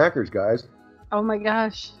Russian hackers, guys. Oh my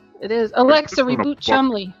gosh, it is. Alexa, reboot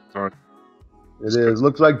Chumley. It is.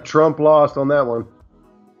 Looks like Trump lost on that one.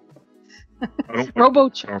 Robo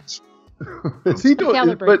Trump. Is he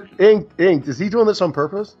doing? But Ink, is he doing this on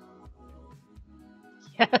purpose?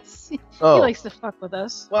 Yes. He Oh. likes to fuck with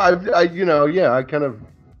us. Well, I kind of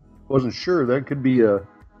wasn't sure. That could be a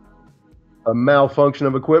malfunction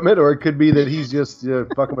of equipment, or it could be that he's just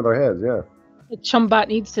fucking with our heads. Yeah. The Chumbot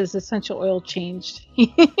needs his essential oil changed.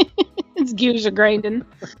 His gears are grinding.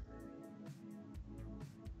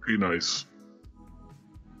 Be nice.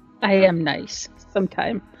 I am nice.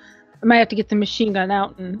 Sometime. I might have to get the machine gun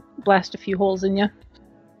out and blast a few holes in you.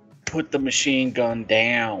 Put the machine gun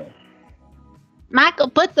down. Michael,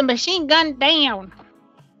 put the machine gun down.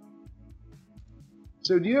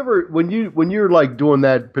 So do you ever, when you're like doing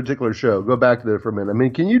that particular show, go back to that for a minute. I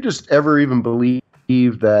mean, can you just ever even believe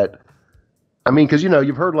that? I mean, because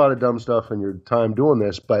you've heard a lot of dumb stuff in your time doing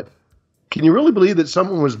this, but can you really believe that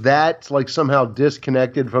someone was that like somehow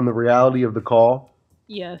disconnected from the reality of the call?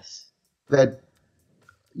 Yes. That,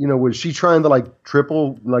 was she trying to like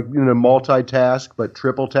triple, like, multitask, but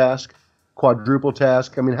triple task, quadruple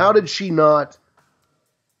task? I mean, how did she not?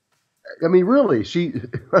 I mean, really, she.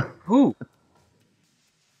 Who?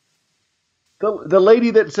 The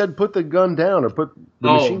lady that said put the gun down or put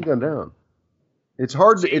the machine gun down. It's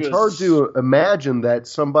hard to imagine that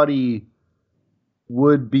somebody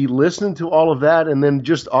would be listening to all of that and then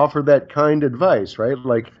just offer that kind advice, right?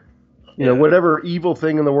 Like, whatever evil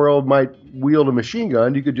thing in the world might wield a machine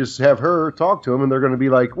gun, you could just have her talk to him, and they're going to be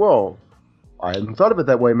like, "Well, I hadn't thought of it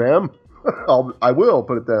that way, ma'am. I will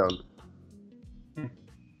put it down."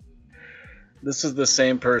 This is the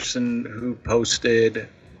same person who posted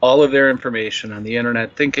all of their information on the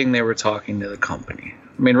internet thinking they were talking to the company.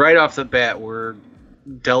 I mean, right off the bat, we're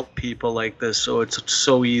dealt people like this, so it's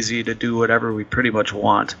so easy to do whatever we pretty much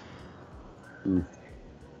want.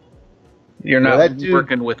 You're not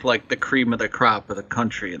working with like the cream of the crop of the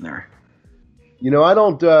country in there. I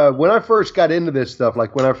don't, when I first got into this stuff,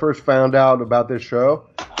 like when I first found out about this show,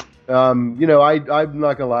 I'm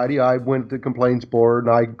not gonna lie to you, I went to complaints board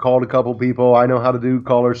and I called a couple people. I know how to do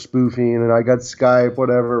caller spoofing, and I got Skype,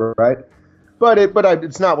 whatever, right? But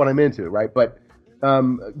it's not what I'm into, right? But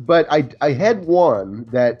I had one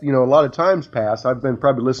that, a lot of times past, I've been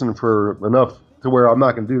probably listening for enough to where I'm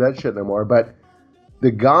not gonna do that shit no more. But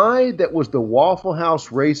the guy that was the Waffle House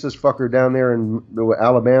racist fucker down there in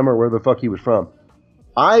Alabama, or where the fuck he was from,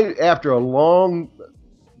 after a long,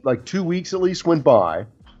 like 2 weeks at least went by,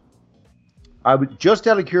 I would, just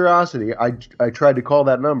out of curiosity, I tried to call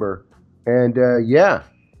that number, and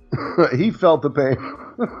he felt the pain,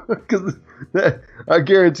 because I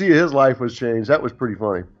guarantee you his life was changed. That was pretty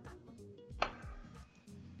funny.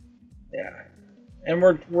 Yeah, and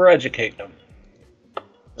we're educating them.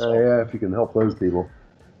 Yeah, if you can help those people.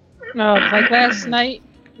 No, like last night,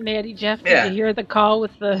 Maddie Jeff, did you hear the call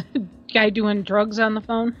with the guy doing drugs on the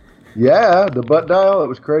phone? Yeah, the butt dial, it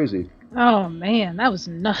was crazy. Oh man, that was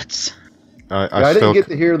nuts. I didn't get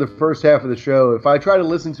to hear the first half of the show. If I try to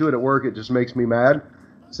listen to it at work, it just makes me mad.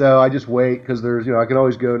 So I just wait, because there's, I can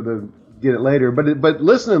always go to get it later. But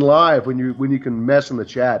listening live when you can mess in the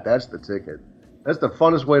chat, that's the ticket. That's the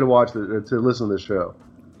funnest way to listen to this show.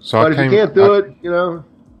 So but if you can't do it,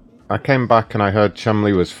 I came back and I heard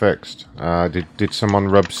Chumley was fixed. Did someone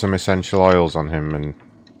rub some essential oils on him? And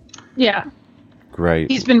yeah. Great.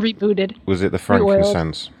 He's been rebooted. Was it the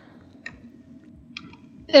frankincense?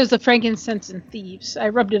 It was the frankincense and thieves. I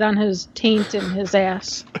rubbed it on his taint and his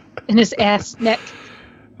ass. And his ass neck.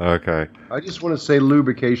 Okay. I just want to say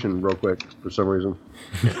lubrication real quick for some reason.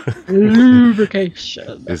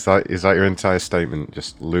 Lubrication. Is that your entire statement?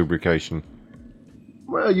 Just lubrication?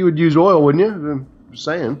 Well, you would use oil, wouldn't you? I'm just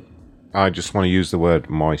saying. I just want to use the word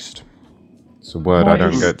moist. It's a word I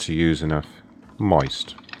don't get to use enough.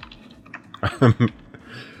 Moist.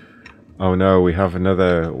 Oh no, we have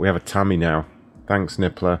a Tammy now. Thanks,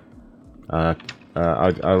 Nippler. I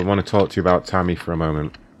want to talk to you about Tammy for a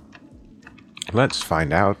moment. Let's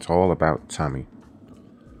find out all about Tammy.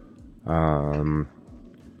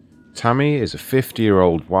 Tammy is a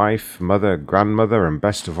 50-year-old wife, mother, grandmother, and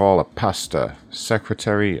best of all, a pastor,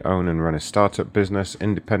 secretary, own and run a startup business,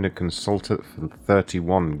 independent consultant for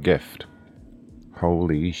 31 Gift.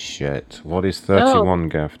 Holy shit. What is 31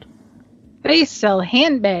 gift? They sell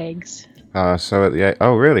handbags. So at the...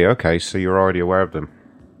 Oh, really? Okay, so you're already aware of them.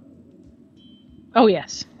 Oh,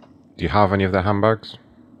 yes. Do you have any of their handbags?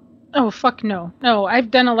 Oh, fuck no. No,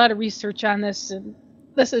 I've done a lot of research on this, and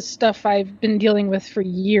this is stuff I've been dealing with for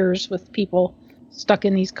years with people stuck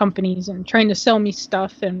in these companies and trying to sell me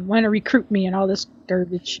stuff and want to recruit me and all this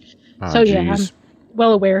garbage. Oh, yeah, I'm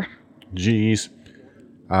well aware. Jeez.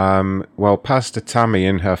 Well, Pastor Tammy,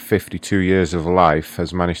 in her 52 years of life,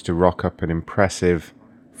 has managed to rock up an impressive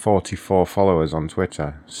 44 followers on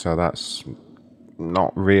Twitter. So that's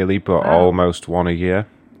not really, but almost one a year.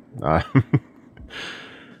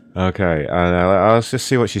 Okay, let's just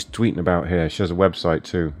see what she's tweeting about here. She has a website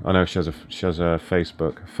too. I know she has a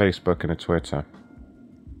Facebook and a Twitter.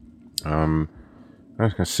 I'm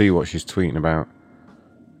just gonna see what she's tweeting about.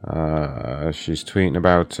 She's tweeting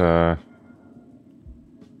about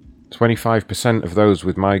 25% of those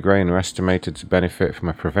with migraine are estimated to benefit from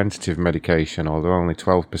a preventative medication, although only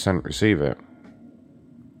 12% receive it.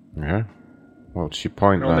 Yeah. What's your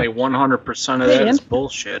point there? Only 100% of that is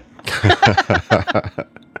bullshit.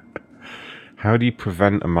 How do you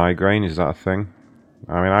prevent a migraine? Is that a thing?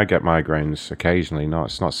 I mean, I get migraines occasionally.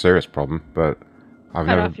 It's not a serious problem, but I've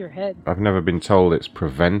never been told it's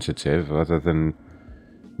preventative, other than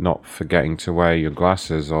not forgetting to wear your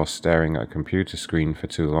glasses or staring at a computer screen for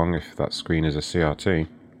too long if that screen is a CRT.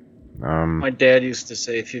 My dad used to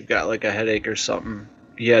say if you've got like a headache or something,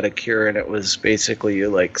 he had a cure, and it was basically you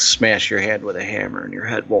like smash your hand with a hammer and your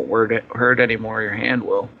head won't hurt anymore, your hand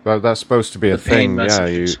will. Well, that's supposed to be a thing,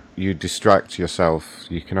 yeah. You distract yourself.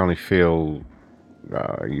 You can only feel...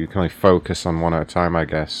 you can only focus on one at a time, I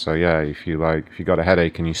guess. So yeah, if you got a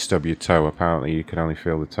headache and you stub your toe, apparently you can only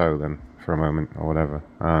feel the toe then for a moment or whatever.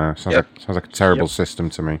 Sounds like a terrible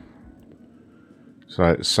system to me.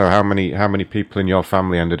 So how many people in your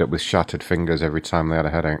family ended up with shattered fingers every time they had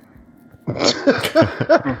a headache?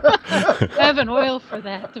 I have an oil for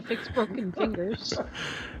that to fix broken fingers.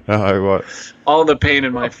 What? All the pain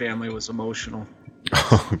in my family was emotional.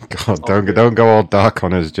 Oh God! Don't go all dark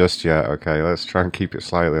on us just yet. Okay, let's try and keep it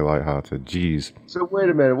slightly lighthearted. Jeez. So wait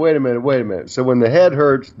a minute. So when the head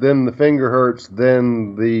hurts, then the finger hurts,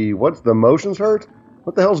 then the emotions hurt?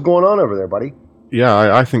 What the hell's going on over there, buddy?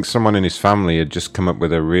 Yeah, I think someone in his family had just come up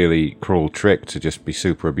with a really cruel trick to just be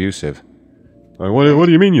super abusive. Like, what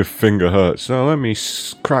do you mean your finger hurts? Oh, let me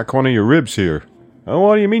crack one of your ribs here. Oh,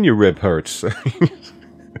 what do you mean your rib hurts?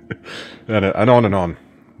 and on and on.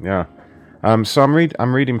 Yeah. So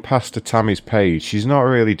I'm reading Pastor Tammy's page. She's not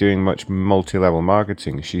really doing much multi-level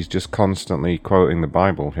marketing. She's just constantly quoting the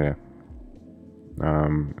Bible here.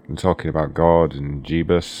 And talking about God and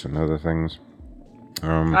Jeebus and other things.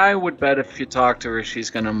 I would bet if you talk to her, she's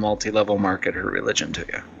going to multi-level market her religion to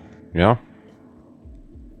you. Yeah?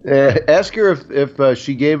 Ask her if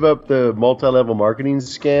she gave up the multi-level marketing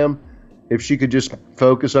scam, if she could just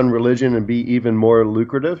focus on religion and be even more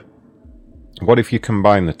lucrative. What if you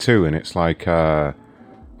combine the two and it's like,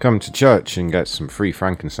 come to church and get some free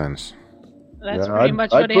frankincense? That's pretty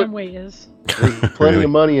much what Amway is. There's plenty of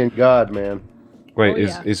money in God, man. Wait,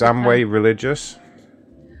 is Amway religious?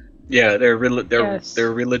 Yeah, they're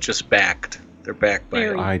religious backed. They're backed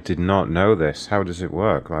by. I did not know this. How does it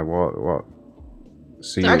work? Like what?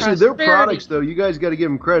 See, actually, their products, though, you guys got to give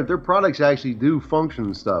them credit. Their products actually do function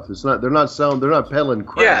and stuff. It's not. They're not peddling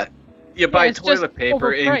crap. Yeah, you buy toilet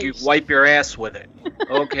paper and you wipe your ass with it.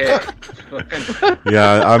 Okay.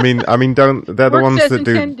 Yeah, I mean, they're the ones that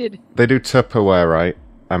intended. They do Tupperware, right?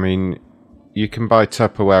 I mean, you can buy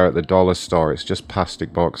Tupperware at the dollar store. It's just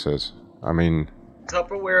plastic boxes. I mean,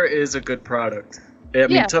 Tupperware is a good product. I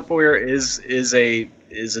mean, Tupperware is a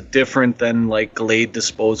different than like Glade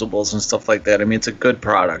disposables and stuff like that. I mean, it's a good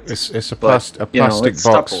product. It's a plastic box.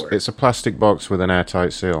 Tupperware. It's a plastic box with an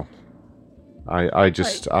airtight seal. I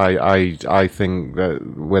think that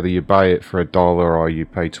whether you buy it for $1 or you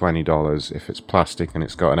pay $20, if it's plastic and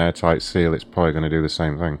it's got an airtight seal, it's probably going to do the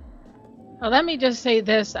same thing. Well, let me just say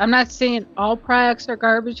this. I'm not saying all products are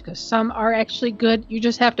garbage, because some are actually good. You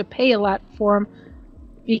just have to pay a lot for them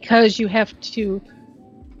because you have to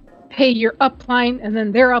pay your upline and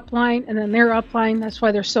then their upline and then their upline. That's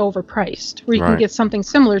why they're so overpriced. Where you can get something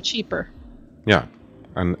similar cheaper. Yeah,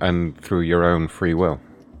 and through your own free will,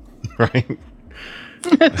 right?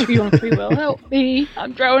 Through your own free will. Help me!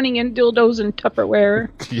 I'm drowning in dildos and Tupperware.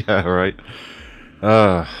 Yeah, right.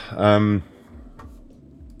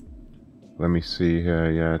 Let me see here.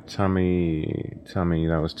 Yeah, Tammy.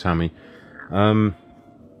 That was Tammy.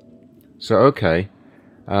 So okay.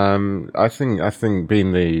 I think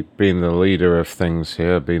being the leader of things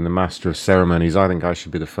here, being the master of ceremonies, I think I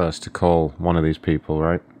should be the first to call one of these people,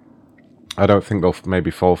 right? I don't think they'll maybe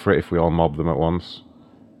fall for it if we all mob them at once.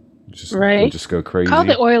 We'll just go crazy. Call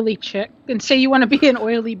the oily chick and say you want to be an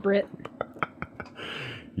oily Brit.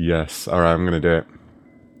 Yes. All right, I'm going to do it.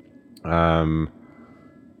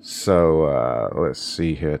 So let's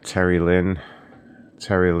see here. Terry Lynn,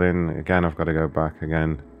 again, I've got to go back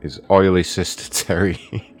again. Is oily sister Terry.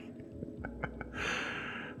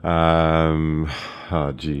 Oh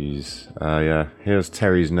jeez. Yeah, here's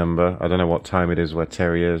Terry's number. I don't know what time it is where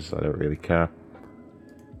Terry is. I don't really care.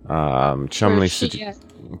 Chumley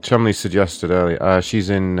suggested earlier. She's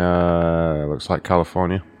in looks like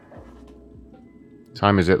California.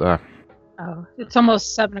 Time is it there? Oh, it's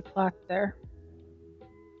almost 7 o'clock there.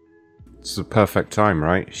 It's the perfect time,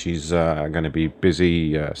 right? She's going to be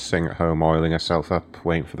busy sitting at home, oiling herself up,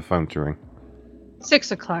 waiting for the phone to ring.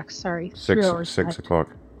 6 o'clock, sorry. 6 o'clock.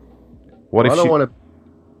 I don't want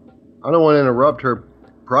to interrupt her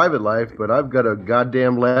private life, but I've got a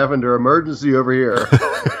goddamn lavender emergency over here.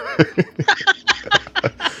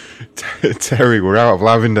 Terry, we're out of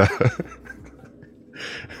lavender.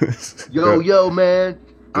 Yo, man.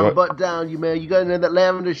 I'm butt down, you man. You got any of that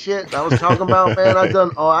lavender shit I was talking about, man? I've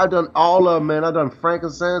done all of them, man. I've done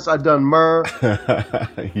frankincense. I've done myrrh.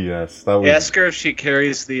 Yes, that was. Ask her if she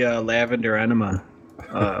carries the lavender enema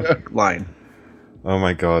line. Oh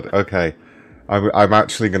my god. Okay, I'm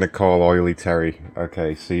actually gonna call Oily Terry.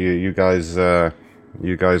 Okay, so you guys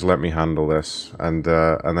let me handle this, and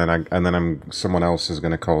then someone else is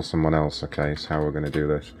gonna call someone else. Okay, is how we're gonna do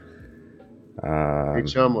this. Hey,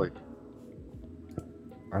 Chumley.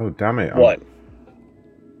 Oh, damn it. What?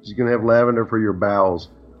 She's going to have lavender for your bowels.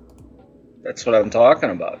 That's what I'm talking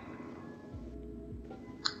about.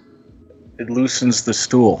 It loosens the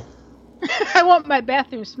stool. I want my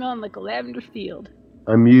bathroom smelling like a lavender field.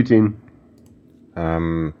 I'm muting.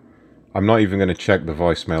 I'm not even going to check the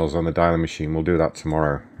voicemails on the dialing machine. We'll do that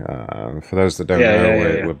tomorrow. For those that don't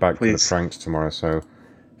know, we're back to the pranks tomorrow. So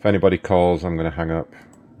if anybody calls, I'm going to hang up.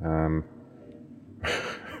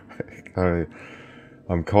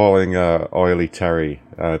 I'm calling Oily Terry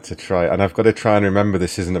to try, and I've got to try and remember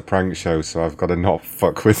this isn't a prank show, so I've got to not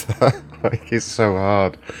fuck with her. Like, it's so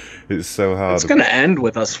hard. It's so hard. It's gonna end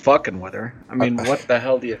with us fucking with her. I mean, what the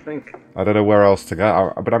hell do you think? I don't know where else to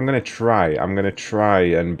go, but I'm gonna try. I'm gonna try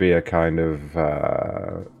and be a kind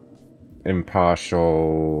of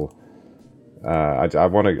impartial. I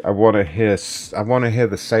want to hear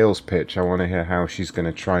the sales pitch. I want to hear how she's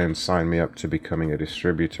gonna try and sign me up to becoming a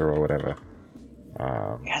distributor or whatever.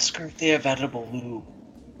 Ask her if they have edible lube.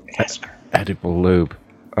 Ask her. Edible lube.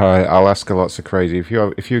 Alright, I'll ask her lots of crazy.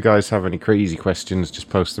 If you guys have any crazy questions, just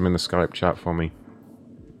post them in the Skype chat for me.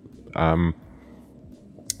 Now,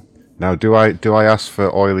 do I ask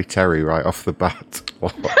for Oily Terry right off the bat?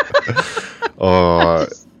 Or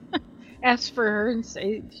ask for her and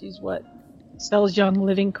say she's what? Sells Young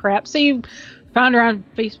Living crap. Say you found her on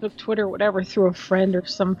Facebook, Twitter, whatever, through a friend or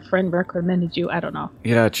some friend recommended you. I don't know.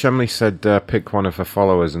 Yeah, Chumley said pick one of her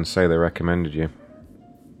followers and say they recommended you.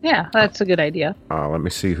 Yeah, that's a good idea. Let me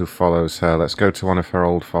see who follows her. Let's go to one of her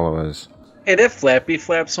old followers. Hey, that Flappy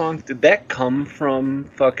Flap song, did that come from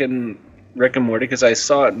fucking Rick and Morty? Because I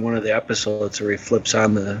saw it in one of the episodes where he flips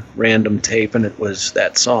on the random tape and it was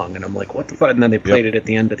that song. And I'm like, what the fuck? And then they played it at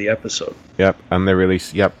the end of the episode. Yep, and they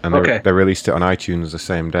released. Yep, and they released it on iTunes the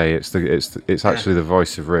same day. It's actually the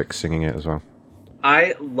voice of Rick singing it as well.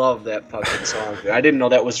 I love that fucking song. I didn't know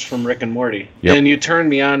that was from Rick and Morty. Yep. And you turned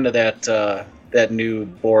me on to that new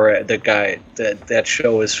Borat. The guy that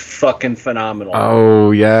show is fucking phenomenal.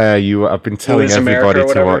 Oh yeah, I've been telling everybody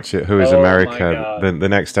to watch it. Who is America? The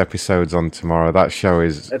next episode's on tomorrow. That show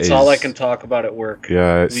is. It's all I can talk about at work.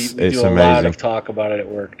 Yeah, we it's do a amazing. lot of talk about it at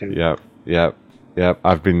work, dude. Yep.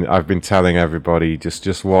 I've been telling everybody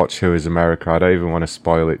just watch Who is America. I don't even want to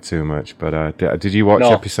spoil it too much, but did you watch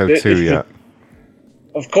episode 2 yet?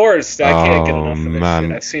 Of course, I can't get enough of this man.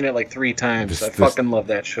 shit. I've seen it like 3 times. I fucking love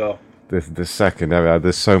that show. The second,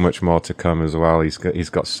 there's so much more to come as well. He's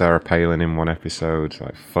got Sarah Palin in one episode.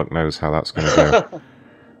 Like, fuck knows how that's going to go.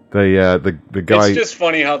 the guy. It's just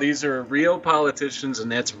funny how these are real politicians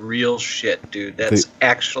and that's real shit, dude. That's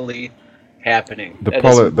actually happening. That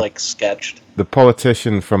isn't like sketched. The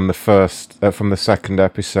politician from the second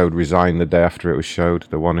episode resigned the day after it was showed.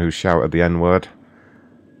 The one who shouted the N-word.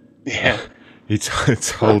 Yeah. He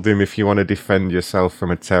told him, if you want to defend yourself from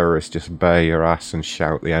a terrorist, just bare your ass and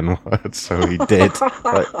shout the N-word. So he did,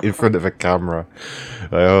 like, in front of a camera.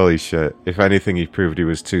 Like, holy shit. If anything, he proved he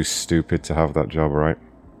was too stupid to have that job, right?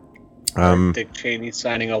 Dick Cheney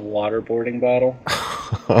signing a waterboarding bottle.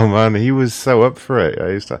 Oh man, he was so up for it.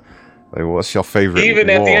 I used to like, what's your favorite? Even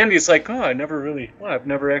war? at the end, he's like, "Oh, I've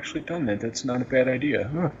never actually done that. That's not a bad idea."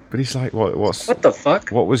 Huh. But he's like, what the fuck?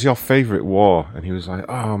 What was your favorite war? And he was like,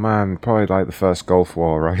 oh man, probably like the first Gulf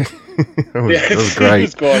War, right? That was great. He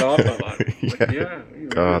was going off a lot. Yeah. You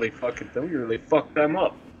God. really fucked them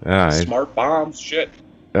up. Yeah, Smart bombs, shit.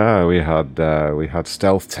 Yeah, we had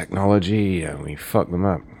stealth technology and we fucked them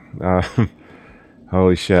up.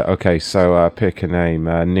 Holy shit. Okay, so pick a name.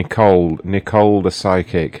 Nicole the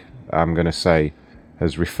psychic, I'm gonna say,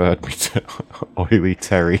 has referred me to Oily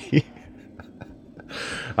Terry.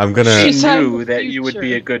 She knew that you would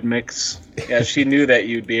be a good mix. Yeah, she knew that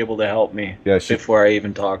you'd be able to help me. Yeah, before I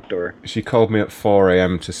even talked to her. She called me at 4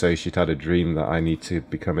 a.m. to say she'd had a dream that I need to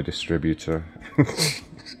become a distributor.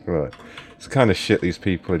 Right. It's kind of shit these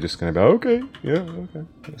people are just going to be, okay, yeah, okay,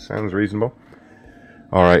 that sounds reasonable.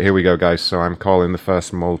 Alright, here we go, guys. So I'm calling the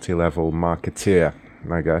first multi-level marketeer,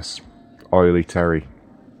 I guess. Oily Terry.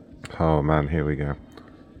 Oh, man, here we go.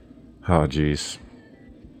 Oh, jeez.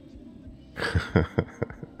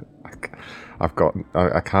 I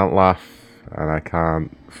can't laugh, and I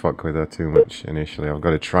can't fuck with her too much initially. I've got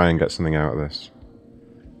to try and get something out of this.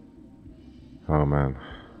 Oh, man.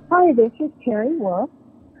 Hi, this is Terry Wolf.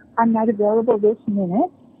 I'm not available this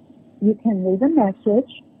minute. You can leave a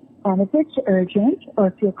message, and if it's urgent, or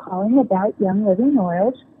if you're calling about Young Living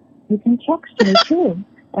Oils, you can text me too,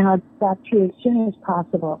 and I'll get back to you as soon as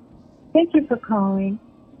possible. Thank you for calling.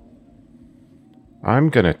 I'm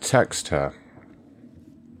gonna text her.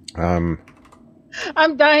 I'm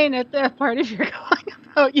dying at that part if you're calling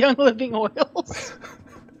about Young Living Oils.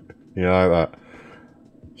 Yeah, like that.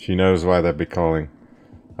 She knows why they'd be calling.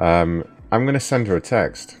 I'm gonna send her a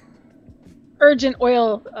text. Urgent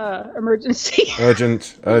oil emergency.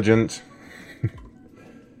 Urgent.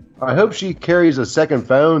 I hope she carries a second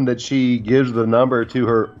phone that she gives the number to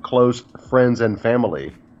her close friends and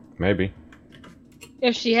family. Maybe.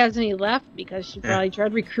 If she has any left, because she probably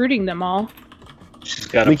tried recruiting them all. She's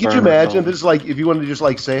got could you imagine if it's like, if you wanted to just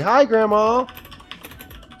like say, hi, Grandma,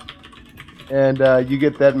 and you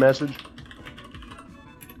get that message?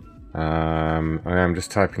 I'm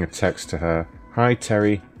just typing a text to her. Hi,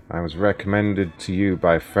 Terry. I was recommended to you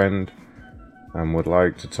by a friend and would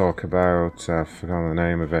like to talk about, I forgot the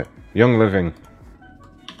name of it, Young Living.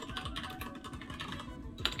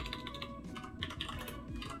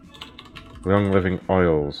 Young Living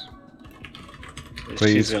Oils.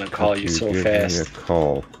 Please, she's gonna call you so give fast. Me a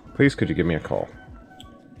call. Please, could you give me a call?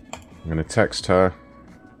 I'm gonna text her.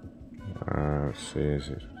 Let's see, is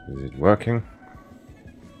it working?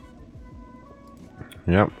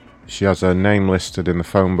 Yep. She has her name listed in the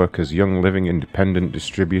phone book as Young Living Independent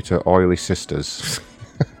Distributor Oily Sisters.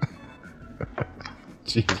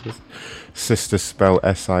 Jesus. Sisters spell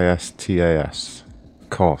S-I-S-T-A-S. Of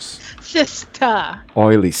course. Sister.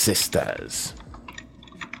 Oily Sisters.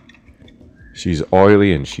 She's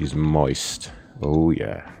oily and she's moist. Oh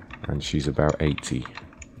yeah. And she's about 80.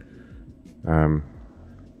 Oh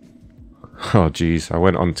geez, I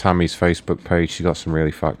went on Tammy's Facebook page. She got some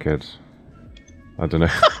really fat kids. I don't know.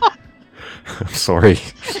 I'm sorry.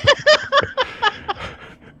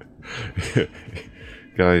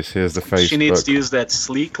 Guys, here's the Facebook. She needs to use that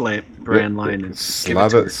Sleek brand line and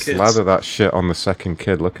slather that shit on the second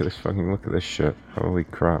kid. Look at this shit. Holy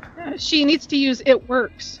crap. She needs to use It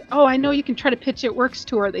Works. Oh, I know you can try to pitch It Works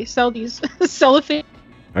to her. They sell these cellophane.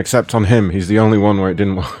 Except on him. He's the only one where it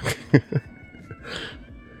didn't work.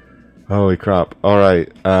 Holy crap.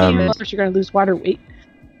 Alright. You're going to lose water weight.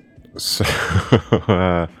 So,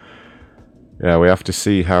 yeah, we have to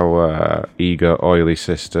see how eager Oily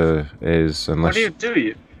Sister is. Unless what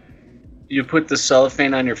do? You put the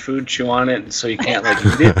cellophane on your food, chew on it, and so you can't like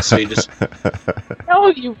eat it. So you just no,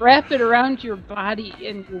 you wrap it around your body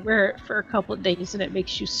and you wear it for a couple of days, and it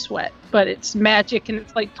makes you sweat. But it's magic, and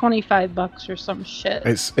it's like $25 or some shit.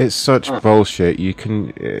 It's such bullshit. You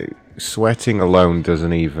can sweating alone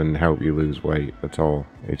doesn't even help you lose weight at all.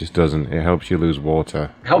 It just doesn't. It helps you lose water.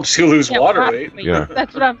 Helps you lose water weight. Yeah,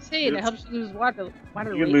 that's what I'm saying. It helps you lose water weight.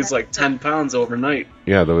 You lose like 10 pounds overnight.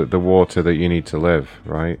 Yeah, the water that you need to live,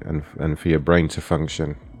 right, and for your brain to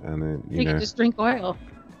function, and then you know, can just drink oil.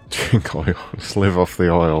 Drink oil. Just live off the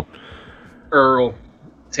oil.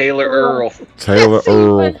 Taylor Earl. Taylor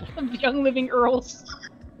Earl. Young Living Earls.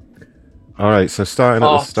 All right, so starting at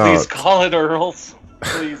the start. Please call it Earls.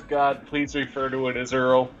 Please, God, please refer to it as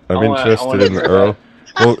Earl. I'm interested in the Earl.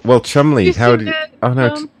 Well, Chumley, how do you? Oh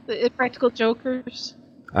no, the Practical Jokers.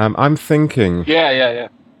 I'm thinking. Yeah.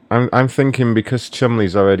 I'm thinking because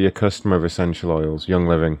Chumley's already a customer of Essential Oils, Young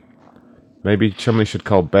Living. Maybe Chumley should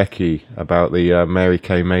call Becky about the Mary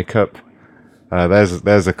Kay makeup,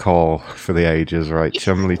 There's a call for the ages, right?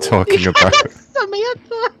 Chumley talking about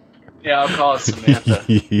Samantha. Yeah, I'll call it Samantha.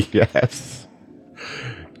 yes.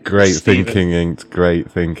 Great Steven. thinking, Inked. Great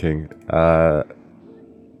thinking.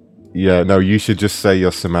 Yeah, no, you should just say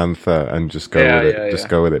you're Samantha and just go with it. Just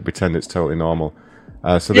go with it. Pretend it's totally normal.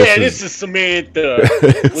 So this is Samantha.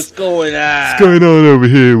 What's going on? What's going on over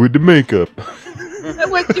here with the makeup? I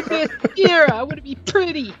want to be mascara. I want to be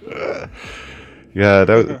pretty. Yeah,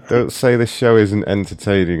 don't say this show isn't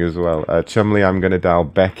entertaining as well. Chumley, I'm going to dial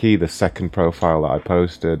Becky, the second profile that I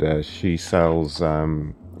posted. She sells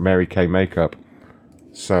Mary Kay makeup.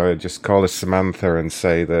 So just call her Samantha and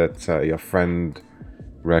say that your friend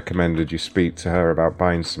recommended you speak to her about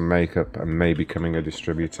buying some makeup and maybe becoming a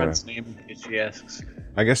distributor. Friend's name, in case she asks.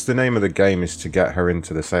 I guess the name of the game is to get her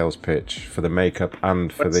into the sales pitch for the makeup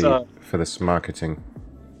and for the marketing.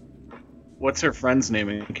 What's her friend's name,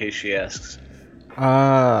 in case she asks?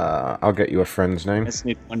 I'll get you a friend's name. I just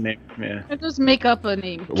need one name. Yeah. It does make up a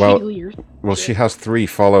name. Well, she has 3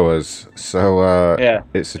 followers, so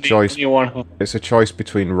it's a choice. It's a choice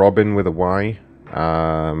between Robin with a Y,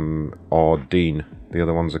 or Dean. The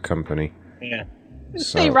other one's a company. Yeah.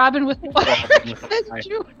 Say Robin with a Y.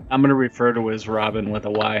 I'm gonna refer to her as Robin with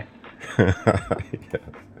a Y. Yeah.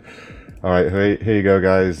 All right, here you go,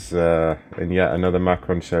 guys. In yet another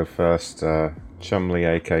Macron show first. Chumley,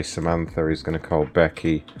 aka Samantha, is going to call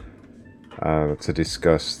Becky to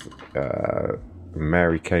discuss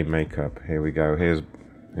Mary Kay makeup. Here we go. Here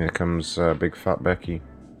comes big fat Becky.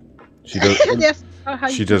 She does. Yes.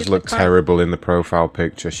 She does look terrible in the profile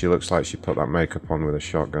picture. She looks like she put that makeup on with a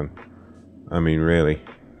shotgun. I mean, really.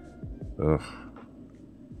 Ugh.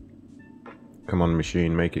 Come on,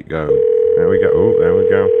 machine, make it go. There we go. Oh, there we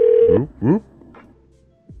go. Oop, oop.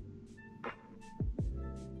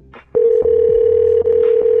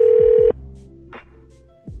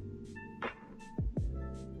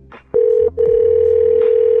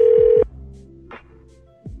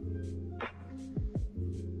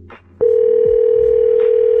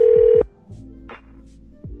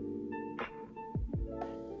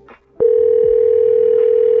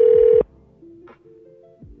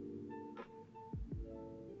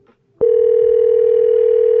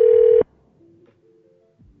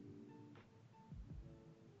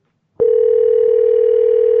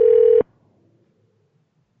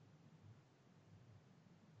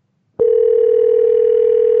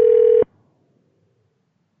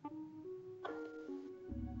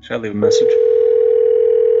 Should I leave a message?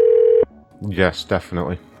 Yes,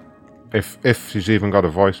 definitely. If she's even got a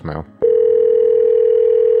voicemail.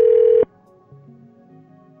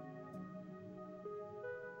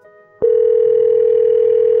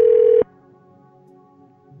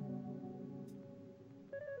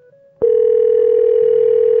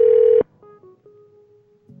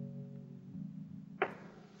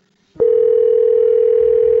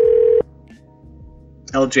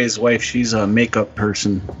 LJ's wife, she's a makeup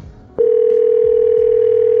person.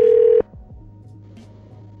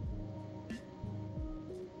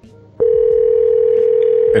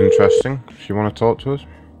 Interesting. She want to talk to us?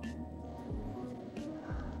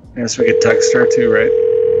 I guess we could text her too, right?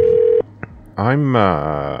 I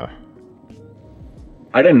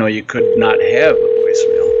didn't know you could not have a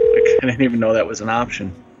voicemail. Like, I didn't even know that was an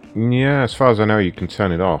option. Yeah, as far as I know, you can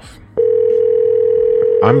turn it off.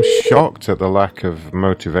 I'm shocked at the lack of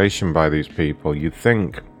motivation by these people. You'd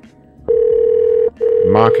think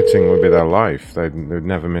marketing would be their life. They'd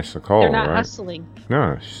never miss a call, They're not right? hustling.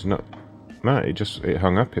 No, she's not. No, it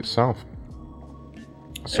hung up itself.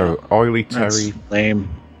 So Oily Terry, lame.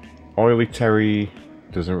 Oily Terry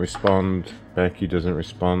doesn't respond. Becky doesn't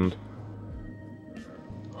respond.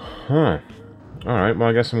 Huh. All right. Well,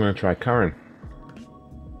 I guess I'm going to try Karen.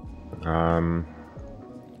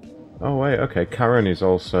 Oh wait. Okay. Karen is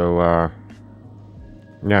also.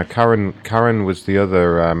 Yeah. Karen was the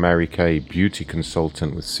other Mary Kay beauty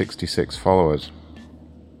consultant with 66 followers.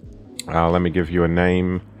 Let me give you a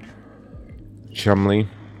name. Chumley.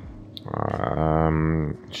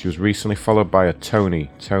 She was recently followed by a Tony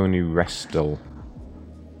Restel.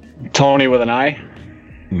 Tony with an I?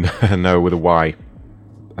 No, with a Y.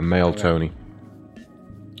 A male Tony.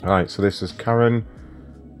 Alright, so this is Karen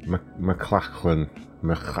McLachlan.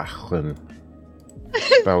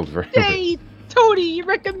 Spelled very Hey, Tony, you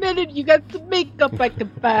recommended you got some makeup I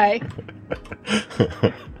could buy.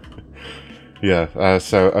 Yeah,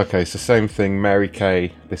 so same thing, Mary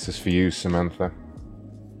Kay. This is for you, Samantha.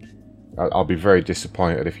 I'll be very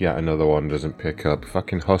disappointed if yet another one doesn't pick up.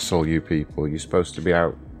 Fucking hustle, you people. You're supposed to be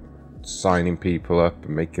out signing people up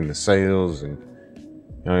and making the sales, and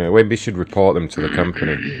you know, maybe you should report them to the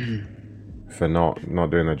company for not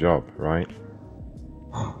doing their job, right?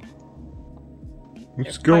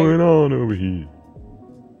 What's going on over here?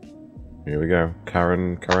 Here we go.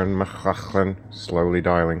 Karen McLachlan, slowly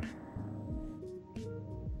dialing.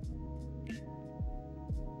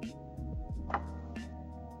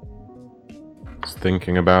 It's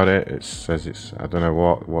thinking about it. It says it's. I don't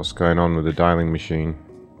know what's going on with the dialing machine.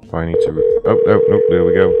 Do I need to? Oh, no, there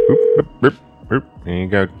we go. Oop, oop, oop, oop. Here you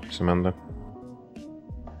go, Samantha.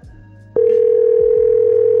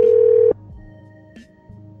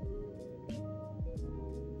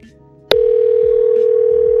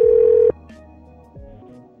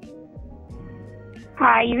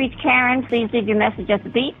 Hi, you reached Karen. Please leave your message at the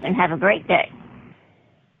beep and have a great day.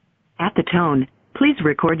 At the tone, please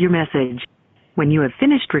record your message. When you have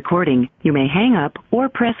finished recording, you may hang up or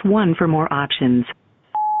press 1 for more options.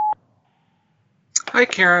 Hi,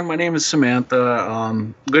 Karen. My name is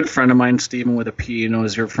Samantha. Good friend of mine, Stephen with a P,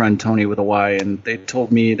 knows your friend Tony with a Y, and they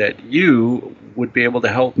told me that you would be able to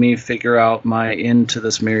help me figure out my into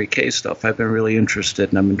this Mary Kay stuff. I've been really interested,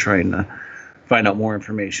 and I've been trying to find out more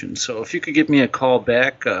information. So if you could give me a call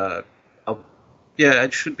back, I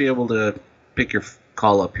should be able to pick your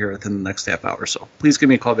call up here within the next half hour or so. Please give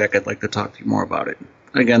me a call back. I'd like to talk to you more about it.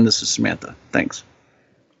 Again, this is Samantha. Thanks.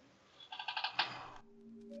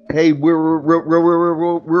 Hey, we're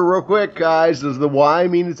real quick, guys. Does the Y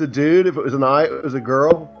mean it's a dude? If it was an I, it was a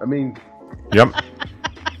girl? I mean... Yep.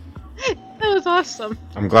 That was awesome.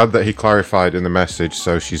 I'm glad that he clarified in the message,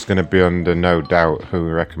 so she's going to be under no doubt who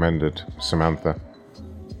recommended Samantha.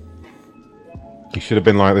 He should have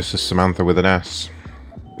been like, this is Samantha with an S.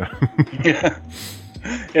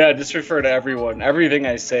 Yeah, just refer to everyone. Everything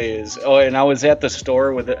I say is, and I was at the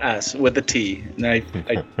store with an S, with a T, and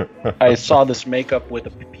I saw this makeup with a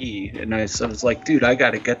P, and I was like, dude, I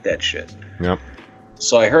gotta get that shit. Yep.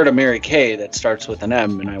 So I heard a Mary Kay that starts with an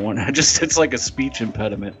M, and it's like a speech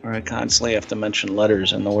impediment where I constantly have to mention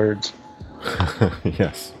letters in the words.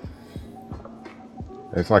 Yes.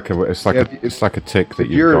 It's like a tick that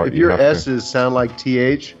you've got. If your S's sound like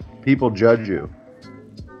TH, people judge you.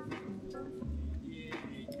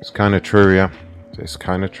 It's kind of true, yeah. It's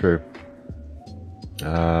kind of true.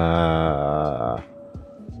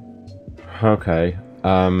 Okay.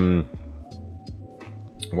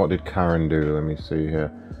 What did Karen do? Let me see here.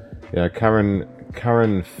 Yeah,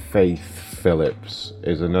 Karen Faith Phillips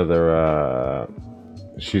is another.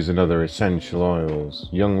 She's another essential oils,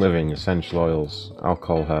 Young Living essential oils. I'll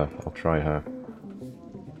call her. I'll try her.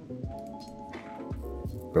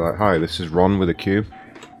 Be like, hi, this is Ron with a Q.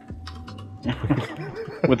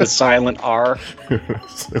 With a silent R.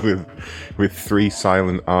 with 3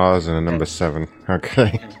 silent R's and a number 7.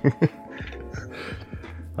 Okay.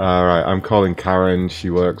 Alright, I'm calling Karen.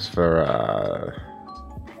 She works for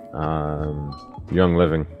Young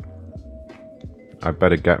Living. I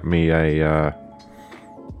better get me a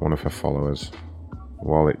one of her followers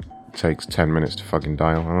while it takes 10 minutes to fucking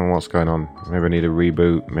dial. I don't know what's going on. Maybe I need a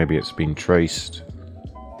reboot. Maybe it's been traced.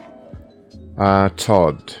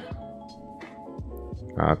 Todd.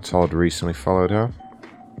 Todd recently followed her.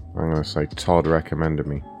 I'm going to say Todd recommended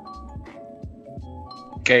me.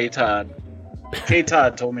 Gay Todd. Gay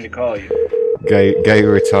Todd told me to call you. Gay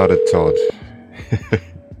retarded Todd.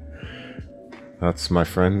 That's my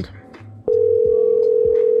friend.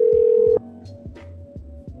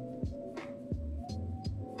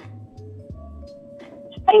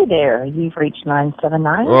 Hey there, you've reached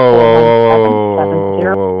 979. Whoa.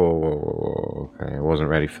 Okay, I wasn't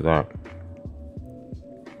ready for that.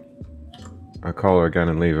 I call her again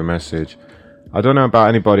and leave a message. I don't know about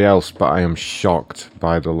anybody else, but I am shocked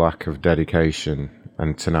by the lack of dedication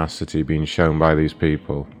and tenacity being shown by these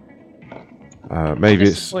people. Maybe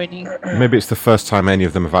it's the first time any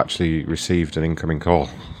of them have actually received an incoming call.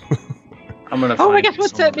 I'm gonna. Oh my gosh,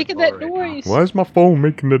 what's that making that noise? Why is my phone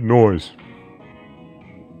making that noise?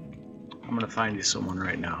 I'm gonna find you someone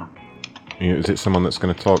right now. Is it someone that's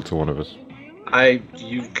going to talk to one of us?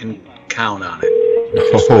 You can count on it.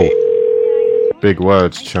 Just wait. Big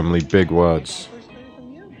words, Chumley, big words.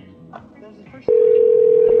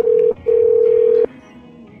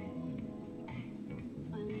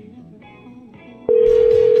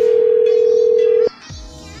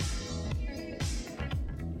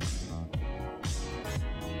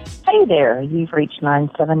 Hey there, you've reached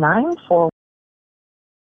 979 for.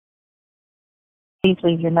 Please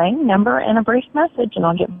leave your name, number, and a brief message, and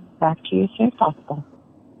I'll get back to you as soon as possible.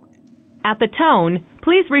 At the tone,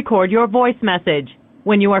 please record your voice message.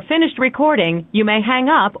 When you are finished recording, you may hang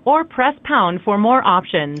up or press pound for more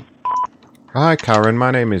options. Hi, Karen.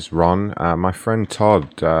 My name is Ron. My friend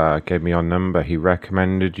Todd gave me your number. He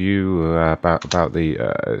recommended you about the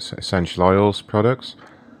essential oils products.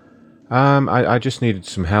 I just needed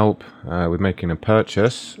some help with making a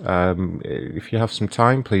purchase. If you have some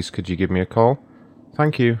time, please could you give me a call?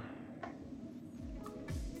 Thank you.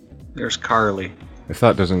 There's Carly. If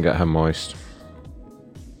that doesn't get her moist.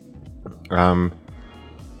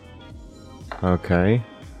 Okay.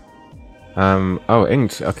 Oh,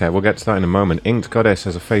 Inked. Okay, we'll get to that in a moment. Inked Goddess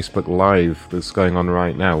has a Facebook Live that's going on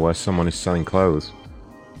right now where someone is selling clothes.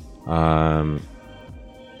 That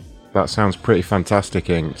sounds pretty fantastic,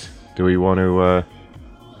 Inked. Do we want to,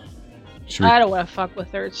 I don't want to fuck with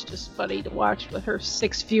her. It's just funny to watch with her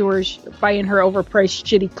 6 viewers buying her overpriced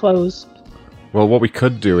shitty clothes. Well, what we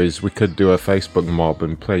could do is we could do a Facebook mob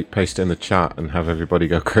and paste it in the chat and have everybody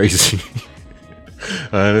go crazy.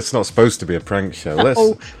 It's not supposed to be a prank show.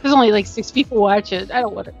 Oh, there's only like 6 people watching. I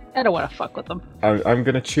don't want to fuck with them. I'm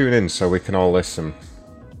gonna tune in so we can all listen.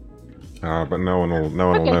 But no one will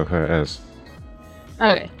know who it is.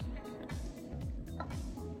 Okay.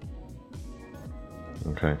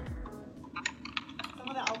 Okay. Some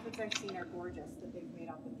of the outfits I've seen are gorgeous that they've made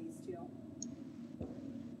up with these two.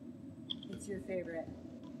 What's your favorite?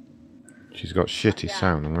 She's got shitty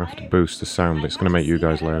sound. I'm gonna have to boost the sound, but it's gonna make you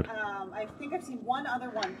guys loud. I think I've seen one other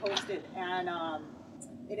one posted, and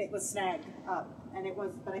it was snagged up,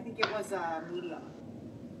 but I think it was medium.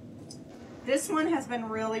 This one has been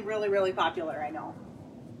really, really, really popular. I know.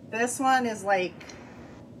 This one is like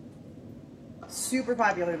super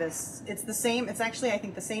popular. It's the same. It's actually I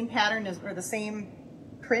think the same pattern or the same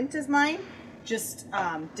print as mine, just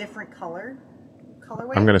different colorway.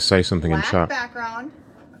 I'm gonna say something in chat. Black background,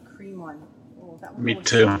 a cream one. Oh, that one Me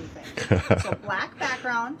too. So black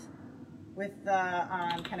background with the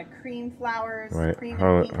kind of cream flowers. Wait, cream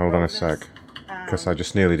hold on a sec, because I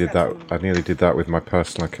just nearly did that. I nearly did that with my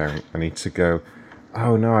personal account. I need to go.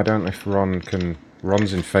 Oh no, I don't know if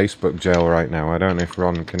Ron's in Facebook jail right now. I don't know if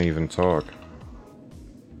Ron can even talk.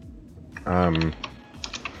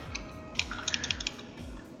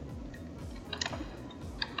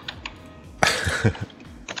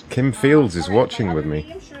 Kim Fields is watching with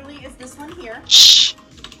me. Shirley is this one here. Shh.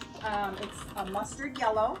 It's a mustard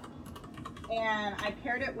yellow, and I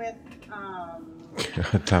paired it with.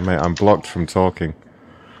 God damn it! I'm blocked from talking.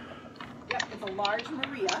 Yep, it's a large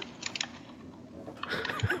Maria.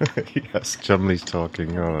 Yes, Chumley's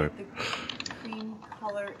talking. All right. Cream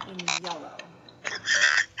color in yellow.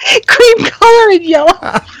 Cream color in yellow.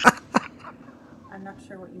 I'm not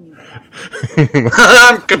sure what you mean by that.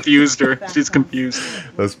 I'm confused her. She's confused.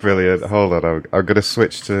 That's brilliant. Hold on, I'm gonna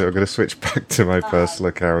switch back to my personal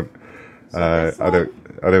account. I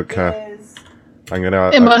don't care. I'm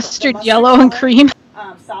gonna. Mustard yellow and cream.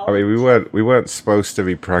 I mean, we weren't supposed to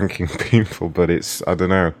be pranking people, but it's I don't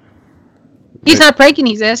know. He's not pranking.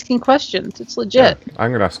 He's asking questions. It's legit. Yeah,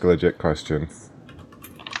 I'm gonna ask a legit question.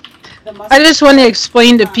 I just want to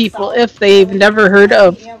explain to people if they've never heard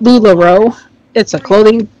of LuLaRoe. It's a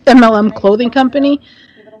MLM clothing company.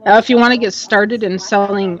 If you want to get started in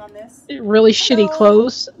selling really shitty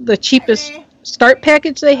clothes, the cheapest start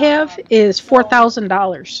package they have is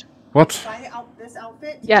 $4,000. What?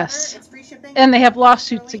 Yes. And they have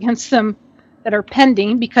lawsuits against them that are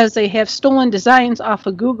pending because they have stolen designs off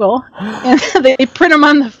of Google and they print them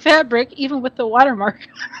on the fabric even with the watermark.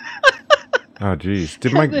 Oh jeez.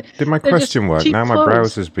 Did my question work? Now my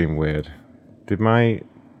browser's been weird. Did my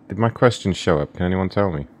question show up? Can anyone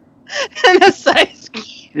tell me? And a size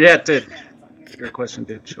Q. Yeah, it did. Your question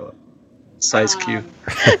did show up. Size Q.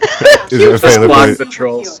 Is it available? Block the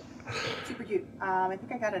trolls. Super cute. I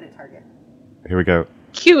think I got it at Target. Here we go.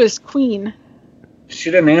 Q is queen.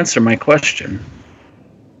 She didn't answer my question.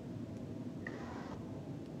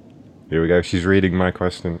 Here we go. She's reading my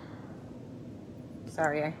question.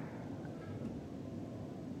 Sorry.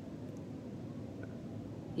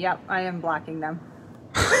 Yep, I am blocking them.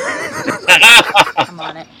 I'm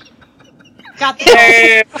on it. Got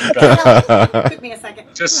the Took me a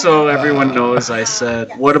second. Just so everyone knows, I said,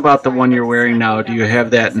 what about the one you're wearing now? Do you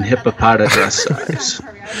have that in hippopotamus size?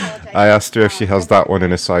 I asked her if she has that one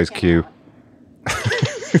in a size Q.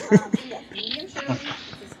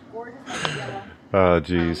 Oh,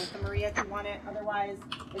 jeez.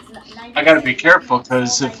 I gotta be careful,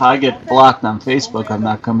 because if I get blocked on Facebook, I'm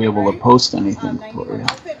not gonna be able to post anything for you.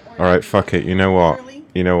 Alright, fuck it. You know what?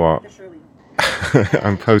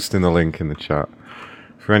 I'm posting the link in the chat.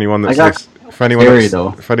 For anyone that's for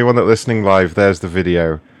anyone that's listening live, there's the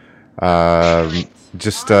video.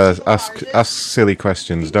 Just ask silly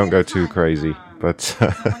questions. Don't go too crazy. But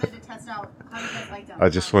I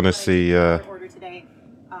just want to see. I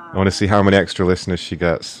want to see how many extra listeners she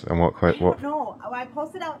gets and what. No, I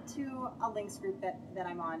posted out to a links group that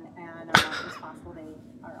I'm on, and it's possible they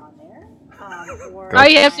are on there. All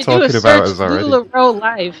you have to do is search Lula Row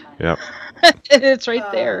Live. Yep. It's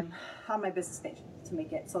right there. On my business page to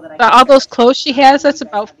make it so that I All those clothes she has, that's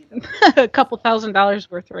about a couple $1,000s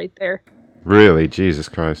worth right there. Really? Jesus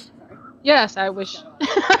Christ. Yes, I wish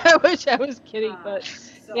I wish I was kidding, but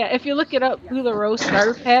yeah, if you look it up, Lula Row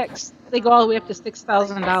starter packs, they go all the way up to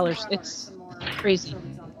 $6,000. It's crazy.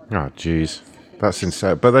 Oh, jeez. That's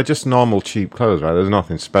insane. But they're just normal cheap clothes, right? There's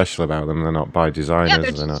nothing special about them. They're not by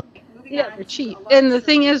designers. They're not. Yeah, they're cheap. And the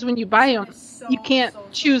thing is, when you buy them, you can't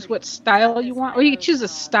choose what style you want. Or you can choose a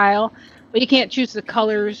style, but you can't choose the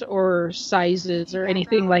colors or sizes or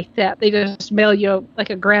anything like that. They just mail you like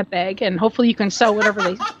a grab bag, and hopefully you can sell whatever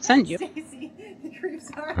they send you.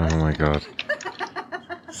 Oh my god.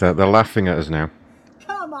 So they're laughing at us now.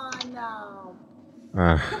 Come on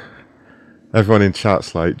now. Everyone in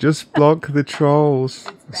chat's like, just block the trolls.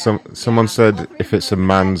 Someone said if it's a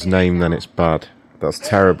man's name, then it's bad. That's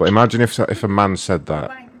terrible. Imagine if a man said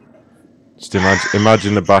that. Just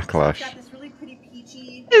imagine the backlash.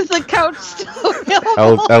 Is the couch still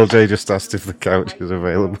available? LJ just asked if the couch is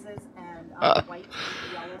available.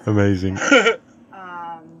 Amazing.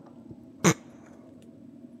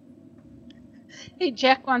 Hey,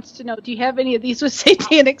 Jack wants to know, do you have any of these with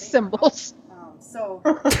satanic symbols? So,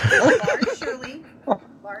 Large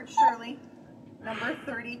Shirley, number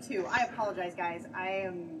 32. I apologize, guys.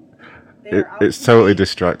 It's totally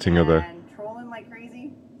distracting her though. And trolling like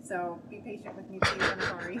crazy, so be patient with me, please. I'm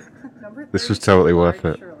sorry. Number 32, This was totally worth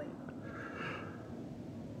it. Shirley.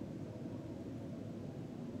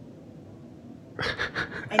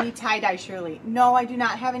 Any tie-dye Shirley? No, I do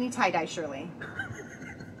not have any tie-dye Shirley.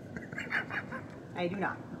 I do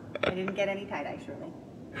not. I didn't get any tie-dye Shirley.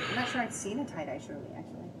 I'm not sure I've seen a tie-dye Shirley,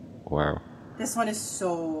 actually. Wow. This one is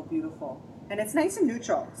so beautiful. And it's nice and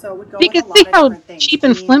neutral, so it would go You with a can lot see of how different things. cheap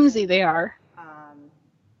and flimsy they are.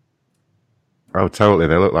 Oh, totally.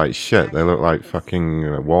 They look like shit. They look like fucking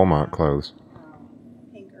Walmart clothes.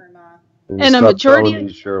 And a majority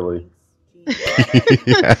of... Shirley.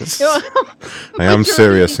 Yes. I am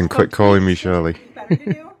serious, and quit calling me Shirley.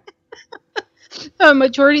 A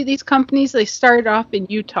majority of these companies, they started off in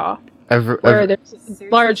Utah, where there's a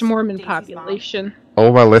large Mormon population.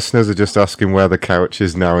 All my listeners are just asking where the couch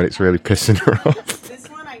is now, and it's really pissing her off. This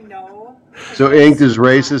one I know. So Inked is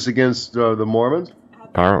racist against the Mormons?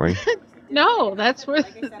 Apparently. No, that's where,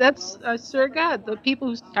 that's, I swear to God, the people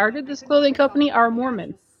who started this clothing company are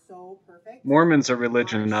Mormon. Mormon's a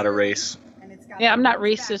religion, not a race. Yeah, I'm not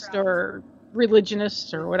racist or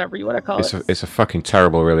religionist or whatever you want to call it. It's a fucking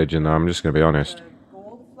terrible religion, though. I'm just going to be honest.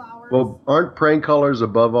 Well, aren't prank callers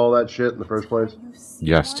above all that shit in the first place?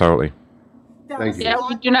 Yes, totally. Thank you. Yeah,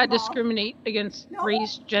 we do not discriminate against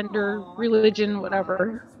race, gender, religion,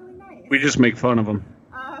 whatever. We just make fun of them.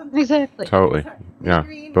 Exactly. Totally. Yeah.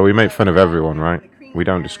 But we make fun of everyone, right? We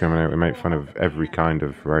don't discriminate. We make fun of every kind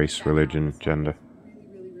of race, religion, gender.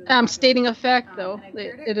 I'm stating a fact, though.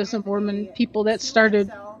 It is a Mormon people that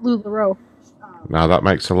started Lula Row. Now that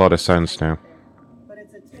makes a lot of sense now.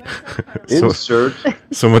 Insert.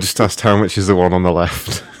 Someone just asked how much is the one on the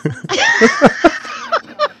left.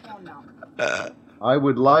 I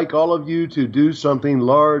would like all of you to do something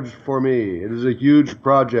large for me. It is a huge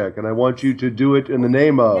project, and I want you to do it in the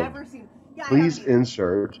name of. Please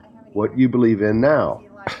insert what you believe in now,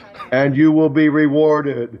 and you will be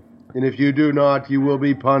rewarded. And if you do not, you will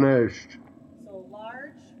be punished. So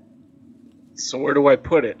large. So where do I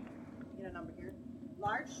put it? Get a number here.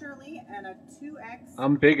 Large Shirley and a 2X.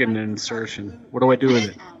 I'm big in insertion. What do I do with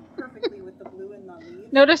it? Perfectly with the blue and the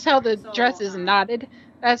leaves. Notice how the dress is knotted?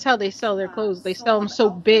 That's how they sell their clothes. They sell them so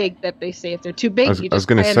big that they say if they're too big, I was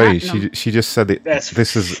going to say, she just said it.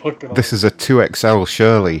 This is a 2XL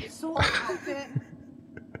Shirley.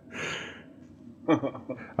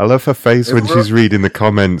 I love her face when she's reading the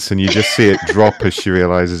comments and you just see it drop as she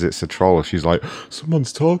realizes it's a troll. She's like,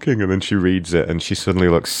 someone's talking, and then she reads it and she suddenly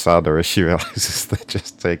looks sadder as she realizes they're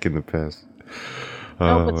just taking the piss.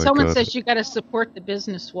 No, but someone says you got to support the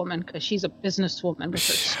businesswoman because she's a businesswoman with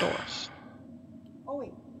her stores.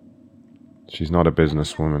 She's not a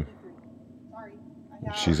businesswoman.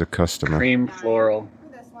 She's a customer. Cream floral.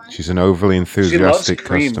 She's an overly enthusiastic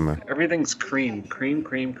customer. Everything's cream. Cream,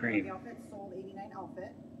 cream, cream.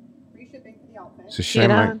 It's a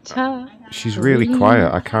shame. She's really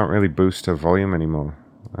quiet. I can't really boost her volume anymore.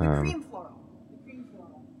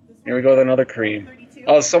 Here we go with another cream.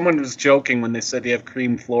 Oh, someone was joking when they said you have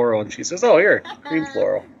cream floral, and she says, "Oh, here, cream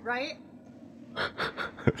floral." Right?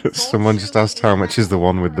 Someone just asked how much is the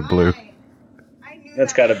one with the blue.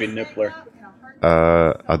 That's got to be Nippler.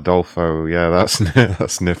 Adolfo. Yeah, that's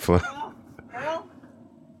Niffler.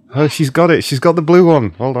 Oh, she's got it. She's got the blue one.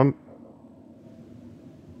 Hold on.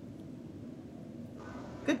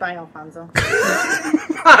 Goodbye, Alfonso.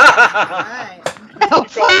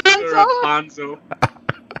 Alfonso.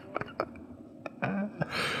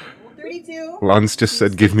 32. Lance just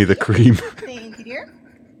said, "Give me the cream." Thank you, dear.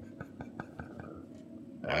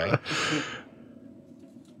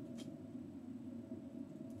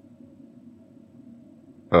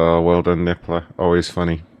 Oh, well done, Nippler. Always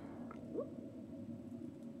funny.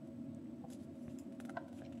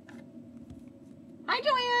 Hi,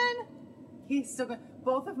 Joanne. He's still going.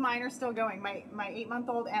 Both of mine are still going. My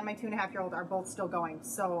 8-month-old and my 2.5-year-old are both still going.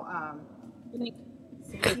 So,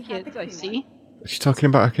 Good kids, I see. Is she talking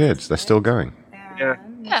about her kids? They're still going. Yeah.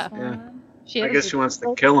 She I has guess a- she wants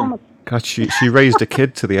to kill him. God, she raised a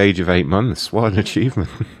kid to the age of 8 months. What an achievement.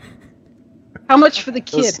 How much for the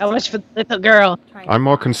kid? How much for the little girl? I'm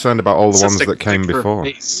more concerned about all the It's ones just a that came picture of before.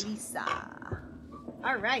 face.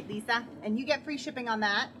 all right, Lisa, and you get free shipping on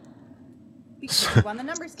that because you won the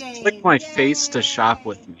numbers game. Click my face to shop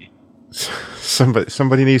with me.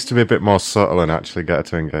 Somebody needs to be a bit more subtle and actually get her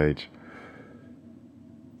to engage.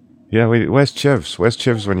 Yeah, where's Chivs? Where's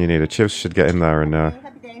Chivs when you need her? Chivs should get in there and...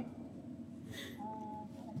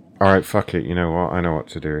 Alright, fuck it. You know what? I know what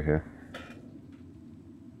to do here.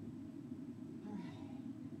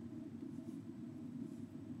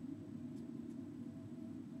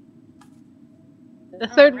 The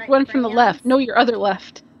third one from the left. No, your other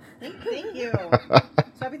left. Thank you.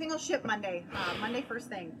 So everything will ship Monday. Monday first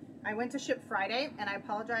thing. I went to ship Friday, and I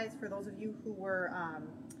apologize for those of you who were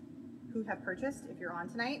who have purchased. If you're on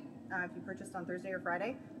tonight, if you purchased on Thursday or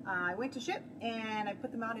Friday, I went to ship and I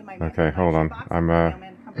put them out in my. Okay, hold on. I'm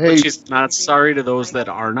But she's not sorry to those that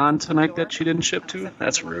aren't on tonight that she didn't ship to.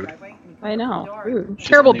 That's rude. I know. Rude. She's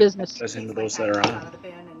Terrible only business. apologizing to those that are on.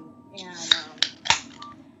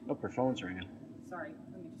 Oh, her phone's ringing. Sorry.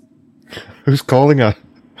 Who's calling her?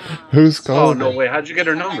 Who's Oh calling no her? way! How'd you get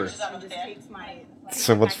her number?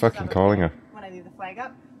 So what's fucking calling her? When I leave the flag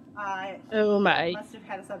up, Oh he my. must have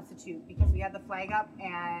had a substitute because we had the flag up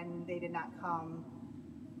and they did not come.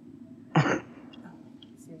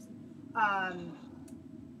 Seriously,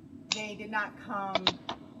 they did not come.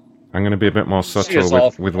 I'm going to be a bit more She is subtle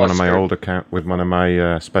all with one of my flustered. with one of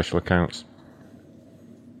my special accounts.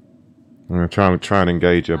 I'm going to try and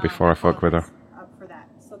engage her before I fuck with her. For that,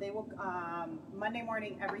 so they will Monday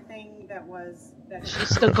morning. Everything that was that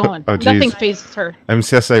She's still going. Oh, Nothing jeez. phases her.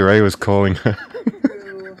 MCSA Ray was calling her.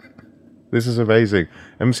 This is amazing.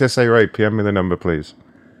 MCSA Ray, PM me the number, please.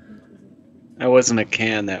 That wasn't a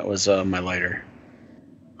can. That was my lighter.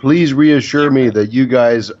 Please reassure me that you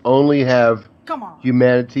guys only have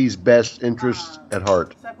humanity's best interests at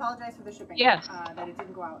heart. So I apologize for the shipping. Yes. That it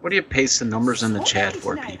didn't go out. What do you paste the numbers in the chat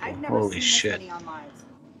for, Tonight, people? I've never Holy seen shit! This many on lives.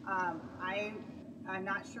 I'm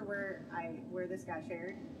not sure where this got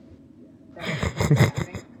shared. That was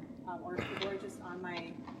happening. Or if people are just on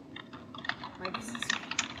my business.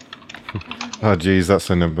 Oh, jeez, that's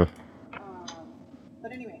a number.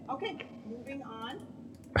 But anyway, okay, moving on.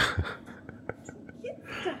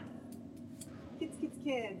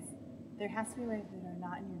 Kids. There has to be ways that are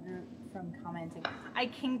not in your group from commenting. I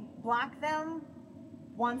can block them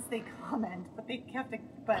once they comment, but they have to.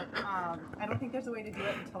 But I don't think there's a way to do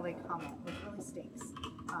it until they comment, which really stinks.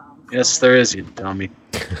 Yes, there is, you dummy.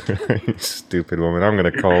 You stupid woman. I'm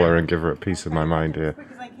going to call her and give her a piece of my mind here.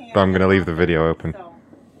 But I'm going to leave the video open.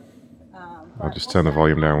 I'll just turn the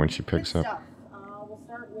volume down when she picks up.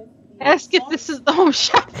 Ask if this is the Home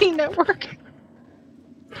Shopping Network.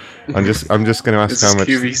 I'm just going to ask This how is much.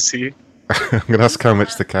 QVC. I'm going to ask how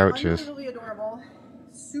much the couch is. Unbelievably adorable,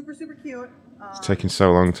 super cute. It's taking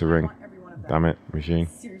so long to ring. Damn it, machine.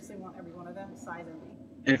 Seriously, want every one of them. Size and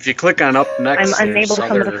And if you click on up next, I'm unable to there's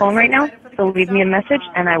come to the other- phone right now, so leave me a message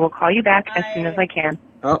and I will call you back as soon as I can.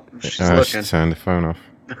 Oh, she's She looking. turned the phone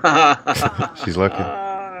off. She's looking.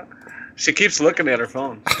 She keeps looking at her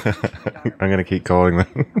phone. I'm going to keep calling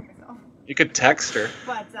them. You could text her.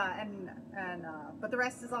 But but the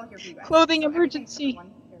rest is all here for you guys. Clothing So everything emergency. except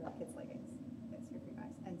one pair of kids' leggings. That's here for you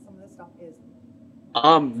guys. And some of this stuff is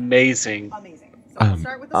Amazing. amazing. So we'll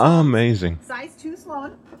start with the Amazing. size 2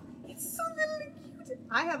 Sloan. It's so little cute.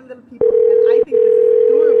 I have little people, and I think this is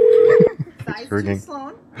adorable. Size 2 ringing.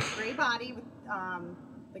 Sloan, gray body with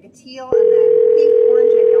like a teal and then pink,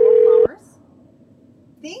 orange, and yellow flowers.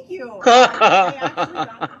 Thank you. I actually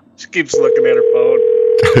got She keeps looking at her phone.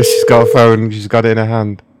 She's got a phone. She's got it in her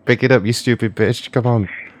hand. Pick it up, you stupid bitch. Come on.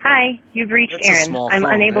 Hi, you've reached That's a Erin. small I'm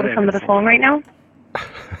phone. unable That to come to ain't the a phone right now.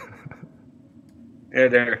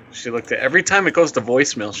 There. She looked at every time it goes to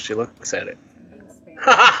voicemail, she looks at it.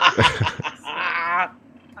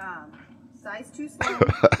 Size 2 small.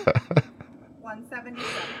 177.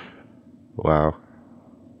 Wow.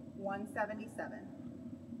 177.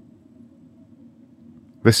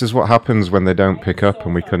 This is what happens when they don't pick up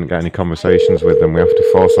and we couldn't get any conversations with them. We have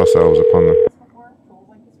to force ourselves upon them.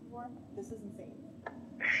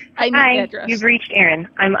 Hi, you've reached Aaron.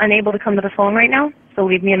 I'm unable to come to the phone right now, so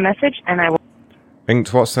leave me a message and I will...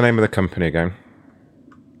 Inked, what's the name of the company again?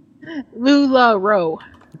 LuLaRoe.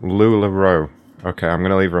 LuLaRoe. Okay, I'm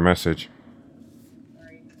going to leave her a message.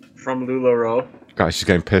 From LuLaRoe. Guys, she's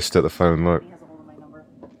getting pissed at the phone, look.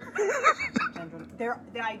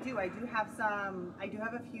 I do have some. I do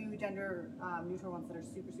have a few gender neutral ones that are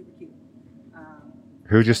super cute.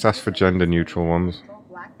 Who just asked for gender neutral ones?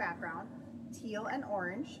 Black background, teal and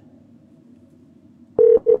orange.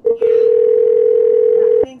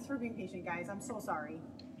 Thanks for being patient, guys. I'm so sorry.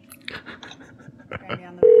 Enjoy.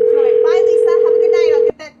 Bye, Lisa. Have a good night. I'll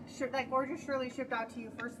get that gorgeous Shirley shipped out to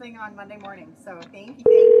you first thing on Monday morning. So thank you.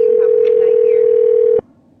 Have a good night here.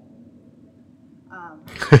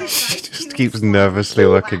 She just keeps nervously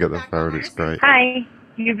looking at the phone. It's great. Hi,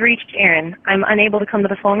 you've reached Aaron. I'm unable to come to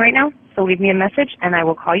the phone right now, so leave me a message and I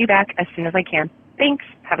will call you back as soon as I can. Thanks.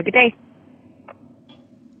 Have a good day.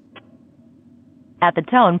 At the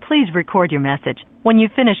tone, please record your message. When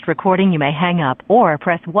you've finished recording, you may hang up or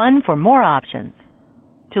press 1 for more options.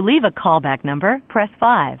 To leave a callback number, press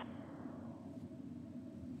 5.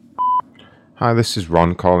 Hi, this is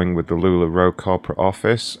Ron calling with the LuLaRoe corporate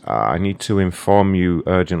office. I need to inform you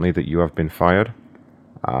urgently that you have been fired.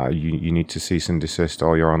 You need to cease and desist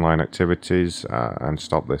all your online activities and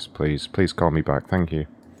stop this, please. Please call me back. Thank you.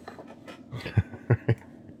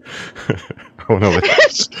 Oh no!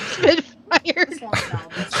 She's been fired.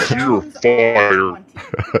 You're fired.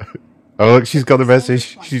 Oh look, she's got the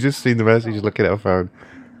message. She's just seen the message. She's looking at her phone.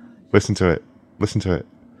 Listen to it. Listen to it.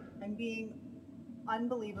 I'm being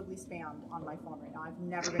unbelievably spammed on my phone right now. I've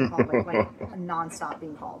never been called like a non-stop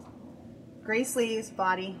being called. Gray sleeves,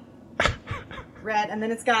 body, red, and then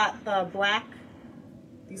it's got the black.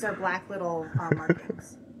 These are black little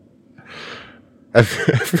markings.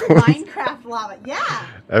 Minecraft lava, yeah.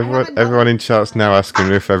 Everyone in chat's now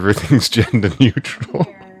asking if everything's gender neutral.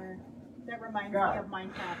 That reminds me of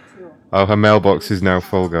Minecraft too. Oh, her mailbox is now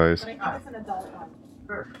full, guys. But I think it's an adult one.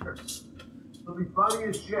 It'll be funny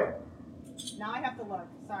as shit. Now I have to look.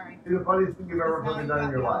 Sorry. It's the funniest thing you've ever fucking done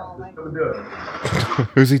in your life. Just come and do it.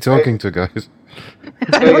 Who's he talking to, guys?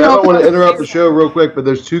 Hey, I don't want to interrupt the show real quick, but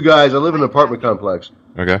there's two guys. I live in an apartment complex.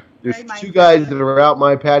 Okay. There's two guys that are out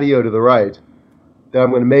my patio to the right that I'm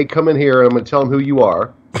going to make come in here, and I'm going to tell them who you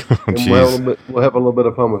are. And we'll have a little bit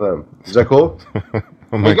of fun with them. Is that cool?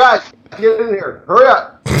 Hey, guys, get in here. Hurry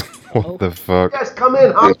up. What the fuck? Yes, come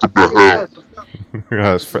in.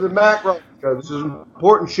 This is the Macron show. This is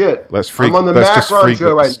important shit. I'm on the Macron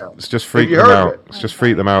show right now. Let's just freak them out. Let's just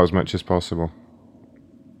freak them out as much as possible.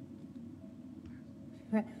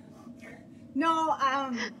 No,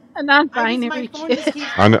 a non-binary kid.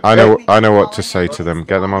 I know what to say to them.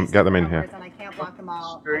 Get them in here. And I can't block them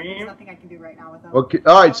out. There's nothing I can do right now with them. Okay.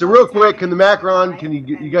 All right. So real quick, can the Macron? Can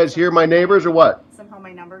you guys hear my neighbors or what? Somehow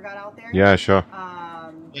my number got out there. Yeah, sure.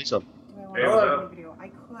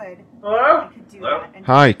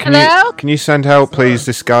 Hi, can you send help, please?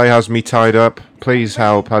 This guy has me tied up. Please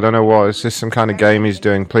help. I don't know what. Is this some kind of game he's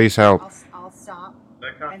doing? Please help. I'll stop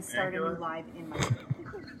and start a new live in my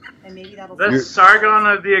and maybe that'll. This Sargon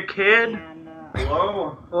of the kid.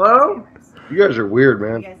 Hello. Hello. You guys are weird,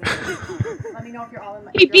 man. Let me know if you're all in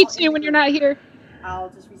my. He beats you when you're not here. I'll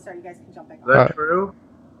just restart. You guys can jump back on. Is that true?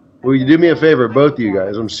 Well, you do me a favor, both of you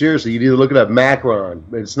guys. I'm seriously. You need to look it up. Macron.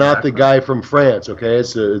 It's not the guy from France, okay?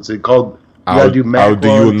 It's called. You gotta do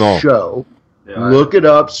Macron show. Yeah, look it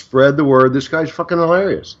up. Spread the word. This guy's fucking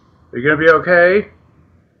hilarious. Are you gonna be okay?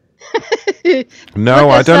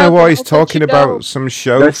 No, I don't know what he's talking about. Some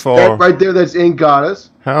show for. That right there. That's Ink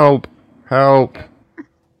Goddess. Help! Help!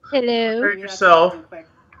 Hello. Hurt yourself.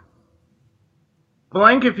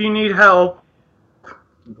 Blink if you need help.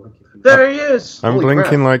 There he is. I'm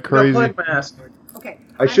blinking like crazy. Okay.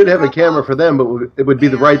 I should have a camera for them, but it would be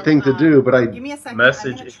the right thing to do. But give me a second. I'm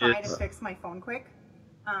gonna try to fix my phone quick.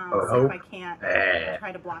 So if I can't, I'll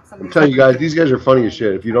try to block something. I'm telling you guys, these guys are funny as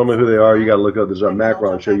shit. If you don't know who they are, you got to look up this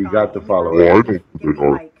Macron show. You got to follow it. I don't think they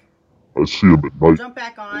are. I see them at night. Jump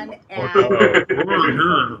back on.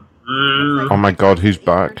 Oh my God, who's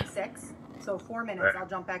back? So 4 minutes. I'll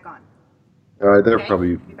jump back on. All right, they're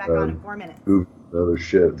probably be back on in 4 minutes. Other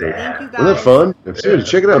shit. Thank you guys. Isn't that fun? Seriously,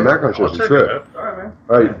 check it out. Macron show's a trip. All right, man.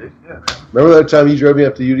 All right. Remember that time you drove me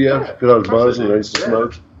up to UDF because I was buzzing and I used to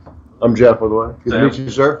smoke? I'm Jeff, by the way. Good to meet you,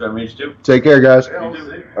 sir. Good to meet you too. Take care, guys. All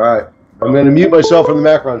right. I'm going to mute myself from the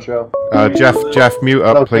Macron show. Jeff, mute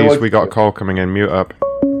up, please. We got a call coming in. Mute up.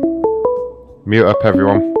 Mute up,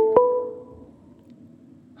 everyone.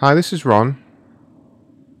 Hi, this is Ron.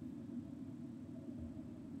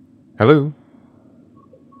 Hello.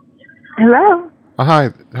 Hello. Oh,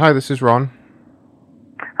 hi, this is Ron.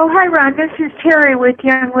 Oh, hi, Ron. This is Terry with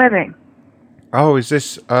Young Living. Oh, is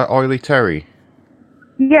this Oily Terry?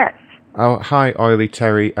 Yes. Oh, hi, Oily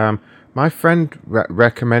Terry. My friend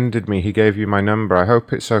recommended me. He gave you my number. I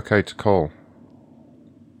hope it's okay to call.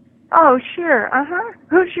 Oh, sure. Uh-huh.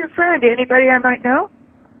 Who's your friend? Anybody I might know?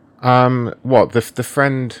 What? The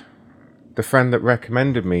friend that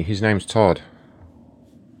recommended me. His name's Todd.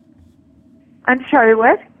 I'm sorry,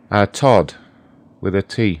 what? Todd, with a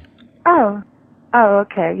T. Oh. Oh,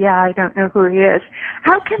 okay. Yeah, I don't know who he is.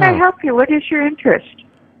 How can I help you? What is your interest?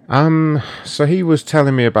 So he was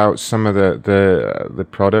telling me about some of the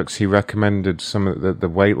products. He recommended some of the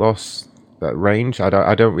weight loss range.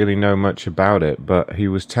 I don't really know much about it, but he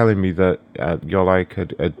was telling me that you're like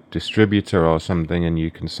a distributor or something, and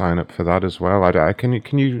you can sign up for that as well. Can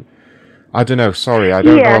you? I don't know. Sorry, I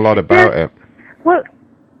don't know a lot about it. Well,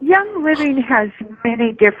 Young Living has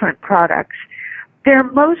many different products. They're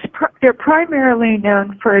primarily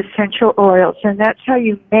known for essential oils, and that's how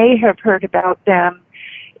you may have heard about them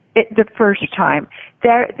the first time.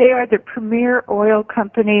 They are the premier oil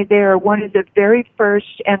company. They are one of the very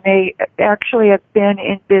first, and they actually have been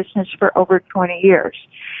in business for over 20 years.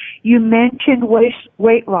 You mentioned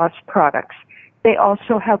weight loss products. They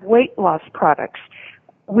also have weight loss products.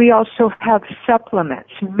 We also have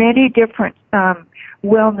supplements, many different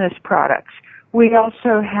wellness products. We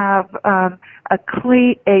also have a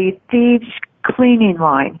thieves cleaning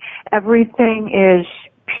line. Everything is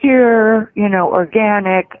pure,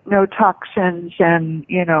 organic, no toxins, and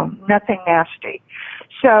nothing nasty.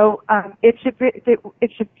 So it's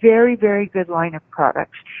a very, very good line of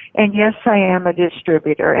products. And yes, I am a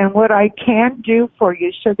distributor. And what I can do for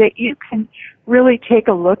you so that you can really take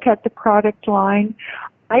a look at the product line,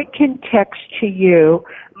 I can text to you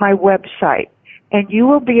my website. And you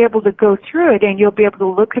will be able to go through it, and you'll be able to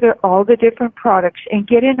look at all the different products and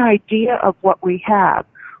get an idea of what we have.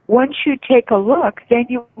 Once you take a look, then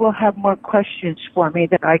you will have more questions for me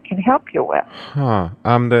that I can help you with. Huh.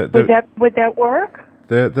 Would that work?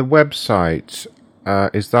 The website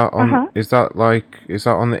is that on is that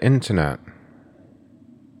on the internet?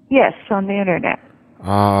 Yes, on the internet.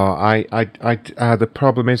 The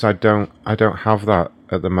problem is I don't have that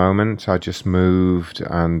at the moment. I just moved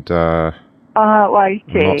and I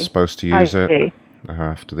see. I'm not supposed to use I it see.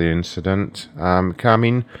 after the incident.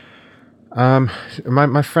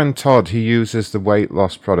 My friend Todd, he uses the weight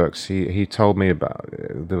loss products. He told me about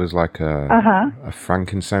there was like a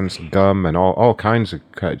frankincense gum and all kinds of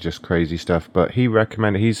just crazy stuff. But he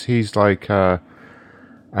recommended he said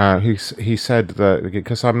that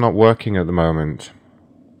because I'm not working at the moment.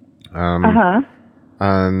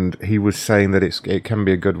 And he was saying that it can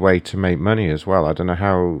be a good way to make money as well. I don't know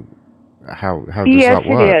how does that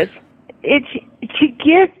work? Yes, it is. It's to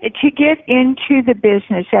get into the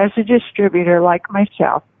business as a distributor like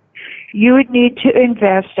myself. You would need to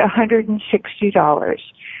invest $160.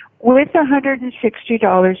 With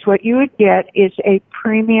 $160, what you would get is a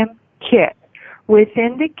premium kit.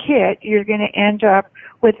 Within the kit, you're going to end up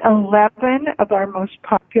with 11 of our most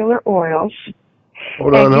popular oils.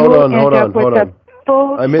 Hold on.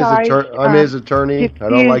 I'm his attorney. I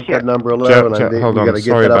don't like that number 11. Hold on. We got to get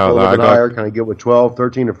Sorry that up about a little that. bit higher. Can I get with 12,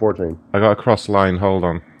 13, or 14? I got a cross line. Hold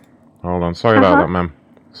on. Sorry about that, ma'am.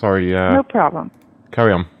 Sorry. No problem.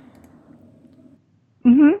 Carry on.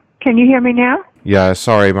 Can you hear me now? Yeah.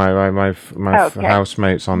 Sorry, my Okay.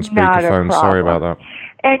 housemate's on Not a speakerphone. Sorry problem. about that.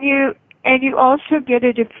 And you also get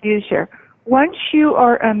a diffuser. Once you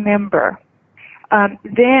are a member,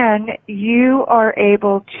 then you are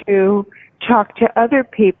able to talk to other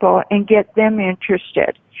people and get them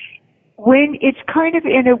interested. When it's kind of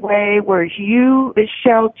in a way where you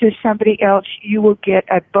sell to somebody else, you will get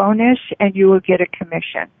a bonus and you will get a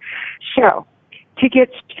commission. So, to get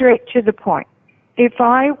straight to the point, if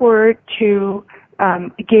I were to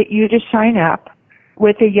get you to sign up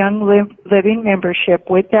with a Young Living membership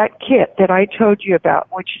with that kit that I told you about,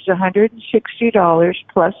 which is $160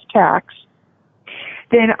 plus tax,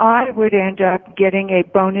 then I would end up getting a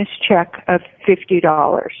bonus check of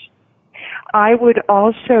 $50. I would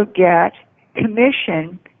also get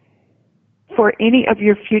commission for any of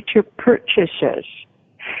your future purchases.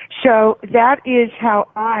 So that is how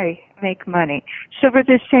I make money. So for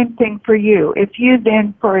the same thing for you. If you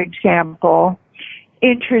then, for example,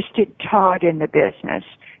 interested Todd in the business,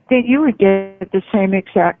 then you would get the same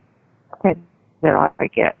exact thing that I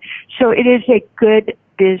get. So it is a good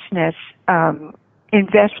business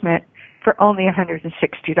investment for only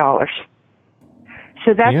 $160.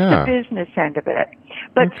 So that's the business end of it.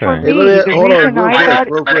 But for me, the reason I got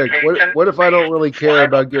real quick. What if I don't really care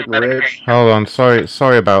about getting rich? Hold on,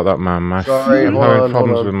 sorry about that, ma'am. I'm having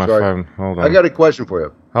problems with my phone. Hold on. I got a question for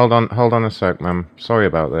you. Hold on a sec, ma'am. Sorry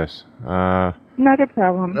about this. Not a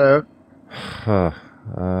problem.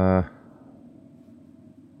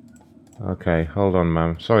 Okay, hold on,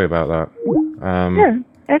 ma'am. Sorry about that. Sure,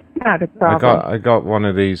 that's not a problem. I got one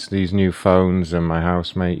of these new phones, and my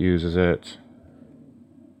housemate uses it.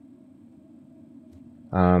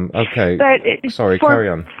 Okay. But sorry, carry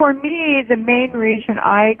on. For me, the main reason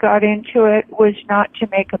I got into it was not to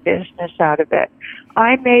make a business out of it.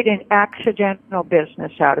 I made an accidental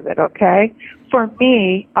business out of it, okay? For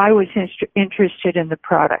me, I was interested in the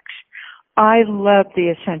products. I love the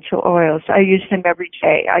essential oils. I use them every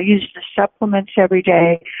day. I use the supplements every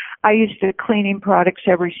day. I use the cleaning products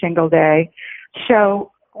every single day.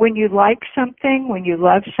 So when you like something, when you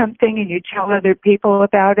love something, and you tell other people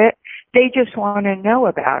about it, they just want to know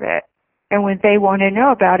about it. And when they want to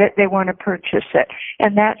know about it, they want to purchase it.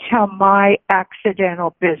 And that's how my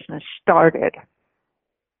accidental business started,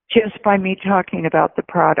 just by me talking about the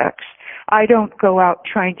products. I don't go out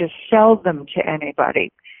trying to sell them to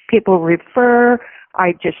anybody. People refer,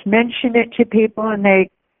 I just mention it to people, and they're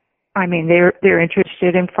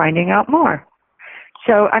interested in finding out more.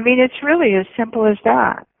 So, it's really as simple as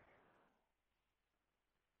that.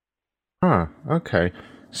 Okay.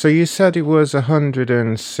 So you said it was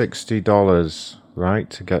 $160, right,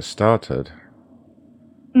 to get started?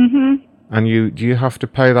 Mm-hmm. And do you have to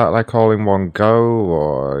pay that like all in one go,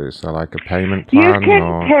 or is there like a payment plan?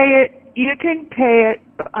 You can pay it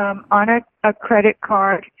on a credit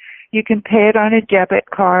card. You can pay it on a debit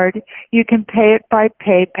card. You can pay it by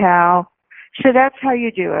PayPal. So that's how you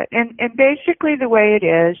do it. And basically the way it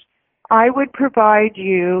is, I would provide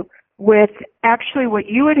you with actually what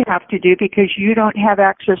you would have to do, because you don't have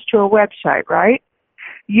access to a website, right?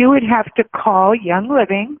 You would have to call Young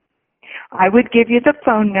Living. I would give you the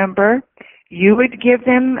phone number. You would give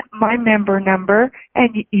them my member number,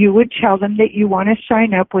 and you would tell them that you want to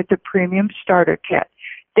sign up with the premium starter kit.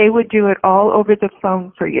 They would do it all over the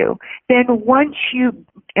phone for you. Then once you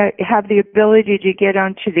have the ability to get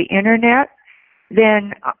onto the internet,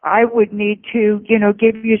 then I would need to,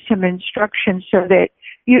 give you some instructions so that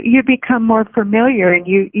you become more familiar, and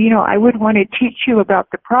I would want to teach you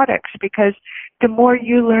about the products, because the more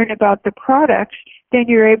you learn about the products, then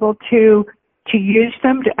you're able to use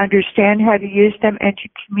them, to understand how to use them, and to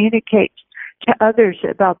communicate to others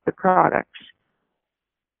about the products.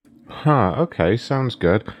 Okay, sounds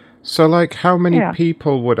good. So, like, how many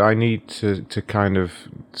people would I need to kind of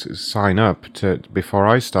sign up before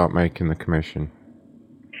I start making the commission?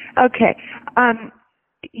 Okay.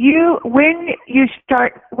 When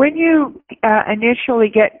you initially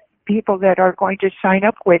get people that are going to sign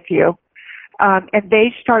up with you, and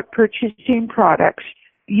they start purchasing products,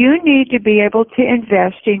 you need to be able to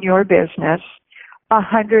invest in your business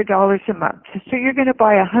 $100 a month. So you're going to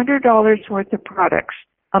buy $100 worth of products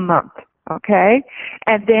a month, okay?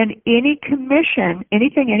 And then any commission,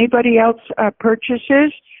 anything anybody else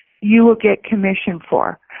purchases, you will get commission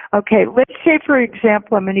for. Okay, let's say, for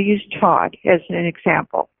example, I'm going to use Todd as an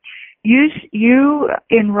example. You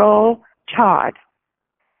enroll Todd.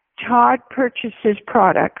 Todd purchases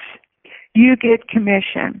products. You get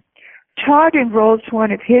commission. Todd enrolls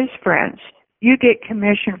one of his friends. You get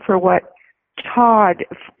commission for what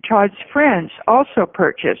Todd's friends also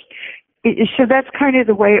purchased. So that's kind of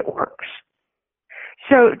the way it works.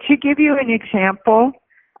 So to give you an example,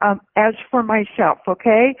 as for myself,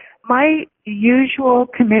 okay, my usual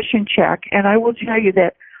commission check, and I will tell you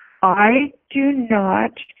that I do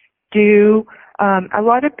not do, a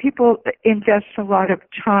lot of people invest a lot of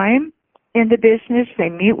time in the business. They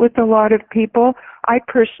meet with a lot of people. I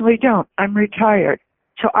personally don't. I'm retired,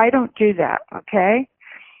 so I don't do that, okay?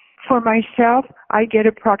 For myself, I get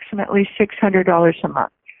approximately $600 a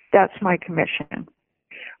month. That's my commission.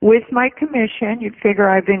 With my commission, you figure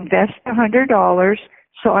I've invested $100,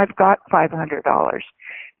 so I've got $500.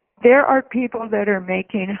 There are people that are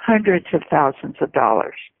making hundreds of thousands of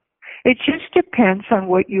dollars. It just depends on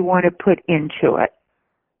what you want to put into it.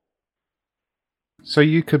 So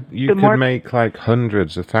you could make like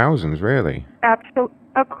hundreds of thousands, really? Absolutely.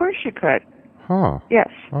 Of course you could. Huh. Yes.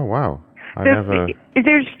 Oh, wow.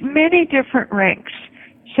 There's many different ranks.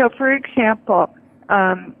 So, for example,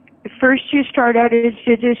 first you start out as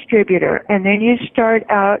a distributor, and then you start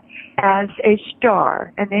out as a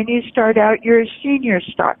star, and then you start out, you're a senior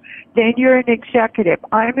star, then you're an executive.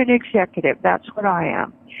 I'm an executive. That's what I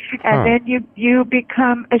am. And then you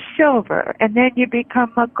become a silver, and then you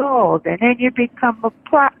become a gold, and then you become a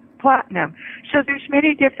platinum. So there's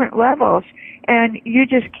many different levels, and you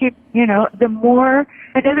just keep, the more,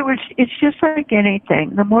 in other words, it's just like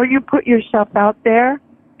anything. The more you put yourself out there,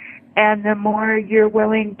 and the more you're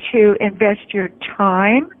willing to invest your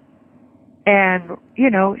time and,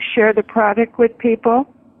 share the product with people,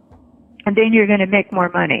 and then you're going to make more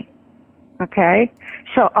money. Okay?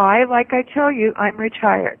 So like I tell you, I'm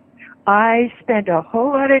retired. I spend a whole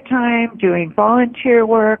lot of time doing volunteer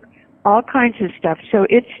work, all kinds of stuff. So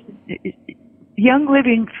Young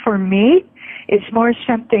Living for me is more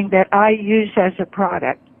something that I use as a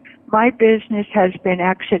product. My business has been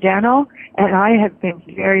accidental, and I have been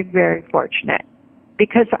very, very fortunate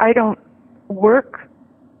because I don't work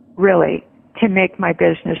really to make my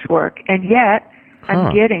business work, and yet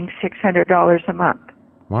I'm getting $600 a month.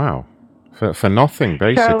 Wow. For nothing,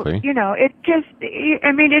 basically. So, it just,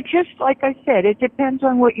 like I said, it depends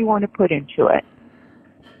on what you want to put into it.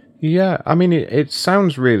 Yeah, I mean, it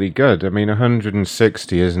sounds really good. I mean,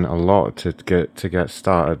 160 isn't a lot to get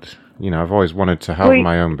started. I've always wanted to have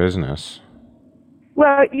my own business.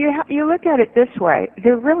 Well, you look at it this way.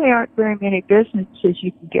 There really aren't very many businesses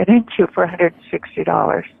you can get into for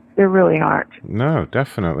 $160. There really aren't. No,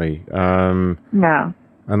 definitely. No.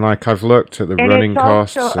 And I've looked at the running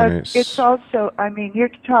costs, and it's also, you're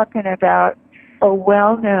talking about a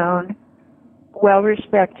well-known,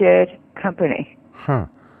 well-respected company. Huh.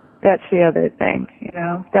 That's the other thing,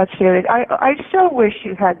 That's the other. I so wish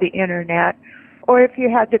you had the internet, or if you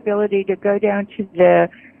had the ability to go down to the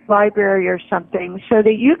library or something, so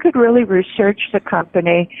that you could really research the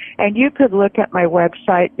company and you could look at my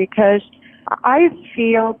website, because I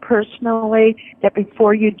feel personally that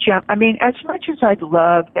before you jump, as much as I'd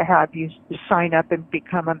love to have you sign up and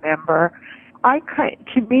become a member,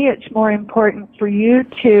 to me it's more important for you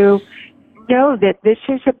to know that this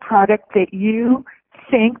is a product that you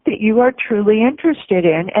think that you are truly interested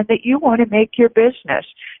in and that you want to make your business.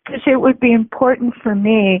 Because it would be important for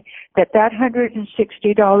me that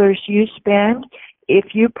 $160 you spend,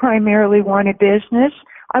 if you primarily want a business,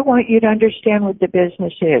 I want you to understand what the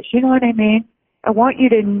business is. You know what I mean? I want you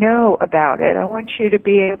to know about it. I want you to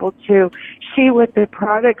be able to see what the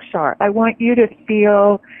products are. I want you to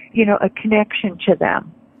feel, a connection to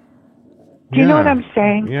them. Do you know what I'm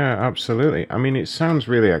saying? Yeah, absolutely. It sounds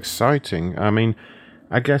really exciting.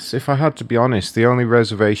 I guess if I had to be honest, the only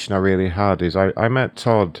reservation I really had is I met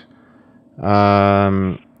Todd.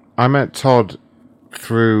 I met Todd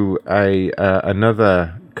through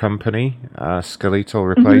another company, skeletal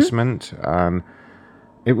replacement, and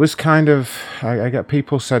it was kind of, I get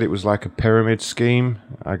people said it was like a pyramid scheme.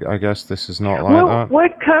 I guess this is not like that.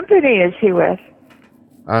 What company is he with?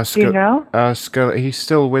 Do you know? He's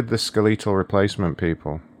still with the skeletal replacement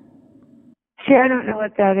people. See, I don't know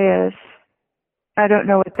what that is. I've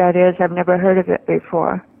never heard of it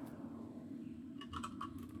before.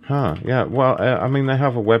 Huh, yeah. Well, they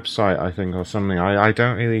have a website, I think, or something. I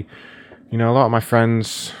don't really... a lot of my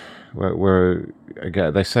friends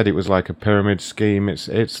again, they said it was like a pyramid scheme.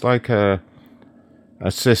 It's like a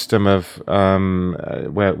system of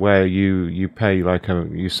where you pay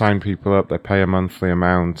you sign people up, they pay a monthly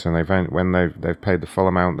amount, and when they've paid the full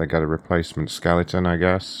amount, they get a replacement skeleton, I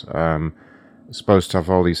guess. It's supposed to have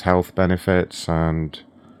all these health benefits, and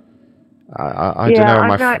I don't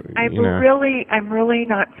know. I'm really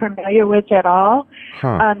not familiar with it at all.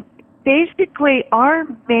 Huh. Basically, our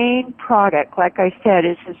main product, like I said,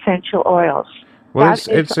 is essential oils. Well,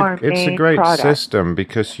 it's a great system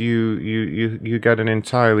because you get an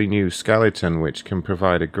entirely new skeleton which can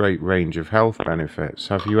provide a great range of health benefits.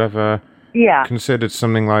 Have you ever considered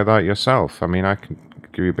something like that yourself? I can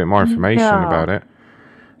give you a bit more information about it.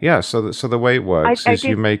 Yeah, so the way it works is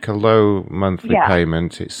you make a low monthly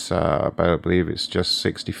payment. It's I believe it's just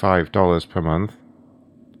 $65 per month.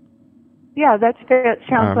 Yeah, that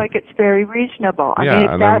sounds like it's very reasonable.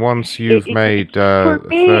 Then once you've made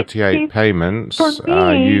 38 payments,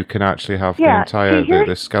 you can actually have the entire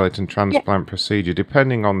the skeleton transplant procedure,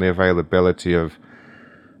 depending on the availability of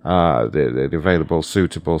the available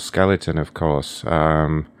suitable skeleton, of course.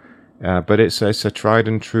 But it's a tried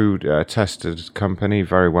and true tested company,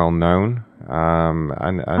 very well known,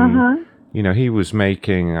 and he was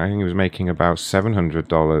making, I think he was making about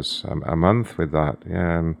 $700 a month with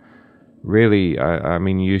that. Really,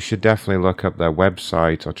 you should definitely look up their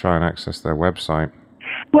website or try and access their website.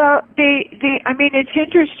 Well, I mean, it's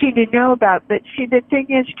interesting to know about, but see, the thing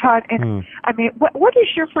is, Todd, and I mean, what is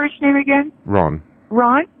your first name again? Ron.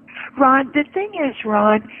 Ron? Ron, the thing is,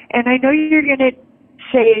 Ron, and I know you're going to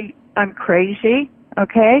say I'm crazy,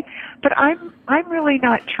 okay? But I'm really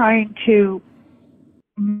not trying to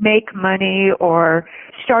make money or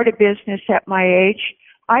start a business at my age.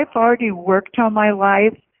 I've already worked on my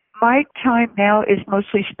life. My time now is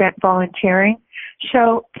mostly spent volunteering.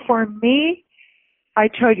 So for me, I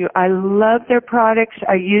told you, I love their products.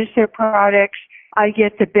 I use their products. I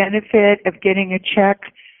get the benefit of getting a check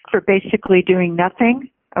for basically doing nothing.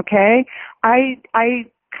 Okay? I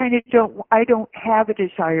kind of don't have a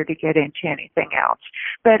desire to get into anything else.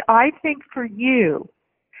 But I think for you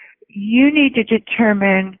need to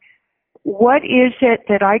determine what is it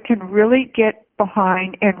that I can really get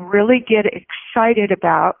behind and really get excited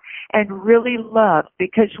about and really love.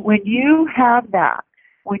 Because when you have that,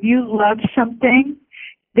 when you love something,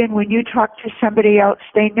 then when you talk to somebody else,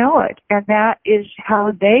 they know it. And that is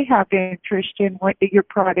how they have interest in what your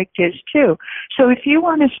product is too. So if you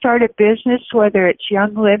want to start a business, whether it's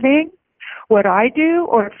Young Living, what I do,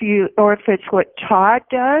 or if it's what Todd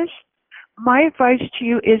does, my advice to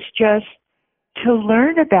you is just to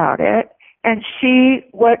learn about it and see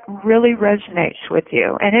what really resonates with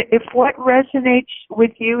you. And if what resonates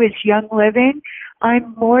with you is Young Living,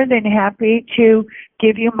 I'm more than happy to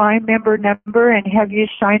give you my member number and have you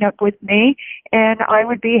sign up with me. And I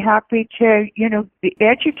would be happy to,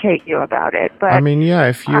 educate you about it. But I mean, yeah,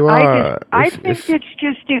 if you are... I think it's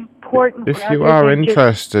just important. If you are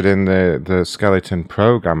interested in the skeleton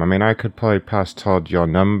program, I mean, I could probably pass Todd your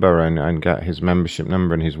number and get his membership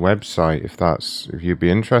number and his website if you'd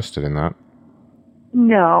be interested in that.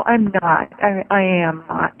 No, I'm not. I am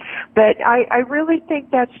not. But I really think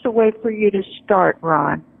that's the way for you to start,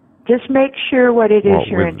 Ron. Just make sure what it is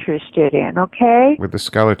you're interested in, okay? With the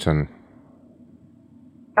skeleton.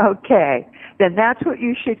 Okay. Then that's what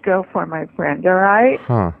you should go for, my friend, all right?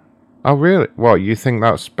 Huh. Oh, really? What, you think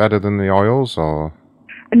that's better than the oils, or...?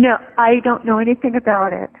 No, I don't know anything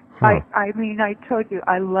about it. Huh. I mean, I told you,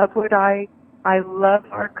 I love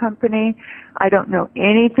our company. I don't know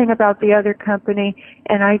anything about the other company,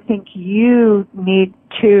 and I think you need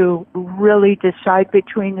to really decide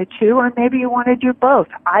between the two, or maybe you want to do both.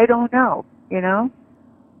 I don't know,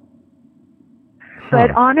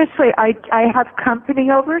 But honestly, I have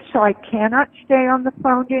company over, so I cannot stay on the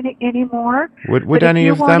phone anymore. Would any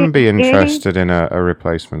of them be interested in a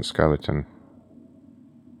replacement skeleton?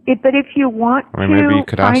 But if you want maybe you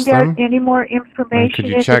could find ask out them. any more information, Could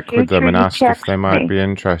you check with them and ask if they might be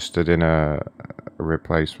interested in a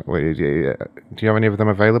replacement? Wait, do you have any of them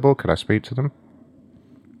available? Could I speak to them?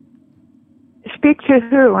 Speak to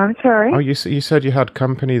who? I'm sorry. Oh, you said you had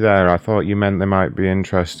company there. I thought you meant they might be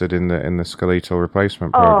interested in the skeletal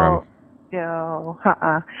replacement program. Oh, no.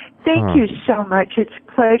 Thank you so much. It's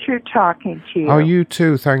a pleasure talking to you. Oh, you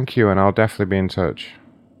too. Thank you, and I'll definitely be in touch.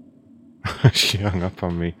 She hung up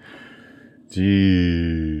on me.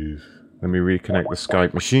 Jeez. Let me reconnect the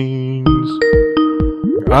Skype machines.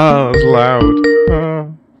 Ah, that was loud.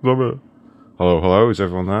 Love it. Hello, is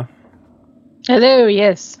everyone there? Hello,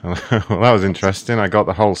 yes. Well, that was interesting. I got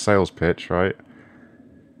the whole sales pitch, right?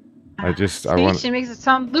 She makes it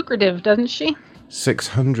sound lucrative, doesn't she?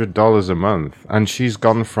 $600 a month. And she's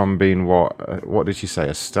gone from being what did she say,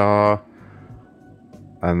 a star?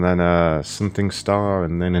 And then a something star,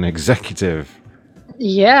 and then an executive.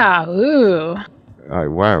 Yeah, ooh.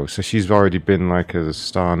 Wow, so she's already been like a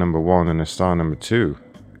star number 1 and a star number 2.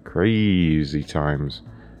 Crazy times.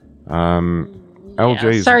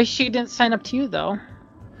 LJ's... Sorry she didn't sign up to you, though.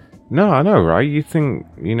 No, I know, right? You think,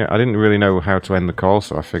 I didn't really know how to end the call,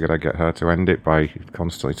 so I figured I'd get her to end it by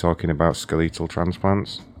constantly talking about skeletal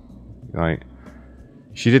transplants. Like,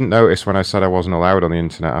 she didn't notice when I said I wasn't allowed on the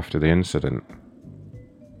internet after the incident.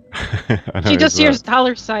 She just hears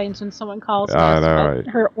dollar signs when someone calls about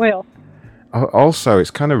her oil. Also,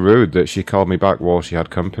 it's kind of rude that she called me back while she had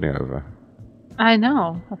company over. I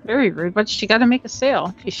know, very rude, but she got to make a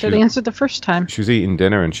sale. She should have answered the first time. She was eating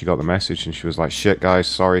dinner and she got the message and she was like, "Shit, guys,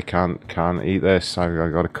 sorry, can't eat this. I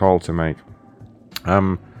got a call to make."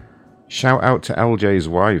 Shout out to LJ's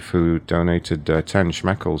wife who donated 10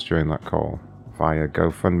 schmeckles during that call via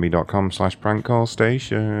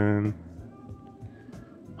GoFundMe.com/prankcallstation.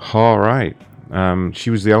 Alright. She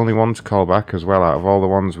was the only one to call back as well out of all the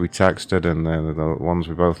ones we texted and the ones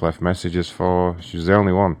we both left messages for. She was the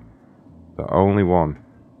only one. The only one.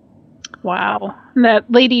 Wow. That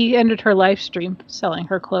lady ended her live stream selling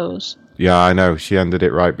her clothes. Yeah, I know. She ended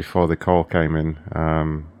it right before the call came in.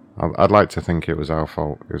 I'd like to think it was our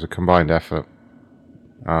fault. It was a combined effort.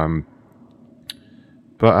 But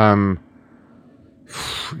But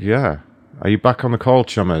yeah. Are you back on the call,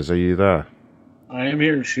 chummers? Are you there? I am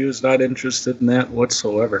here. She was not interested in that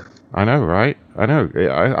whatsoever. I know, right? I know.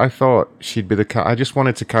 I thought she'd be the I just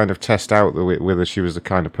wanted to kind of test out whether she was the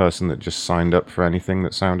kind of person that just signed up for anything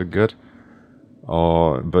that sounded good.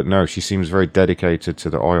 But no, she seems very dedicated to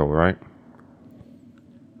the oil, right?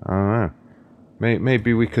 I don't know.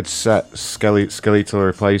 Maybe we could set skeletal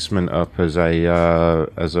replacement up as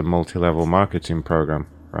a multi-level marketing program,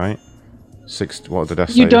 right? What did I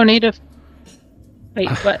say? You donate a... Wait,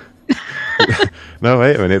 what? No,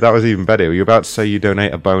 wait a minute. That was even better. Were you about to say you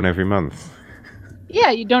donate a bone every month? Yeah,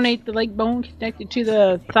 you donate the leg bone connected to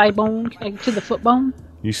the thigh bone connected to the foot bone.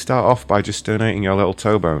 You start off by just donating your little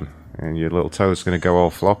toe bone. And your little toe's going to go all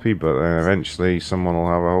floppy, but then eventually someone will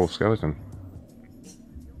have a whole skeleton.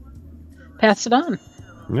 Pass it on.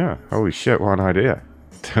 Yeah, holy shit, what an idea.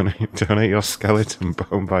 Donate your skeleton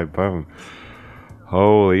bone by bone.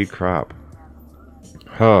 Holy crap.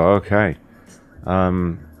 Oh, okay.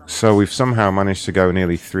 So we've somehow managed to go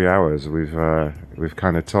nearly 3 hours. We've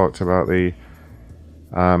kind of talked about the...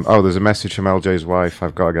 there's a message from LJ's wife.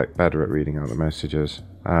 I've got to get better at reading out the messages.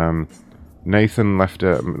 Nathan left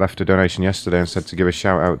a donation yesterday and said to give a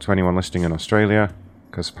shout out to anyone listening in Australia,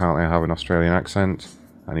 because apparently I have an Australian accent.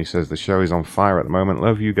 And he says the show is on fire at the moment.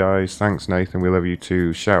 Love you guys. Thanks, Nathan. We love you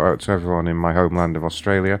too. Shout out to everyone in my homeland of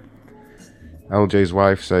Australia. LJ's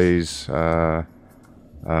wife says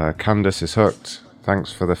Candace is hooked.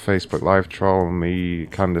 Thanks for the Facebook live troll. Me,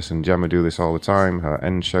 Candace, and Gemma do this all the time. Her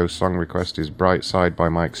end show song request is Bright Side by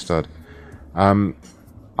Mike Stud.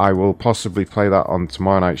 I will possibly play that on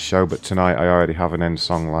tomorrow night's show, but tonight I already have an end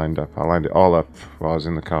song lined up. I lined it all up while I was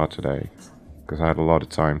in the car today, because I had a lot of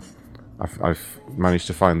time. I've managed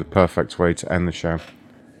to find the perfect way to end the show.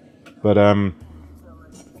 But, I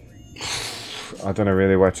don't know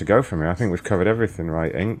really where to go from here. I think we've covered everything,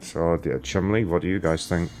 right, Inked? Or Chumley, what do you guys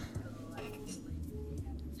think?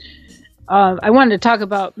 I wanted to talk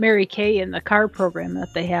about Mary Kay and the car program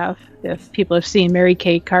that they have, if people have seen Mary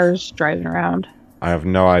Kay cars driving around. I have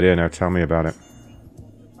no idea. Now tell me about it.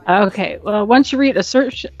 Okay, well, once you reach a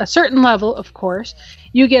certain level, of course,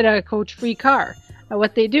 you get a coach-free car.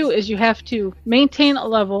 What they do is you have to maintain a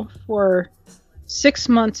level for 6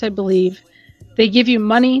 months, I believe. They give you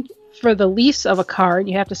money for the lease of a car, and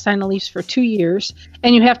you have to sign a lease for 2 years,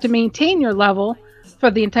 and you have to maintain your level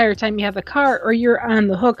for the entire time you have the car, or you're on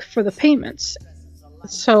the hook for the payments.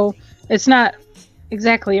 So it's not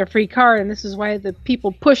exactly a free car, and this is why the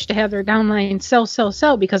people push to have their downline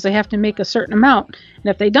sell, because they have to make a certain amount. And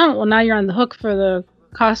if they don't, well, now you're on the hook for the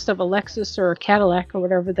cost of a Lexus or a Cadillac or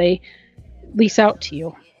whatever they lease out to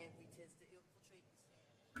you.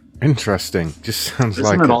 Interesting. Just sounds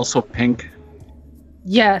like... Isn't it also pink?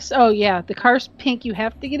 Yes. Oh, yeah. The car's pink. You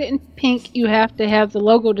have to get it in pink. You have to have the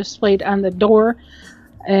logo displayed on the door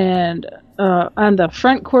and on the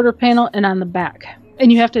front quarter panel and on the back.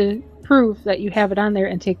 And you have to prove that you have it on there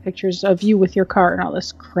and take pictures of you with your car and all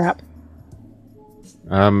this crap.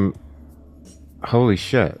 Holy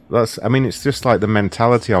shit. It's just like the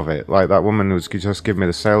mentality of it. Like that woman who was just giving me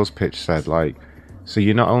the sales pitch said, like, so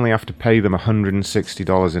you not only have to pay them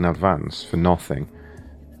 $160 in advance for nothing,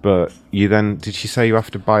 but you then, did she say you have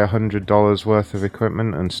to buy $100 worth of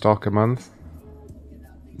equipment and stock a month?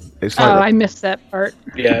 It's like I missed that part.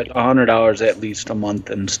 Yeah, $100 at least a month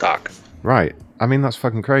in stock. Right. I mean, that's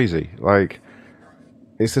fucking crazy. Like,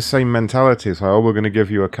 it's the same mentality. It's like, oh, we're going to give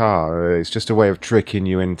you a car. It's just a way of tricking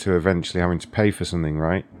you into eventually having to pay for something,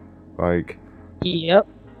 right? Like... Yep.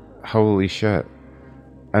 Holy shit.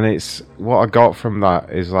 And it's... What I got from that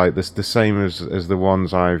is, like, the same as the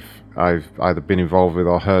ones I've either been involved with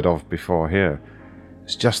or heard of before here.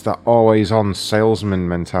 It's just that always-on salesman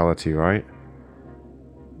mentality, right?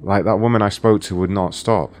 Like, that woman I spoke to would not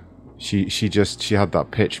stop. She had that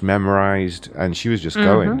pitch memorized, and she was just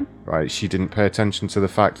going, right? She didn't pay attention to the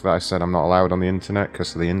fact that I said I'm not allowed on the internet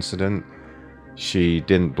because of the incident. She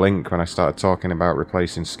didn't blink when I started talking about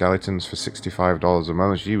replacing skeletons for $65 a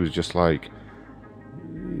month. She was just like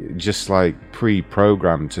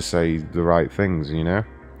pre-programmed to say the right things, you know?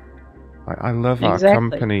 I love our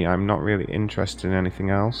company. I'm not really interested in anything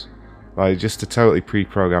else. Like, just a totally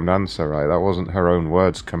pre-programmed answer, right? That wasn't her own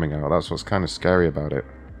words coming out. That's what's kind of scary about it.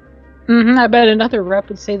 I bet another rep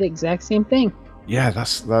would say the exact same thing. Yeah,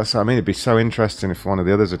 that's. I mean, it'd be so interesting if one of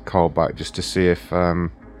the others had called back just to see if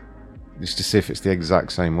it's the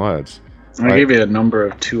exact same words. I gave you a number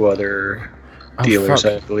of 2 other dealers,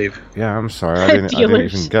 I believe. Yeah, I'm sorry, I didn't even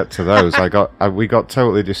get to those. We got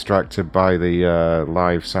totally distracted by the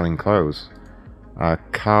live selling clothes.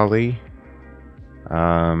 Carly.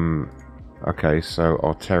 Okay, so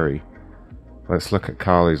or Terry. Let's look at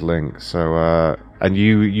Carly's link. So, and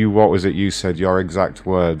you, what was it you said? Your exact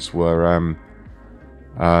words were,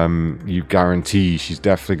 you guarantee she's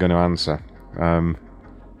definitely going to answer.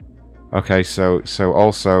 Okay, so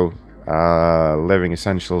also, Living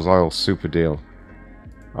Essentials Oil Super Deal.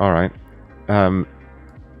 All right.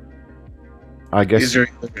 I guess these are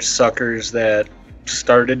either suckers that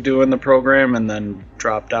started doing the program and then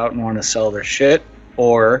dropped out and want to sell their shit,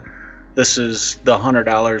 or this is the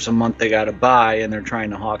 $100 a month they got to buy and they're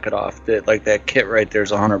trying to hawk it off. Like that kit right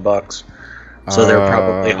there's $100, so they're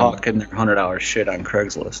probably hawking their $100 shit on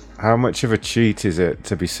Craigslist. How much of a cheat is it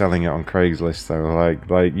to be selling it on Craigslist though? Like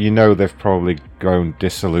you know they've probably grown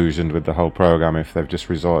disillusioned with the whole program if they've just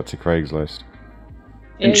resorted to Craigslist.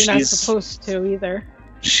 Yeah, you're not supposed to either.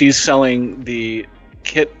 She's selling the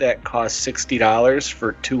kit that costs $60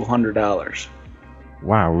 for $200.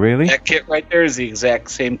 Wow, really? That kit right there is the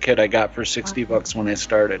exact same kit I got for $60 when I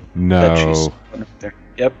started. No. There.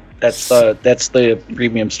 Yep, that's the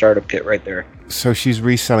premium startup kit right there. So she's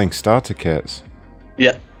reselling starter kits.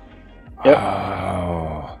 Yeah. Yep.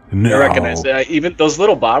 Oh no! I recognize that. Even those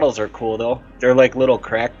little bottles are cool though. They're like little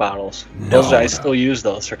crack bottles. I still use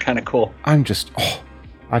those. They're kind of cool. I'm just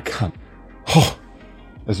I can't.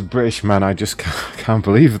 As a British man, I just can't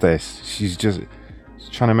believe this. She's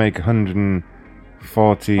trying to make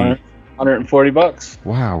 $140.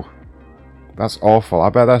 Wow, that's awful.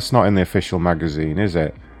 I bet that's not in the official magazine, is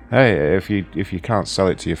it? Hey, if you can't sell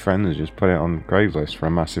it to your friends, just put it on Craigslist for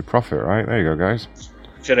a massive profit, right? There you go, guys.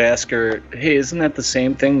 Should ask her, hey, isn't that the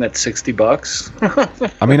same thing that's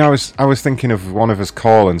 $60? I mean, I was thinking of one of us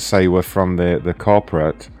call and say we're from the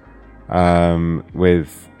corporate,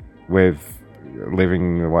 with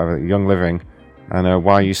living, whatever, Young Living, and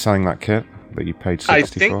why are you selling that kit that you paid $60 I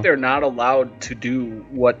think for? they're not allowed to do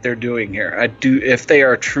what they're doing here. If they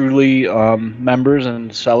are truly members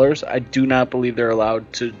and sellers, I do not believe they're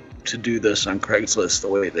allowed to do this on Craigslist the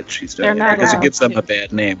way that she's doing it, because it gives them a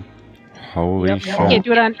bad name. Holy shit! You can't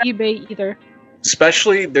do it on eBay either.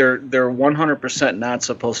 Especially, they're 100% not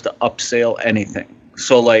supposed to upsell anything.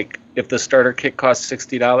 So, like, if the starter kit costs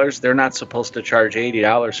 $60, they're not supposed to charge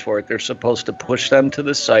 $80 for it. They're supposed to push them to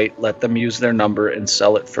the site, let them use their number, and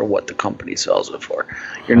sell it for what the company sells it for.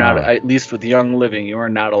 You're not, at least with Young Living, you are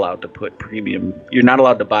not allowed to put premium. You're not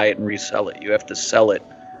allowed to buy it and resell it. You have to sell it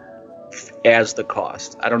as the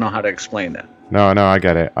cost. I don't know how to explain that. No, I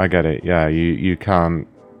get it. Yeah, you can't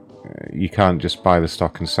just buy the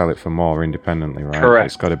stock and sell it for more independently, right? Correct.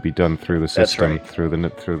 It's got to be done through the system, right. through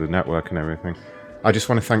the network and everything. I just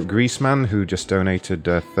want to thank Greaseman, who just donated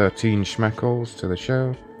 13 schmeckles to the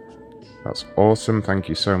show. That's awesome. Thank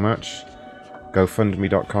you so much.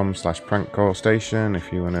 GoFundMe.com/prankcallstation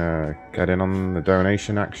if you want to get in on the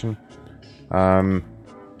donation action. I'm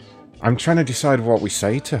trying to decide what we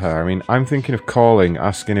say to her. I mean, I'm thinking of calling,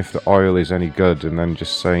 asking if the oil is any good, and then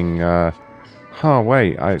just saying,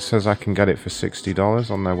 wait, it says I can get it for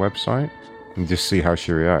 $60 on their website, and just see how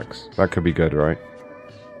she reacts. That could be good, right?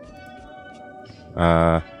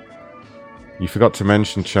 You forgot to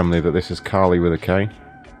mention, Chumley, that this is Carly with a K.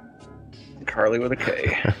 Carly with a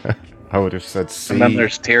K. I would have said C. And then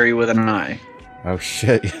there's Terry with an I. Oh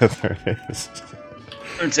shit! Yeah, there it is.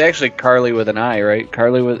 It's actually Carly with an I, right?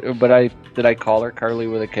 Carly with, did I call her Carly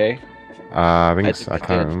with a K? I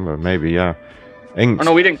can't remember. Maybe, yeah. Inked. Oh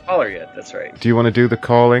no, we didn't call her yet. That's right. Do you want to do the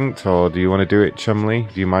call, Inked, or do you want to do it, Chumley?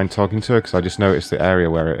 Do you mind talking to her? Because I just noticed the area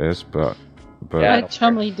where it is, but. Yeah, let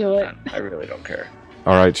Chumley do it. I really don't care.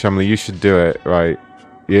 All right, Chumley, you should do it. Right,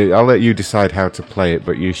 I'll let you decide how to play it,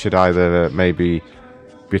 but you should either maybe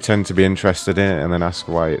pretend to be interested in it and then ask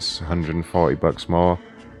why it's $140 more,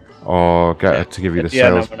 or get her to give you the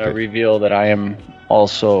sales. I'm going to reveal that I am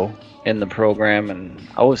also in the program, and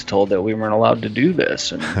I was told that we weren't allowed to do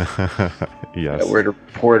this, and yes, that we're to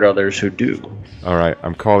report others who do. All right,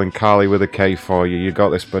 I'm calling Carly with a K for you. You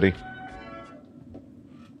got this, buddy.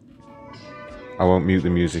 I won't mute the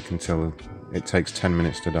music until it takes 10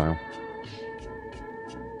 minutes to dial.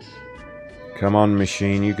 Come on,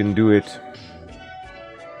 machine, you can do it.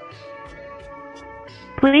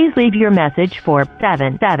 Please leave your message for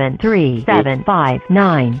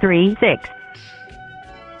 773-75936.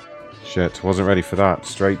 Shit, wasn't ready for that.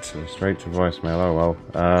 Straight to voicemail. Oh well.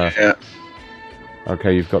 Yeah.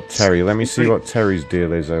 Okay, you've got Terry. Let me see what Terry's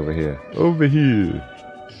deal is over here. Over here.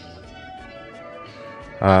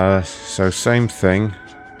 So same thing.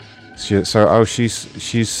 She's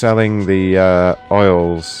selling the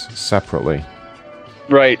oils separately.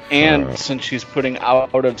 Right, and since she's putting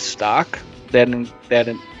out of stock, then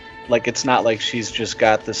like it's not like she's just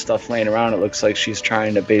got this stuff laying around. It looks like she's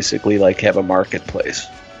trying to basically like have a marketplace.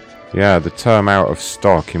 Yeah, the term out of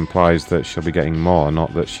stock implies that she'll be getting more,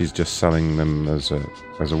 not that she's just selling them as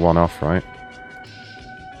a one-off, right?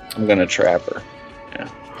 I'm gonna trap her.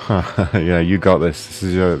 Yeah. Yeah, you got this. This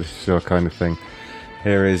is your kind of thing.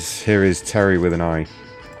 Here is Terry with an eye.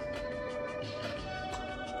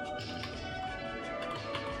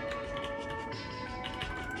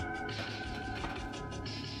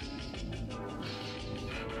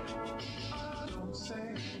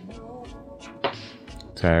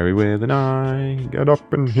 Terry with an eye, get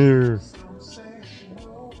up in here.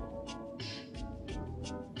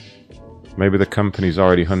 Maybe the company's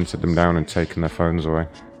already hunted them down and taken their phones away.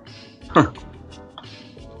 Huh.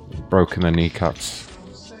 Broken their kneecaps.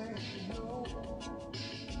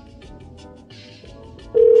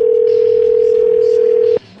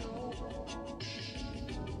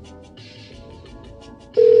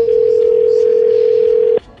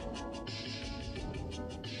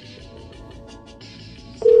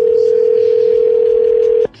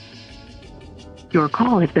 Your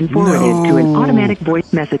call has been forwarded to an automatic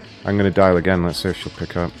voice message. I'm going to dial again. Let's see if she'll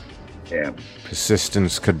pick up. Yeah.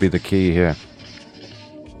 Persistence could be the key here.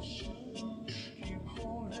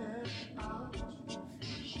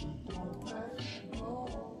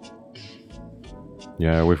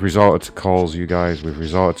 Yeah, we've resorted to calls, you guys. We've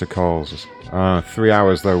resorted to calls. 3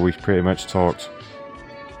 hours, though, we've pretty much talked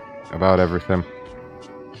about everything.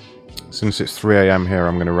 Since it's 3 a.m. here,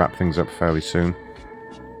 I'm going to wrap things up fairly soon.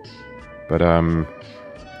 But,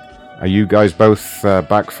 are you guys both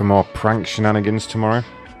back for more prank shenanigans tomorrow?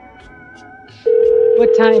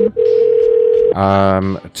 What time?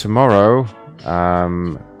 Tomorrow,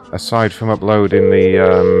 aside from uploading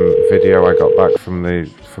the video I got back from the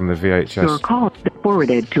VHS. Your call has been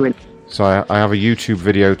forwarded to an... So I have a YouTube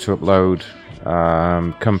video to upload.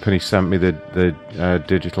 Company sent me the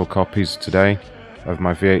digital copies today of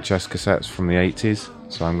my VHS cassettes from the 80s.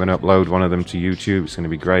 So I'm going to upload one of them to YouTube. It's going to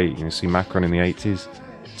be great. You're going to see Macron in the 80s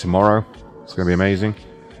tomorrow. It's going to be amazing.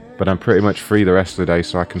 But I'm pretty much free the rest of the day,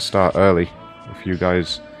 so I can start early. If you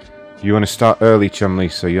want to start early, Chumley,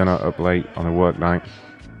 so you're not up late on a work night.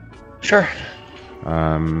 Sure.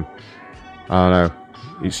 I don't know.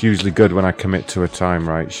 It's usually good when I commit to a time,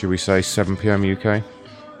 right? Should we say 7 p.m. UK?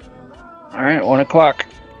 All right, 1 o'clock.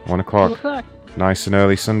 1 o'clock. 2 o'clock. Nice and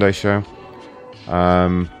early Sunday show.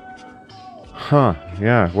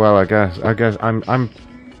 Yeah. Well, I guess I'm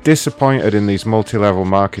disappointed in these multi-level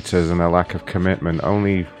marketers and their lack of commitment.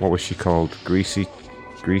 Only, what was she called? Greasy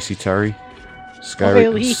Terry?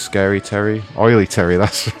 Scary Terry? Oily Terry,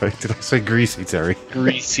 that's right. Did I say Greasy Terry?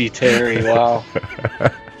 Greasy Terry, wow.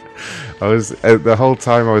 I was the whole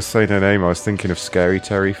time I was saying her name, I was thinking of Scary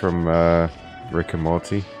Terry from Rick and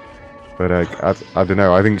Morty. But I don't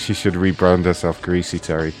know, I think she should rebrand herself Greasy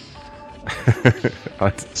Terry.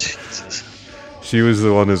 She was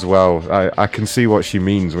the one as well. I can see what she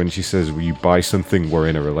means when she says, "Will you buy something? We're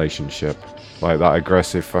in a relationship." Like that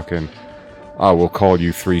aggressive fucking, "I will call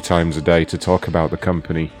you 3 times a day to talk about the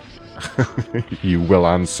company. You will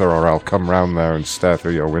answer or I'll come round there and stare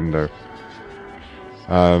through your window."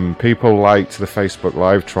 People liked the Facebook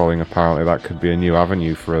Live trolling. Apparently that could be a new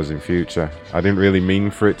avenue for us in future. I didn't really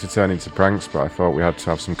mean for it to turn into pranks, but I thought we had to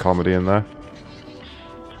have some comedy in there.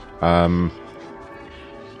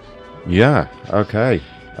 Yeah, okay.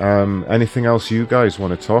 Anything else you guys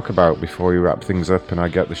want to talk about before we wrap things up and I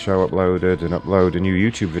get the show uploaded and upload a new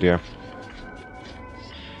YouTube video?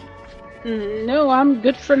 No, I'm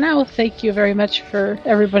good for now. Thank you very much for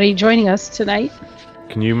everybody joining us tonight.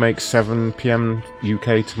 Can you make 7 p.m.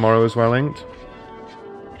 UK tomorrow as well, Inked?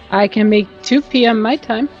 I can make 2 p.m. my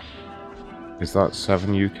time. Is that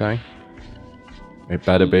 7 UK? It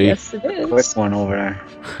better be. Yes, it is. Quick one over there.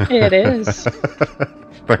 It is.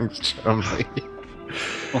 Thanks, Chumley.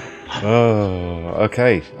 Oh,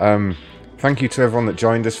 okay. Thank you to everyone that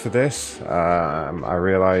joined us for this. I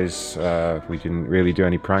realise we didn't really do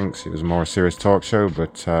any pranks. It was more a serious talk show,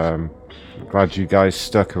 but glad you guys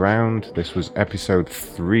stuck around. This was episode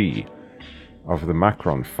 3 of the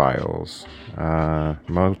Macron Files.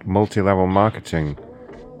 Multi-level marketing.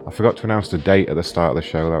 I forgot to announce the date at the start of the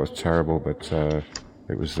show. That was terrible, but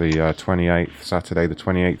it was the 28th, Saturday the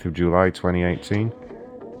 28th of July 2018.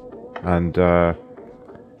 And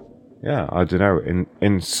yeah, I don't know.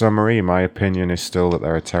 In summary, my opinion is still that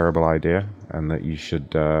they're a terrible idea, and that you should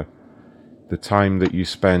the time that you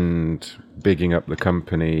spend bigging up the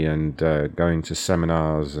company and going to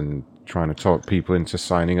seminars and trying to talk people into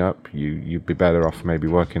signing up, you'd be better off maybe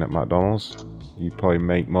working at McDonald's. You'd probably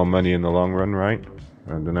make more money in the long run, right?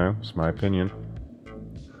 I don't know. It's my opinion.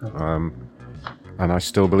 And I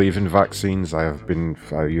still believe in vaccines.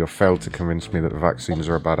 You have failed to convince me that vaccines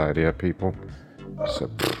are a bad idea, people. So,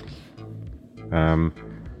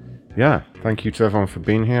 Yeah, thank you to everyone for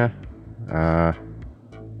being here.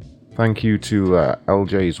 Thank you to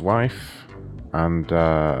LJ's wife, and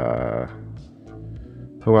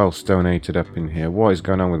who else donated up in here? What is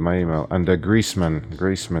going on with my email? And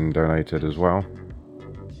Greaseman donated as well.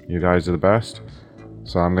 You guys are the best.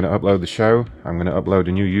 So I'm going to upload the show. I'm going to upload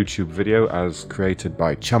a new YouTube video as created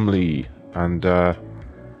by Chumley. And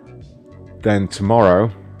then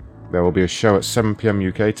tomorrow, there will be a show at 7 PM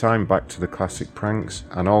UK time, back to the classic pranks.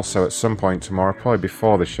 And also at some point tomorrow, probably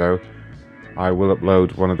before the show, I will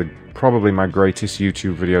upload one of the, probably my greatest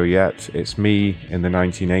YouTube video yet. It's me in the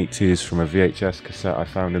 1980s from a VHS cassette I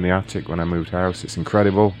found in the attic when I moved house. It's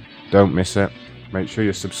incredible. Don't miss it. Make sure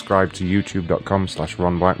you're subscribed to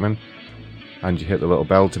youtube.com/Ron Blackman. And you hit the little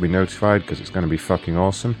bell to be notified, because it's going to be fucking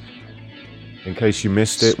awesome. In case you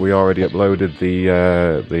missed it, we already uploaded the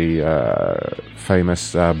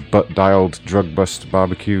famous butt-dialed drug bust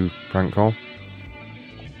barbecue prank call.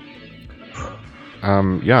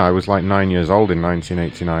 Yeah, I was like 9 years old in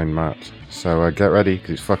 1989, Matt. So get ready,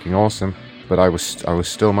 because it's fucking awesome. But I was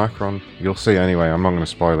still Macron. You'll see anyway. I'm not going to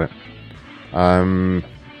spoil it.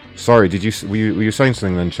 Sorry, were you saying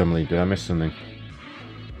something then, Chumley? Did I miss something?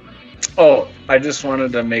 Oh, I just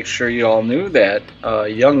wanted to make sure you all knew that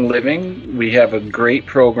Young Living, we have a great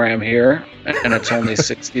program here, and it's only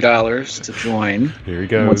 $60 to join. Here he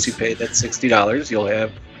goes. And once you pay that $60, you'll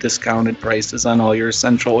have discounted prices on all your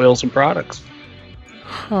essential oils and products.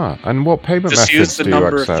 Huh, and what payment Just use methods the do you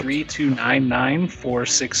number accept?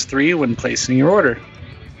 3299463 when placing your order.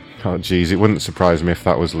 Oh, geez, it wouldn't surprise me if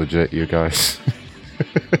that was legit, you guys.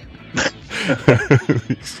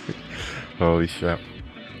 Holy shit.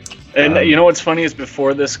 And you know what's funny is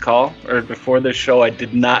before this call, or before this show, I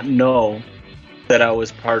did not know that I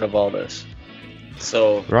was part of all this.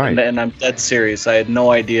 So, right. And I'm dead serious. I had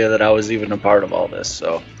no idea that I was even a part of all this.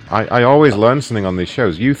 So I always learn something on these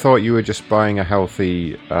shows. You thought you were just buying a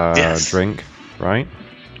healthy drink, right?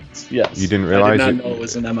 Yes. You didn't realize I did not know it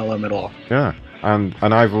was an MLM at all. Yeah. And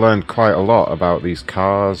I've learned quite a lot about these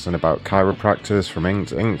cars and about chiropractors from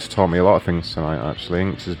Inks. Inks taught me a lot of things tonight, actually.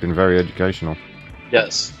 Inks has been very educational.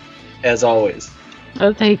 Yes. As always.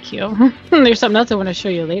 Oh, thank you. There's something else I want to show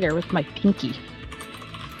you later with my pinky.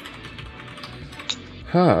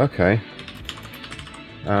 Huh, okay.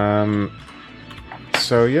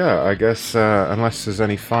 So yeah, I guess unless there's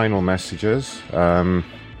any final messages, I'm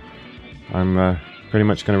pretty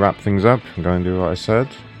much going to wrap things up. I'm going to do what I said.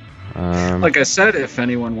 Like I said, if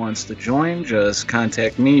anyone wants to join, just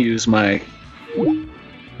contact me. Use my...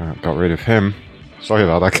 Got rid of him. Sorry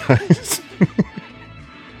about that, guys.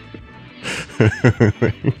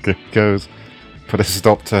 There he goes. Put a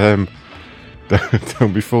stop to him.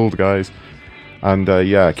 Don't be fooled, guys. And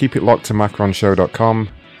yeah, keep it locked to macronshow.com,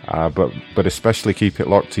 but especially keep it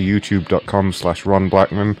locked to youtube.com/Ron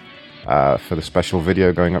Blackman for the special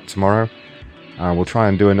video going up tomorrow. We'll try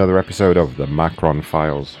and do another episode of the Macron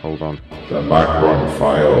Files. Hold on. The Macron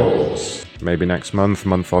Files. Maybe next month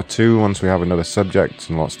or two, once we have another subject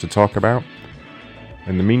and lots to talk about.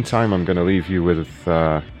 In the meantime, I'm going to leave you with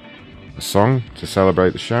a song to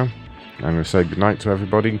celebrate the show. I'm going to say goodnight to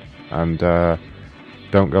everybody, and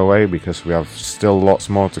don't go away, because we have still lots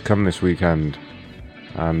more to come this weekend.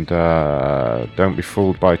 And don't be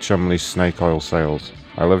fooled by Chumley's snake oil sales.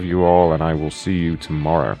 I love you all, and I will see you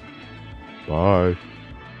tomorrow. Bye.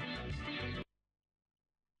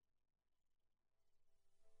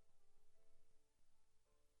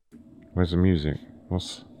 Where's the music?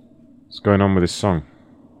 What's going on with this song?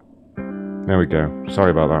 There we go.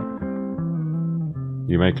 Sorry about that.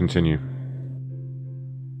 You may continue.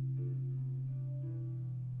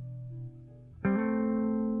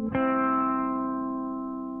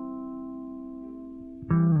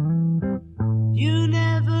 You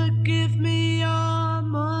never give me your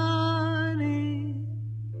money.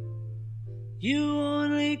 You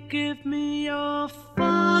only give me your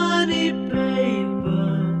funny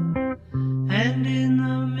paper. And in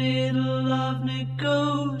the middle of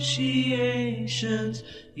negotiations,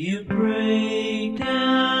 you break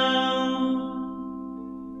down.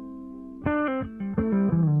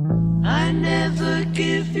 I never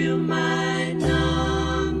give you my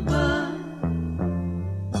number.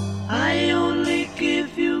 I only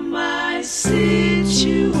give you my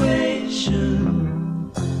situation.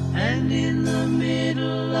 And in the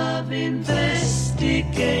middle of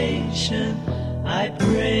investigation, I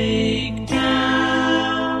break down.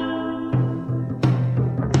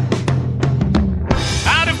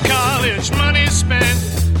 Out of college, money spent,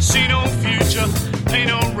 see no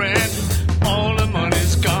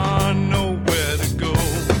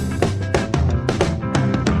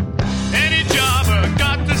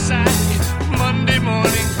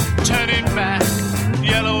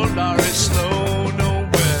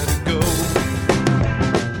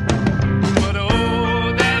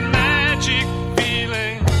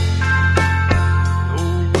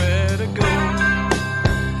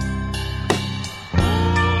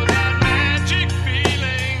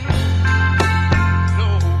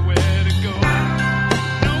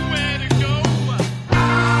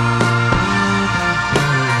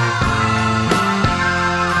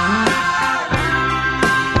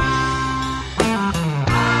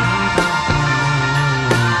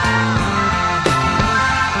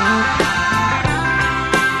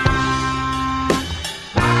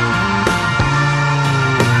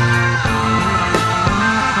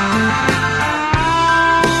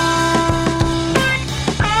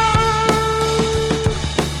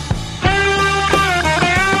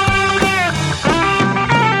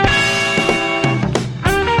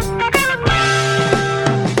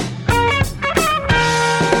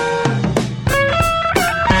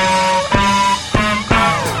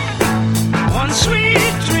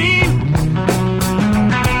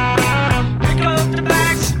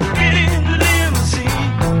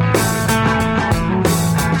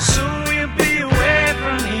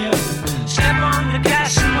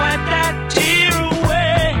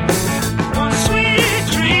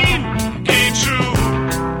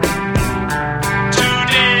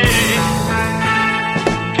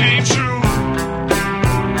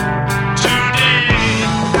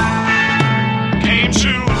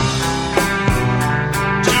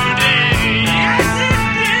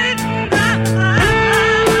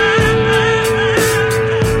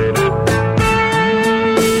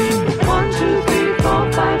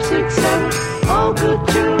good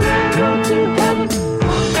children go to heaven.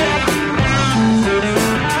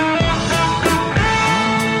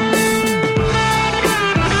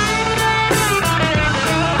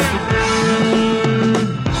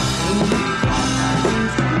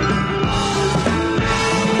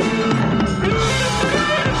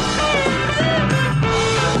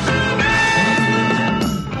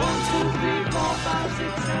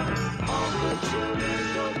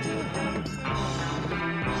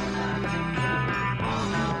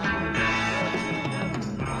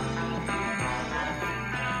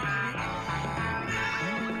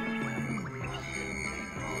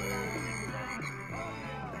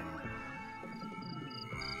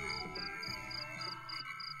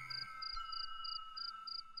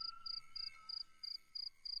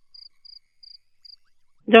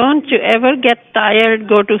 Don't you ever get tired,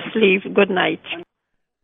 go to sleep. Good night.